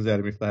strong seasons out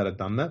of him if they had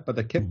done that. But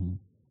they kept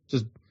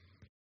just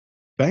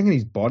banging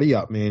his body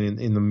up, man,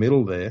 in the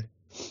middle there.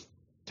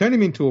 Turned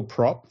him into a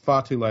prop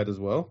far too late as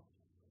well.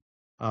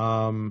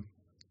 And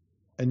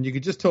you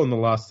could just tell in the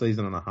last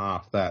season and a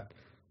half that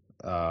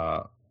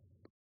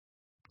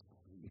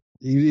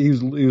he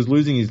was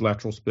losing his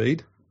lateral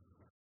speed.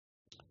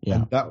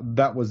 Yeah. And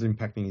that was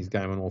impacting his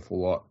game an awful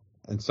lot.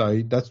 And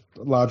so that's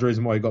a large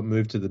reason why he got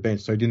moved to the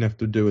bench. So he didn't have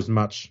to do as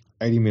much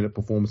 80-minute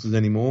performances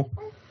anymore.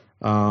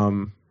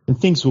 And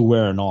things were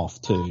wearing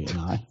off too, you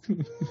know.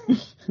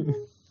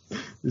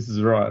 This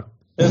is right.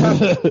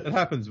 It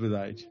happens with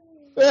age.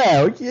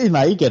 Yeah, you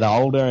know, you get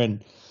older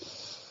and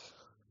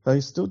he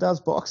still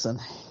does boxing.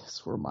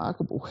 It's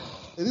remarkable.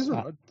 It is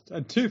right.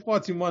 2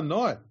 fights in one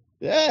night.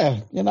 Yeah,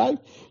 you know.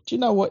 Do you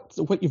know what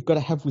you've got to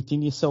have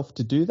within yourself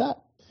to do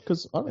that?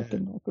 Because I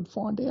reckon I could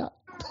find out.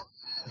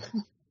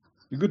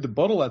 You're good to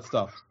bottle that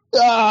stuff.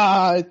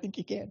 I think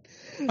you can.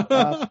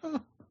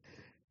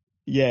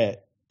 Yeah.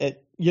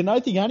 You know,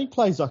 the only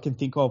players I can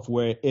think of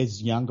where,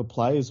 as younger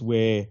players,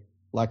 where,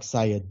 like,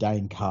 say, a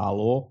Dane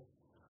Carlaw,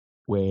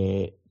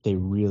 where they're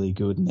really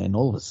good and then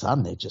all of a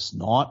sudden they're just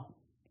not.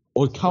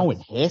 Or Cohen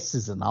Hess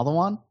is another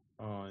one.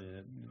 Oh,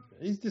 yeah.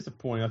 He's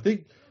disappointing. I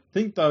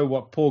think though,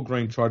 what Paul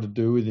Green tried to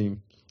do with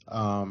him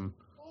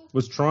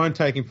was try and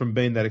take him from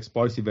being that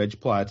explosive edge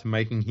player to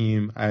making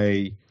him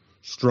a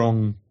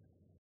strong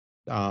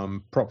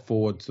prop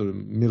forward, sort of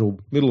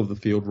middle of the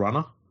field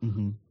runner.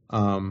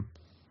 Mm-hmm.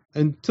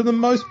 And to the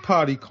most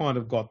part, he kind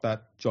of got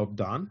that job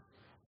done.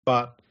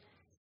 But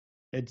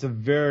it's a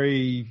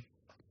very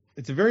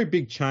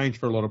big change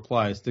for a lot of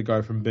players to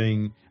go from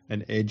being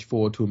an edge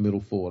forward to a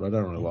middle forward. I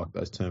don't really like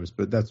those terms,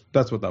 but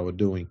that's what they were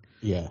doing.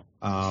 Yeah.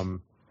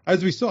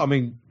 As we saw, I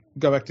mean,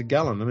 go back to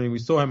Gallen. I mean, we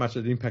saw how much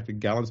it impacted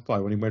Gallen's play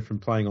when he went from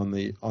playing on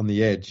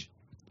the edge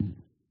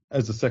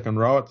as a second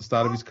row at the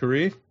start of his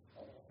career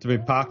to be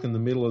parked in the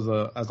middle as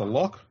a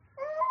lock.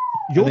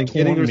 You're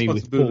taunting me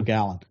with Paul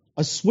Gallen.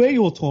 I swear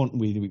you're taunting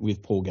me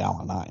with Paul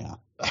Gallen, aren't you?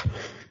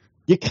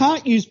 You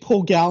can't use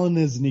Paul Gallen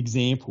as an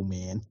example,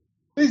 man.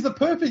 He's the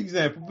perfect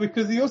example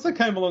because he also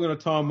came along at a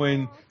time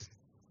when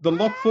the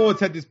lock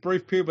forwards had this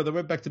brief period where they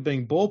went back to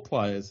being ball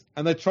players,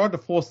 and they tried to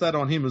force that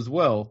on him as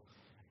well,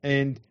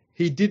 and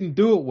he didn't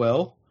do it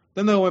well.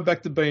 Then they went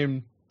back to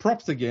being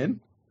props again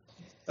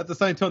at the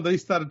same time that he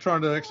started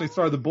trying to actually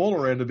throw the ball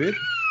around a bit.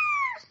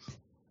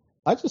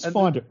 I just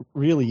find it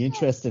really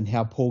interesting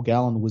how Paul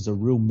Gallen was a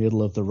real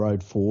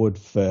middle-of-the-road forward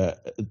for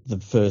the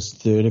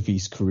first third of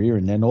his career,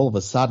 and then all of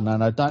a sudden,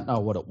 and I don't know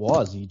what it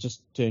was, he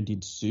just turned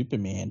into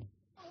Superman.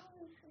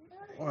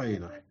 Oh, you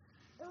know.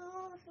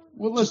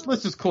 Well,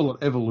 let's just call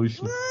it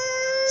evolution.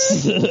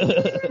 What's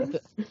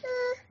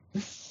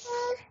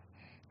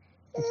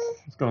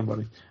going on,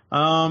 buddy?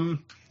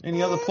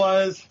 Any other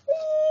players?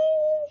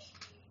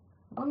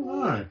 I don't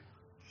know.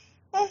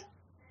 I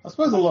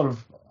suppose a lot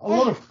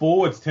of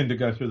forwards tend to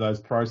go through those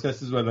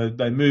processes where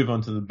they move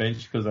onto the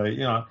bench because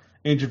they,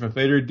 Andrew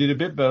Fafita did a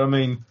bit, but I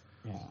mean,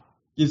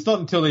 it's not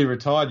until he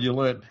retired you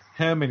learnt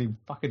how many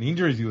fucking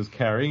injuries he was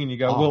carrying, and you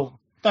go, well,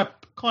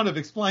 that kind of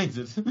explains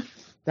it.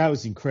 That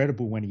was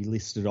incredible when he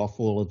listed off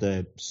all of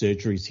the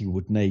surgeries he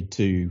would need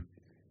to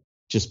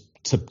just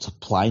to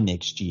play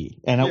next year,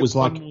 and it was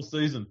like one more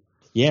season.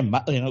 Yeah, and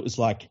it was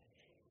like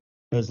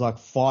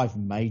 5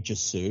 major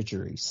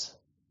surgeries.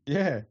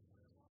 Yeah.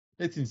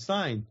 It's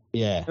insane.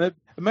 Yeah. And it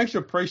makes you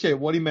appreciate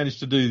what he managed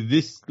to do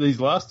these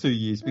last 2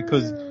 years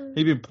because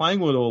he'd been playing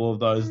with all of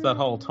those that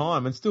whole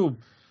time and still,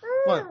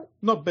 like,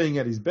 not being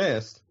at his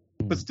best,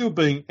 but still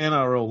being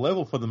NRL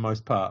level for the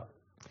most part.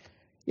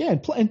 Yeah,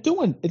 and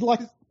doing it,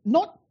 like,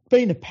 not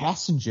being a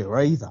passenger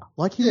either.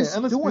 Like, he was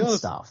doing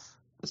stuff.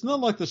 It's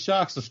not like the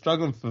Sharks are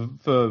struggling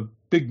for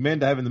big men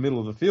to have in the middle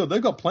of the field.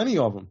 They've got plenty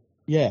of them.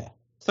 Yeah.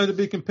 So to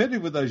be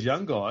competitive with those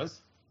young guys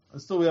and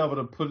still be able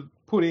to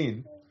put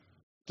in,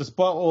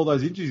 despite all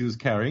those injuries he was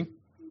carrying,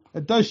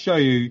 it does show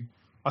you,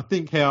 I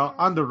think, how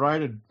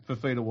underrated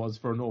Fafita was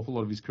for an awful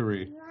lot of his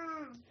career.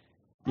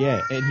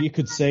 Yeah, and you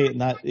could see it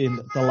in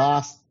the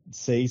last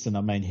season.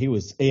 I mean,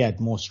 he had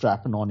more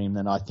strapping on him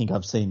than I think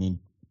I've seen him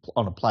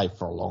on a play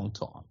for a long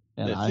time.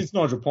 You know? Since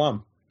Nigel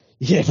Plum.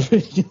 Yeah,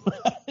 pretty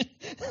much.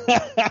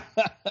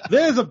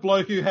 There's a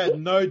bloke who had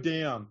no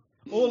down.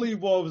 All he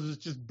was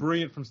just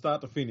brilliant from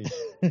start to finish.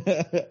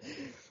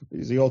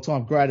 He's the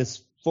all-time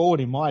greatest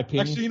forward, in my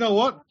opinion. Actually, you know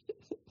what?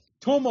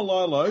 Tom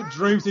Malolo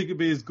dreams he could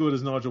be as good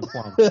as Nigel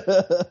Plum. There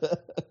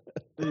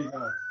you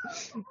go.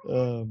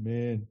 Oh,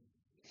 man.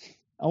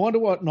 I wonder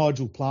what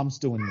Nigel Plum's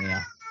doing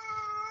now.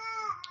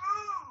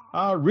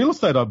 Real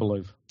estate, I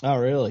believe. Oh,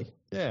 really?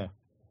 Yeah.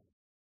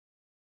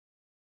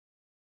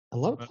 A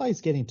lot of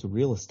players get into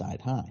real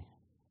estate, huh?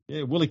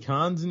 Yeah, Willie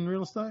Cahn's in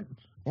real estate.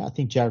 Yeah, I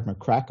think Jared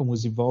McCracken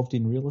was involved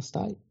in real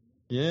estate.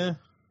 Yeah.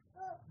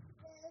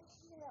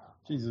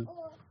 Jesus.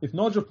 If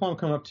Nigel Plum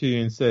come up to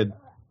you and said,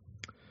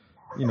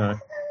 we might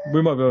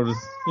be able to,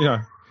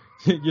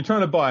 you're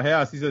trying to buy a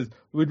house. He says,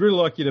 we'd really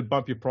like you to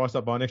bump your price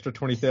up by an extra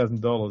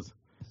 $20,000.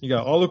 You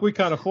go, oh, look, we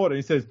can't afford it.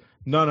 He says,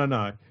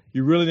 no.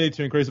 You really need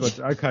to increase it.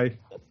 Okay.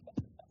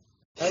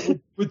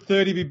 Would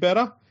 30 be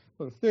better?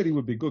 Well, 30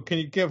 would be good. Can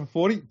you get for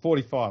 40?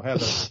 45. How's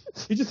that?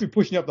 He'd just be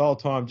pushing up the whole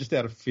time just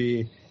out of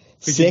fear.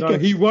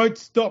 Because he won't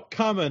stop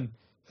coming.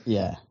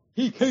 Yeah.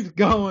 He keeps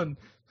going.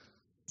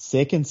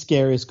 Second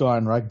scariest guy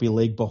in rugby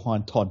league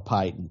behind Todd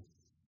Payton.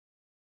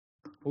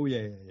 Oh,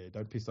 yeah.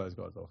 Don't piss those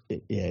guys off.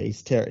 Yeah,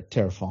 he's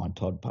terrifying,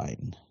 Todd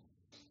Payton.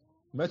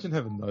 Imagine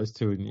having those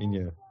two in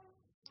your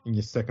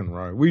second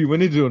row. We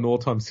need to do an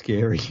all-time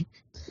scary.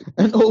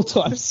 An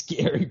all-time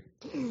scary.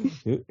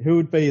 Who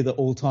would be the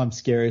all-time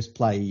scariest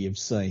player you've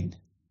seen?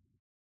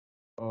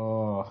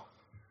 Oh.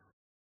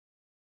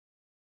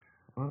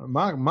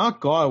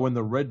 Mark Guy when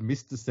the red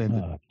mist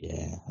descended. Oh,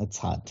 yeah, that's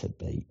hard to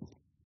beat.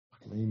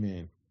 Fuck me,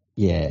 man.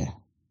 Yeah.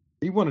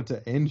 He wanted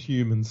to end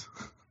humans.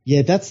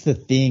 Yeah, that's the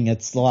thing.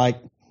 It's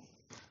like,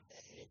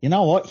 you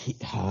know what?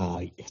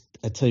 I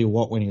tell you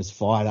what, when he was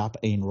fired up,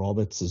 Ian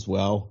Roberts as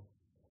well.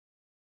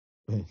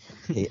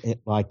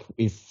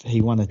 If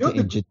he wanted to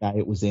end your day,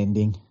 it was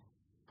ending.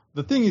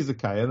 The thing is,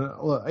 okay, and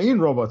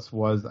Ian Roberts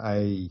was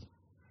he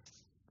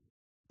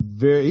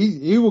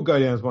will go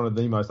down as one of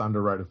the most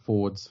underrated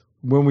forwards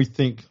when we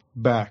think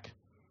back,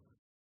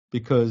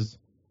 because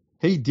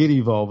he did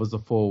evolve as a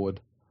forward.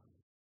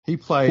 He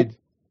played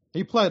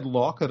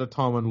lock at a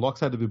time when locks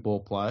had to be ball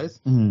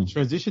players. Mm. He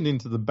transitioned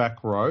into the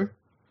back row,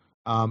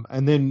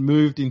 and then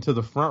moved into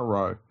the front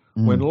row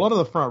when a lot of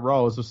the front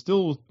rowers were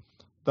still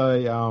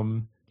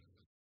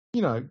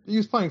he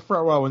was playing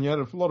front row when you had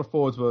a lot of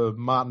forwards were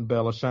Martin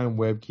Bella, Shane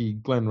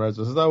Webke, Glenn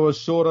Razor. So they were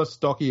shorter,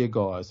 stockier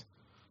guys.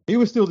 He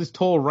was still this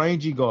tall,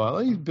 rangy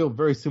guy. He's built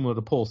very similar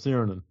to Paul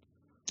Sirenen.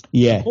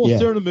 Yeah, Paul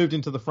Sirenen moved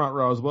into the front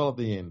row as well at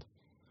the end.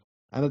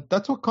 And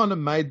that's what kind of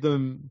made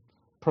them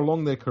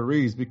prolong their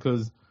careers,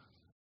 because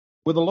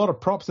with a lot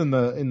of props in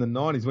the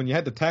 90s, when you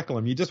had to tackle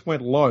them, you just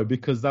went low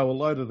because they were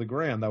low to the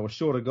ground. They were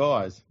shorter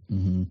guys.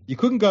 Mm-hmm. You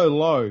couldn't go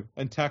low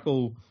and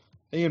tackle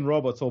Ian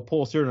Roberts or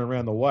Paul Sirenen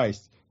around the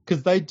waist,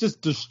 because they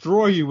just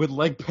destroy you with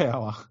leg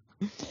power.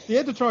 You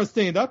had to try and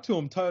stand up to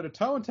them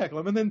toe-to-toe and tackle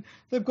them, and then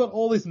they've got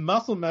all this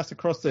muscle mass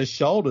across their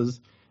shoulders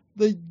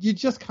that you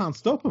just can't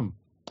stop them.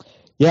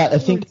 Yeah, I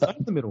think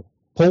in the middle.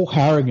 Paul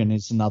Harrigan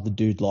is another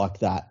dude like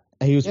that.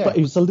 He was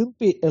a little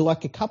bit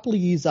like a couple of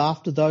years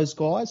after those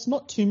guys,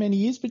 not too many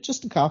years, but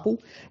just a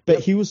couple. But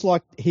he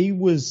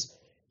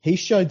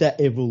showed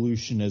that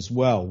evolution as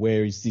well,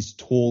 where he's this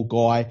tall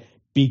guy,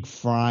 big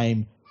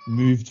frame,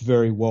 moved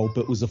very well,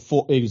 but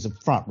he was a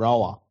front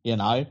rower,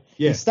 Yeah.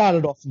 He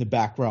started off in the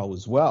back row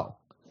as well.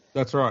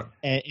 That's right.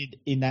 And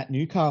in that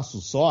Newcastle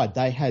side,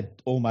 they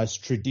had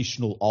almost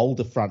traditional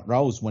older front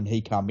rows when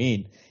he come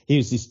in. He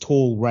was this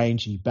tall,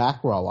 rangy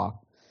back rower.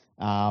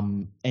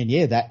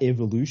 That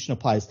evolution of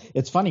players.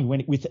 It's funny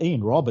with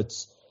Ian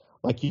Roberts,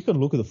 like you can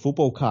look at the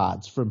football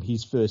cards from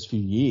his first few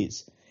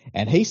years,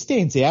 and he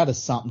stands out as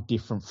something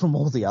different from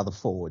all the other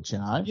forwards,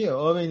 Yeah,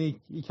 I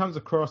mean, he comes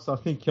across, I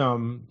think,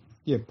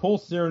 Paul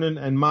Sirenen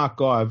and Mark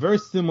Guy are very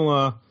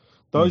similar,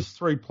 those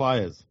three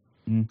players,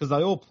 because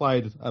they all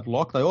played at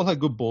lock. They all had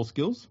good ball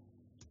skills.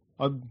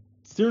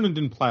 Sirenen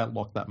didn't play at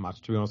lock that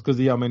much, to be honest, because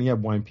he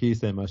had Wayne Pearce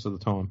there most of the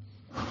time.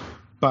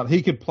 But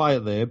he could play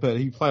it there, but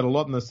he played a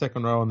lot in the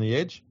second row on the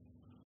edge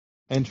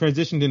and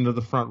transitioned into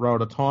the front row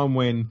at a time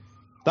when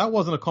that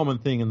wasn't a common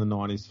thing in the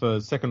 90s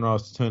for second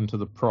rows to turn to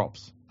the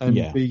props and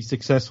be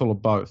successful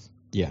at both.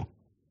 Yeah.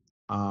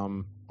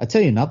 I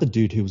tell you another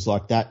dude who was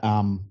like that,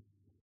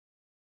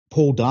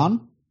 Paul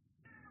Dunn.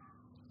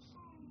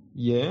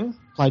 Yeah.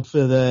 Played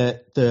for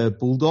the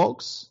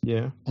Bulldogs.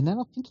 Yeah. And then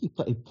I think he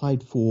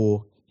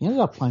ended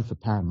up playing for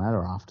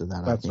Parramatta after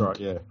that. That's right,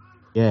 yeah.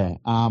 Yeah.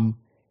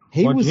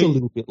 He was a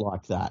little bit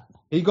like that.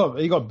 He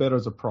got better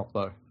as a prop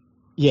though.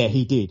 Yeah,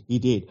 he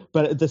did.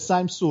 But the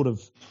same sort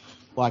of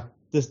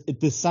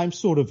the same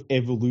sort of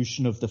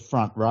evolution of the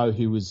front row.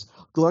 He was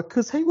like,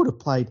 because he would have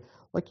played,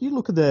 like, you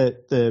look at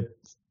the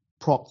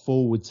prop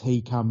forwards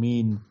he come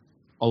in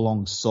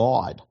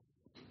alongside,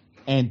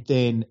 and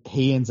then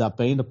he ends up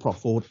being the prop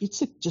forward.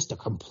 It's just a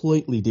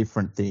completely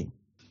different thing.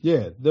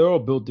 Yeah, they're all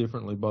built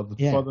differently. By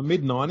Yeah. the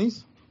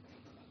mid-90s,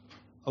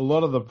 a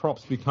lot of the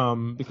props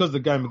become, because the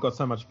game got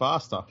so much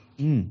faster,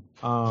 and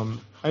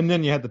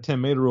then you had the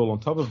 10-meter rule on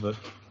top of it.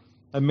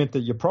 It meant that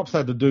your props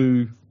had to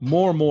do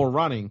more and more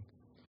running.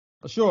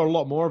 Sure, a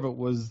lot more of it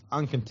was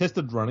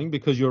uncontested running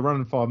because you were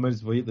running 5 meters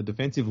before you hit the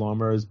defensive line,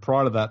 whereas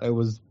prior to that, it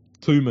was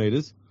 2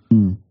 meters.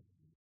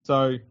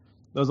 So there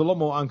was a lot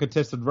more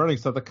uncontested running,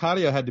 so the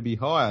cardio had to be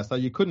higher. So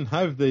you couldn't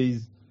have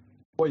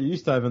what you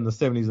used to have in the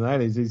 70s and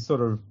 80s, these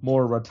sort of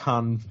more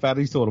rotund,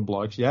 fatty sort of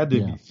blokes. You had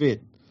to be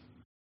fit.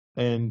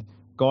 And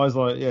guys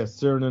like,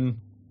 Sirinen,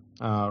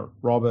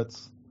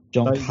 Roberts.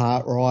 John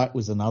Cartwright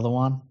was another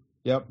one.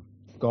 Yep.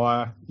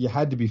 Guy, you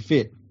had to be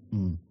fit.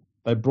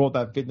 They brought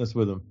that fitness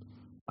with them.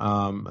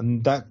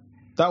 And that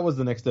was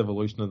the next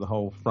evolution of the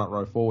whole front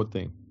row forward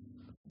thing.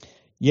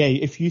 Yeah,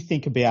 if you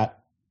think about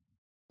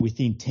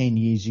within 10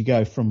 years, you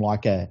go from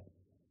like a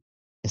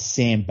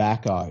Sam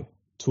Bacco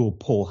to a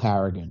Paul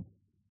Harrigan.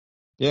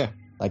 Yeah.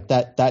 Like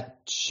that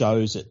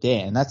shows it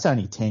there, and that's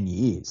only 10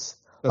 years.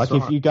 That's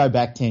like right. if you go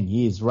back 10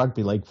 years,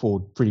 rugby league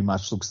forward pretty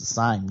much looks the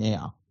same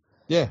now.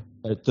 Yeah.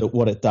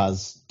 What it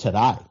does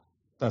today.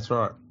 That's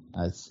right.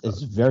 It's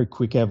a very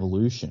quick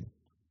evolution.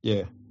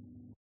 Yeah.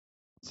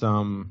 It's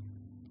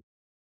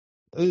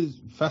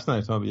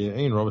fascinating time. Yeah,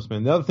 Ian Roberts,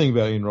 man. The other thing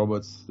about Ian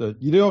Roberts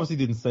that you obviously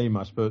didn't see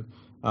much, but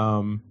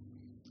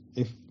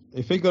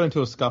if he got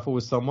into a scuffle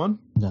with someone,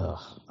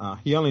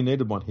 he only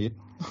needed one hit.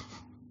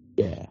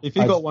 Yeah. If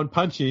he got one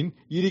punch in,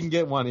 you didn't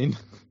get one in.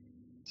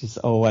 Just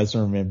always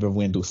remember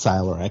Wendell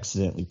Saylor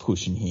accidentally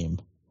pushing him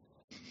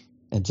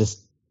and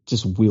just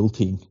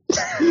wilting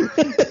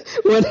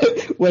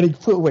when he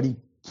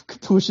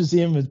pushes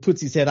him and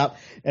puts his head up,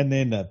 and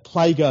then the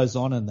play goes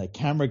on and the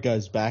camera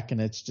goes back and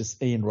it's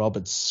just Ian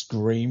Roberts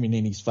screaming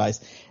in his face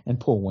and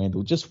poor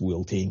Wendell just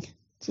wilting,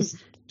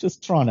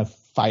 just trying to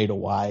fade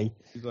away.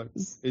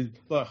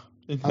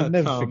 I'll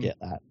never forget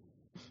that.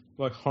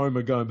 Like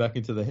Homer going back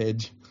into the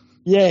hedge.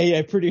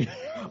 Yeah, pretty.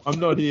 I'm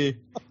not here.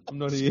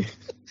 The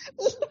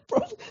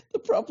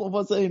problem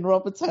was Ian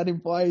Roberts had him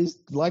by his,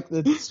 like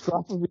the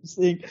scruff of his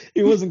thing.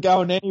 He wasn't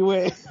going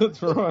anywhere.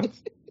 That's right.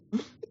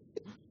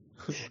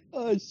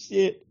 Oh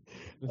shit!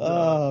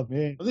 Oh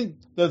man! I think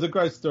there's a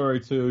great story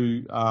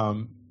too.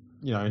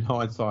 In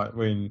hindsight,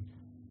 when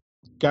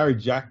Gary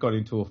Jack got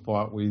into a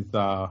fight with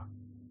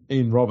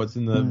Ian Roberts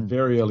in the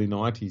very early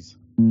 '90s,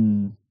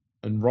 and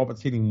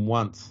Roberts hit him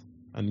once,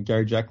 and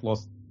Gary Jack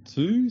lost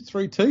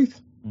 2-3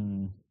 teeth.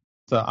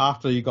 So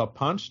after he got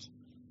punched,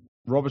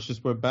 Roberts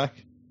just went back.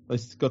 They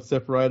got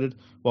separated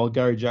while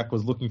Gary Jack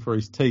was looking for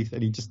his teeth,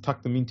 and he just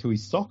tucked them into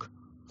his sock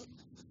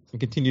and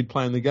continued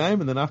playing the game.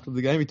 And then after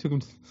the game, he took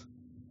him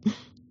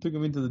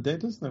into the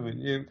dentist. I mean,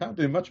 you can't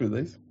do much with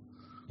these.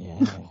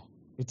 Yeah.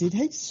 Did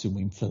he sue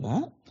him for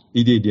that?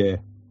 He did, yeah.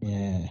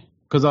 Yeah.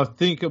 Because I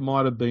think it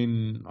might have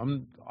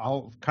been,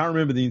 I can't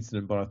remember the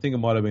incident, but I think it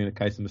might have been a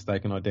case of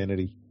mistaken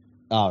identity.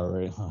 Oh,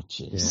 really? Oh,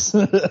 jeez.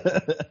 Yeah.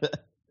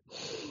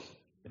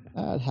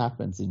 It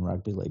happens in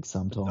rugby league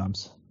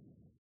sometimes.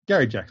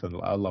 Gary Jackson,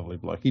 a lovely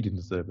bloke. He didn't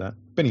deserve that.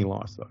 Benny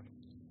Lice, though.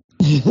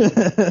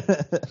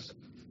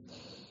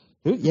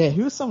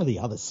 Who are some of the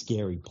other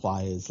scary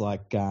players?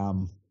 Like,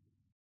 I'll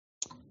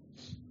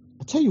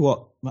tell you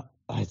what,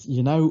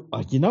 you know,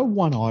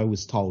 one I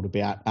was told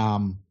about.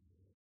 I'm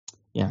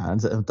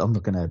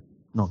not gonna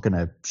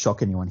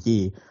shock anyone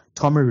here.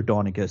 Tommy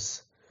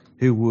Rodonigus,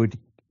 who would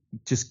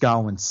just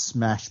go and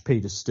smash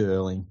Peter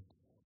Sterling,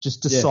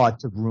 just decide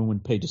to ruin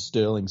Peter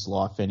Sterling's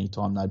life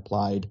anytime they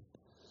played.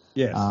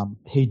 Yeah,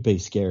 he'd be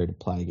scary to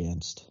play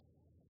against.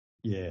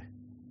 Yeah,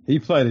 he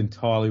played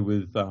entirely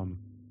with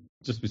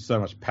just with so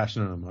much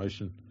passion and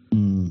emotion.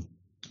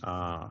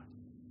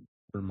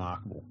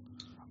 Remarkable.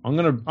 I'm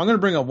gonna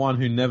bring up one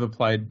who never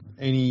played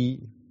any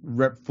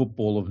rep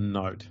football of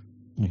note.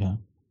 Okay.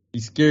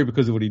 He's scary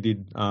because of what he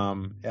did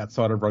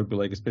outside of rugby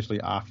league, especially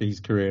after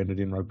his career ended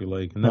in rugby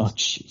league. And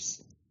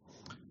that's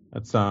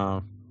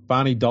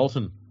Barney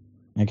Dalton.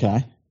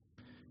 Okay.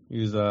 He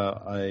was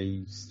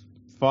a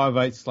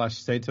 5'8"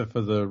 centre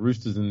for the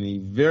Roosters in the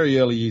very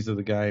early years of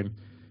the game.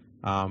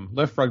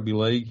 Left rugby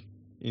league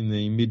in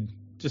the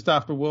just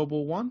after World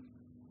War One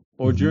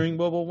or during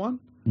World War One,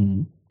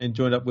 and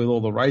joined up with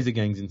all the Razor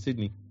gangs in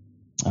Sydney.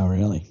 Oh,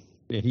 really?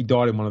 Yeah, he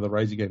died in one of the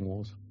Razor gang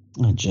wars.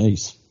 Oh,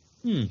 jeez.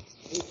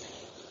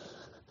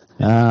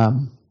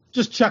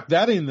 Just chuck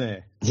that in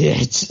there. Yeah,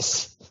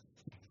 just.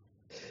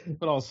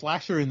 But I'll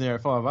slasher in there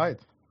at 5'8".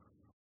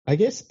 I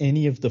guess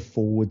any of the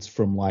forwards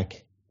from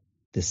like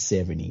the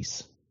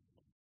 70s.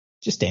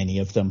 Just any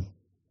of them.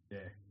 Yeah.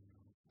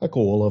 Like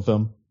all of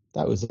them.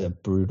 That was a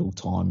brutal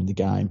time in the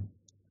game.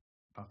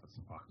 Tough as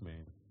fuck,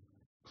 man.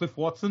 Cliff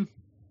Watson.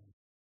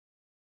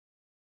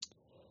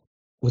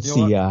 What's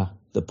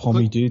the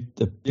pommy dude?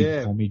 The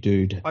big pommy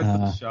dude. Played for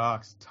the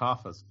Sharks.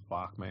 Tough as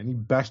fuck, man. He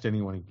bashed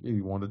anyone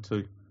he wanted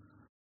to.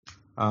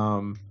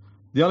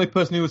 The only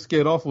person he was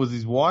scared off was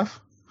his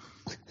wife.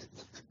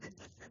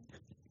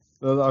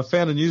 I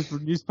found a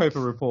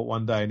newspaper report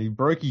one day, and he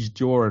broke his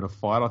jaw in a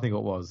fight, I think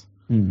it was.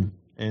 And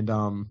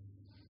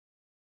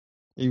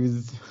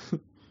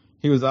he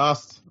he was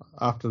asked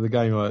after the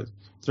game, like, is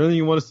there anything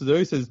you want us to do?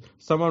 He says,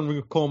 someone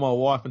will call my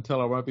wife and tell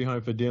her I won't be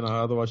home for dinner,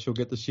 otherwise she'll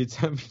get the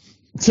shits at me.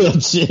 Oh,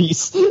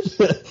 jeez.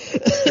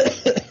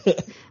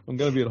 I'm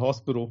going to be at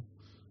hospital.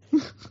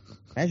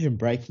 Imagine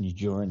breaking your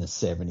jaw in the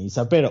 70s.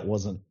 I bet it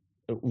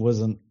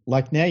wasn't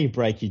like now you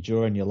break your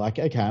jaw and you're like,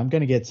 okay, I'm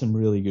going to get some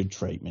really good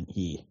treatment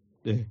here.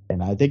 Yeah. You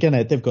know,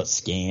 they've got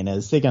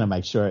scanners. They're going to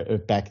make sure.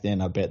 Back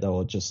then, I bet they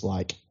were just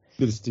like,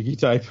 Bit of sticky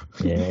tape.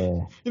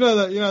 yeah. You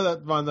know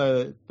that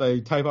one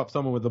they tape up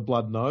someone with a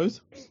blood nose?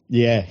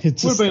 Yeah.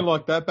 It would have been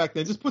like that back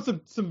then. Just put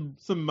some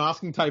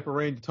masking tape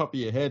around the top of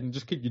your head and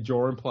just keep your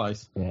jaw in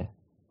place. Yeah.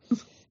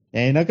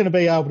 And you're not going to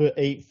be able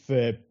to eat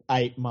for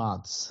 8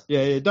 months.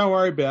 Yeah, don't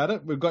worry about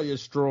it. We've got your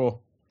straw.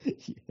 Yeah.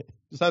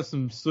 Just have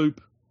some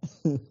soup.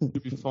 You'll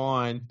be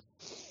fine.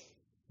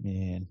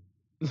 Man.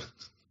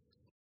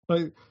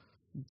 Like,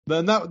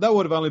 then that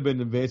would have only been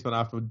an advancement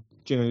after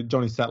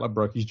Johnny Sattler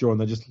broke his jaw and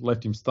they just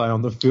left him stay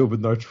on the field with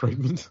no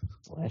treatment.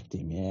 Left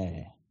him,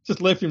 yeah.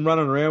 Just left him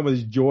running around with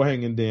his jaw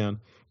hanging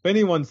down. If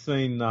anyone's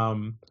seen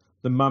The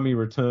Mummy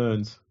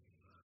Returns,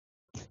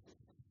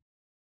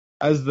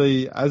 as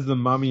the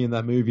mummy in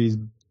that movie is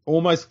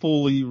almost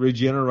fully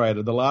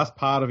regenerated, the last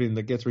part of him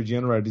that gets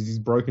regenerated is his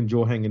broken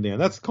jaw hanging down.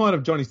 That's kind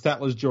of Johnny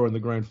Sattler's jaw in the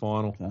grand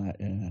final.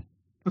 Yeah.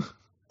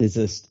 There's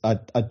this,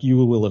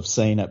 you will have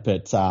seen it,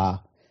 but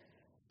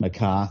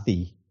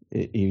McCarthy,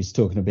 he was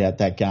talking about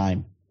that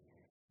game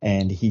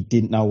and he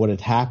didn't know what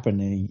had happened.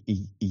 And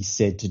he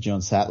said to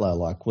John Sattler,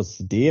 like, what's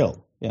the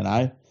deal? You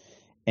know?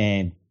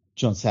 And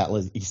John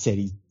Sattler, he said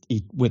he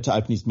went to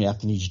open his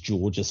mouth and his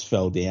jaw just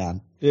fell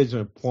down. There's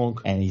a plonk.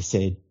 And he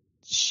said,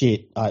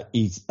 shit, I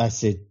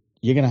said,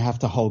 you're going to have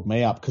to hold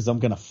me up because I'm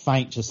going to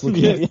faint just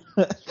looking at you.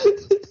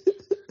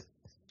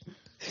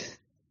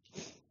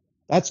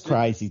 That's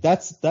crazy.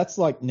 That's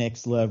like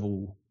next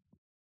level.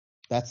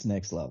 That's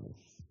next level.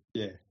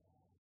 Yeah.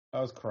 That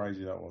was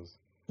crazy, that was.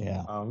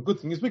 Yeah. Good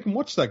thing is we can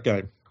watch that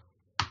game.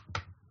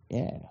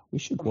 Yeah, we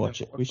should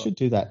watch it. We should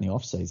do that in the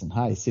off season.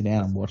 Hey, sit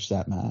down and watch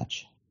that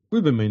match.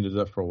 We've been meaning to do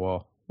that for a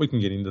while. We can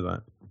get into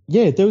that.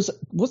 Yeah, there was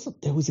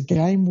a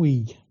game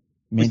we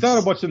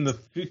started watching the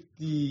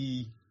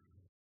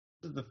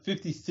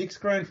 56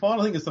 grand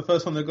final. I think it's the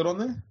first one they got on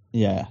there.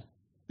 Yeah.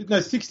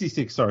 No,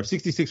 66. Sorry,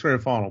 66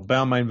 grand final.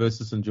 Balmain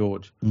versus St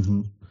George.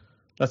 Mm-hmm.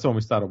 That's the one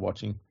we started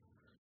watching.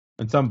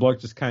 And some bloke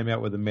just came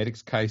out with a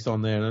medic's case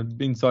on there,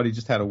 and inside he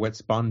just had a wet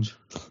sponge.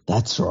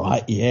 That's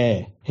right.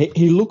 Yeah,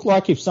 he looked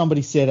like if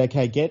somebody said,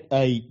 "Okay, get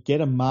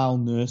a male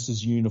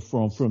nurse's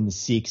uniform from the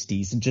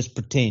 '60s and just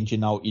pretend you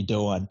know what you're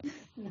doing."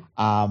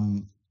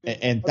 And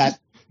that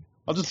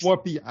I'll just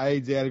wipe the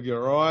AIDS out of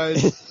your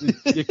eyes.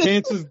 Your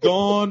cancer's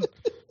gone.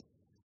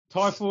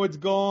 Typhoid's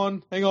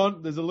gone. Hang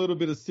on, there's a little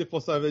bit of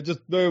syphilis over there.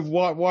 Just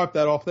wipe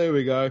that off. There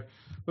we go.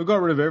 We've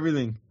got rid of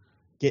everything.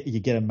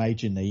 You get a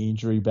major knee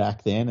injury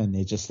back then, and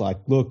they're just like,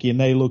 look, your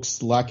knee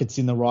looks like it's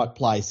in the right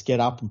place. Get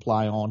up and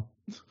play on.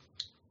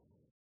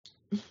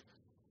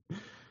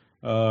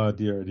 Oh,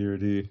 dear, dear,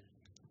 dear.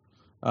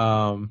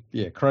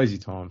 Yeah, crazy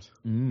times.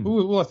 Mm.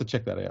 We'll have to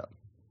check that out.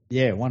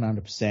 Yeah,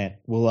 100%.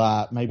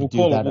 We'll maybe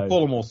we'll that.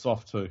 Call them all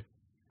soft, too.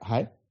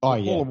 Hey? Oh,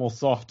 yeah. Call them all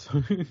soft.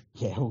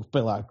 Yeah, we'll be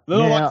like, they're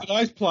not like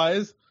today's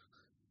players.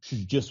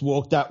 Should just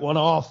walk that one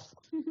off.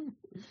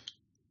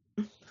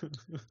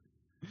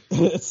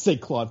 See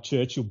Clive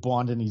Churchill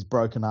binding his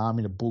broken arm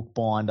in a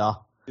bookbinder.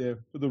 Yeah,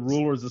 with the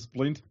ruler as a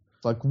splint.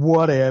 It's like,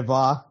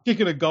 whatever.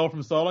 Kicking a goal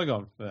from solo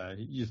going,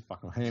 you're just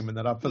fucking hamming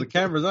that up for the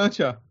cameras, aren't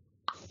you?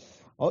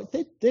 Oh,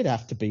 there'd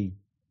have to be.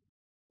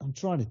 I'm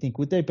trying to think.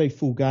 Would there be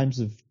full games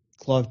of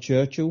Clive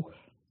Churchill?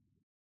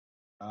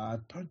 I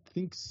don't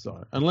think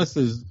so. Unless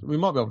we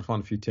might be able to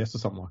find a few tests or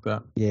something like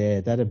that.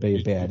 Yeah, that'd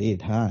be about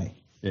it,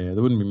 hey? Yeah,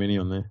 there wouldn't be many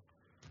on there.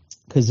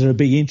 Because it'd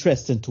be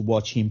interesting to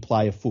watch him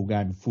play a full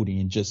game of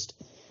footy and just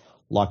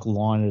like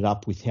line it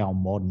up with how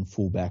modern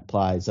fullback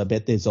plays. I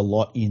bet there's a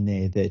lot in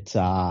there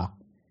that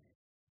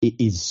it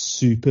is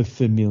super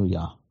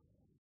familiar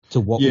to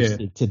what we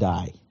see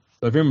today.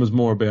 So if him was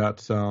more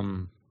about,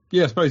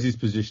 I suppose his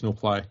positional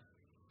play.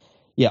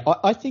 Yeah,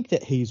 I think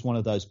that he's one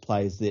of those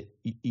players that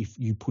if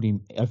you put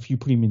him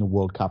in a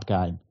World Cup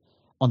game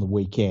on the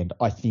weekend,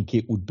 I think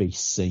it would be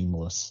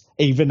seamless.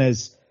 Even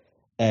as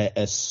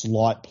a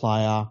slight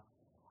player,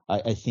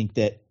 I think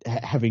that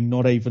having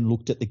not even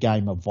looked at the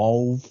game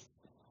evolve,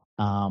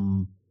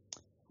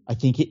 I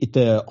think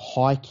the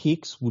high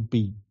kicks would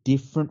be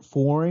different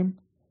for him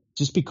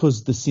just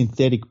because the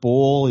synthetic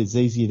ball is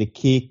easier to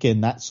kick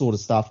and that sort of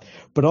stuff.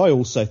 But I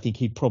also think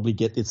he'd probably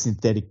get the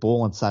synthetic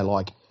ball and say,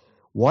 like,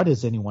 why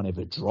does anyone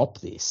ever drop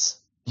this?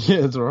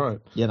 Yeah, that's right.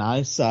 You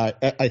know, so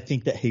I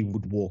think that he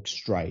would walk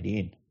straight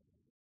in.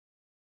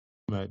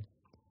 Mate,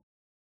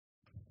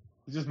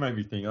 it just made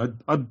me think.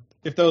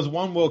 If there was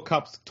one World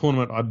Cup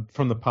tournament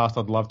from the past,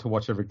 I'd love to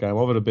watch every game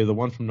of it. It'd be the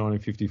one from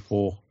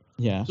 1954.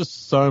 Yeah.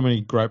 Just so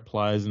many great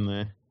players in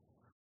there.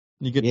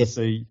 You get to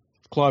see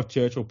Clive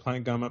Churchill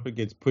going up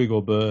against Puig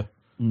or Burr.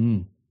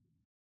 Mm.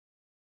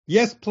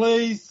 Yes,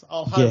 please.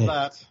 I'll have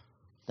that.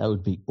 That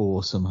would be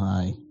awesome,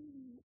 hey?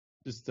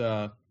 Just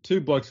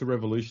two blokes who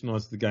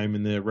revolutionised the game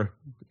in their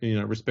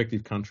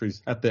respective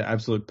countries at their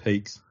absolute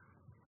peaks.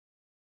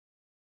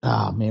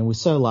 Ah, man, we're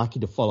so lucky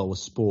to follow a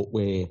sport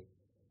where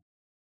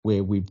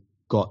we've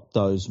got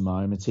those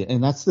moments.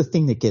 And that's the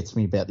thing that gets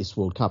me about this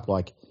World Cup.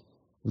 Like,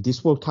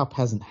 this World Cup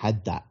hasn't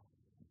had that,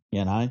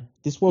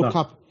 This World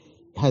Cup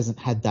hasn't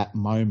had that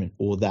moment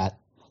or that.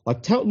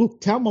 Like, Tal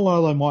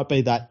Malolo might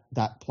be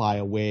that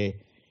player where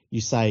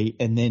you say,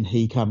 and then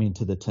he come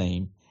into the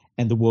team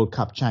and the World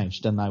Cup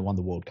changed and they won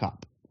the World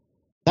Cup.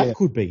 That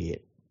could be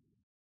it.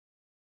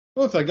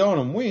 Well, if they go on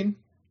and win.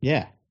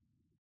 Yeah.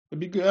 It'd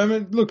be good. I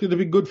mean, look, it'd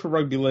be good for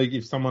rugby league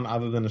if someone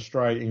other than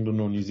Australia,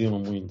 England, or New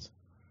Zealand wins.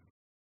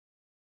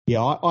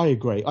 Yeah, I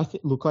agree. I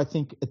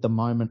think at the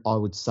moment I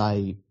would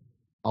say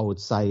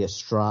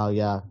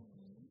Australia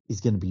is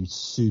going to be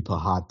super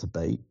hard to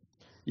beat.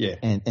 Yeah.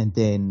 And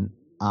then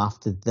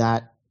after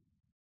that,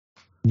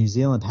 New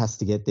Zealand has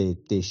to get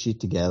their shit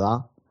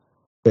together.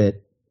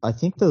 But I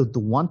think the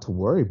one to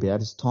worry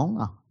about is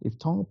Tonga. If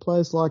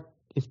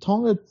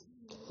Tonga,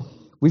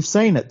 we've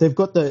seen it. They've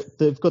got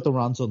the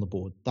runs on the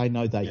board. They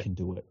know they can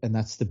do it, and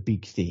that's the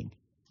big thing.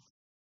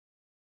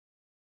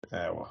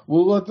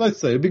 Well,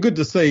 let's see. It'd be good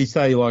to see,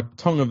 say, like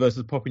Tonga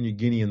versus Papua New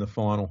Guinea in the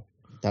final.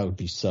 That would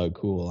be so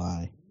cool,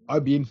 eh?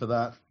 I'd be in for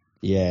that.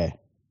 Yeah,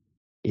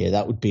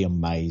 that would be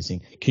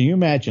amazing. Can you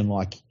imagine,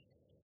 like,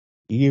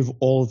 you give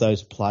all of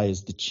those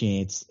players the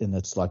chance, and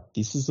it's like,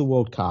 this is the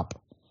World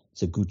Cup.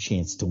 It's a good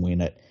chance to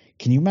win it.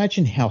 Can you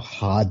imagine how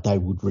hard they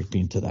would rip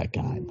into that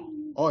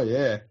game? Oh,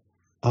 yeah.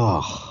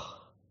 Oh,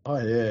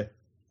 yeah.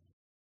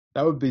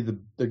 That would be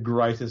the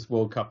greatest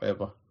World Cup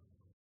ever.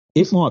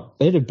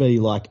 It'd be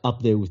like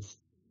up there with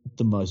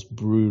the most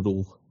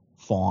brutal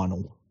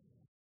final.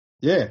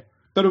 Yeah,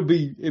 but it'd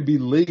be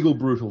legal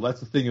brutal. That's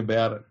the thing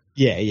about it.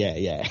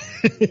 Yeah.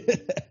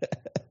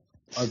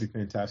 That'd be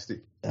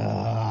fantastic.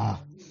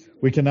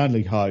 We can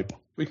only hope.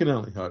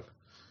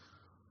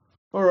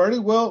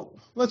 Alrighty, well,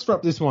 let's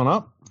wrap this one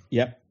up.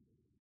 Yep.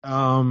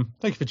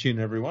 Thanks for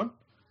tuning, everyone.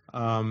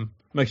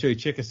 Make sure you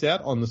check us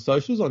out on the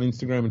socials, on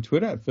Instagram and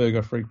Twitter at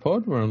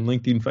FergoFreakPod. We're on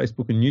LinkedIn,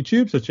 Facebook, and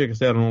YouTube, so check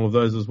us out on all of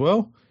those as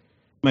well.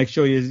 Make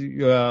sure you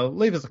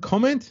leave us a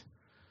comment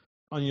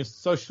on your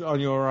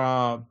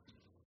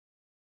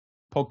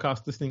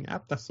podcast listening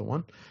app. That's the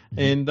one.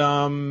 And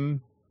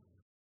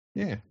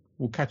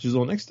we'll catch you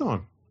all next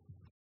time.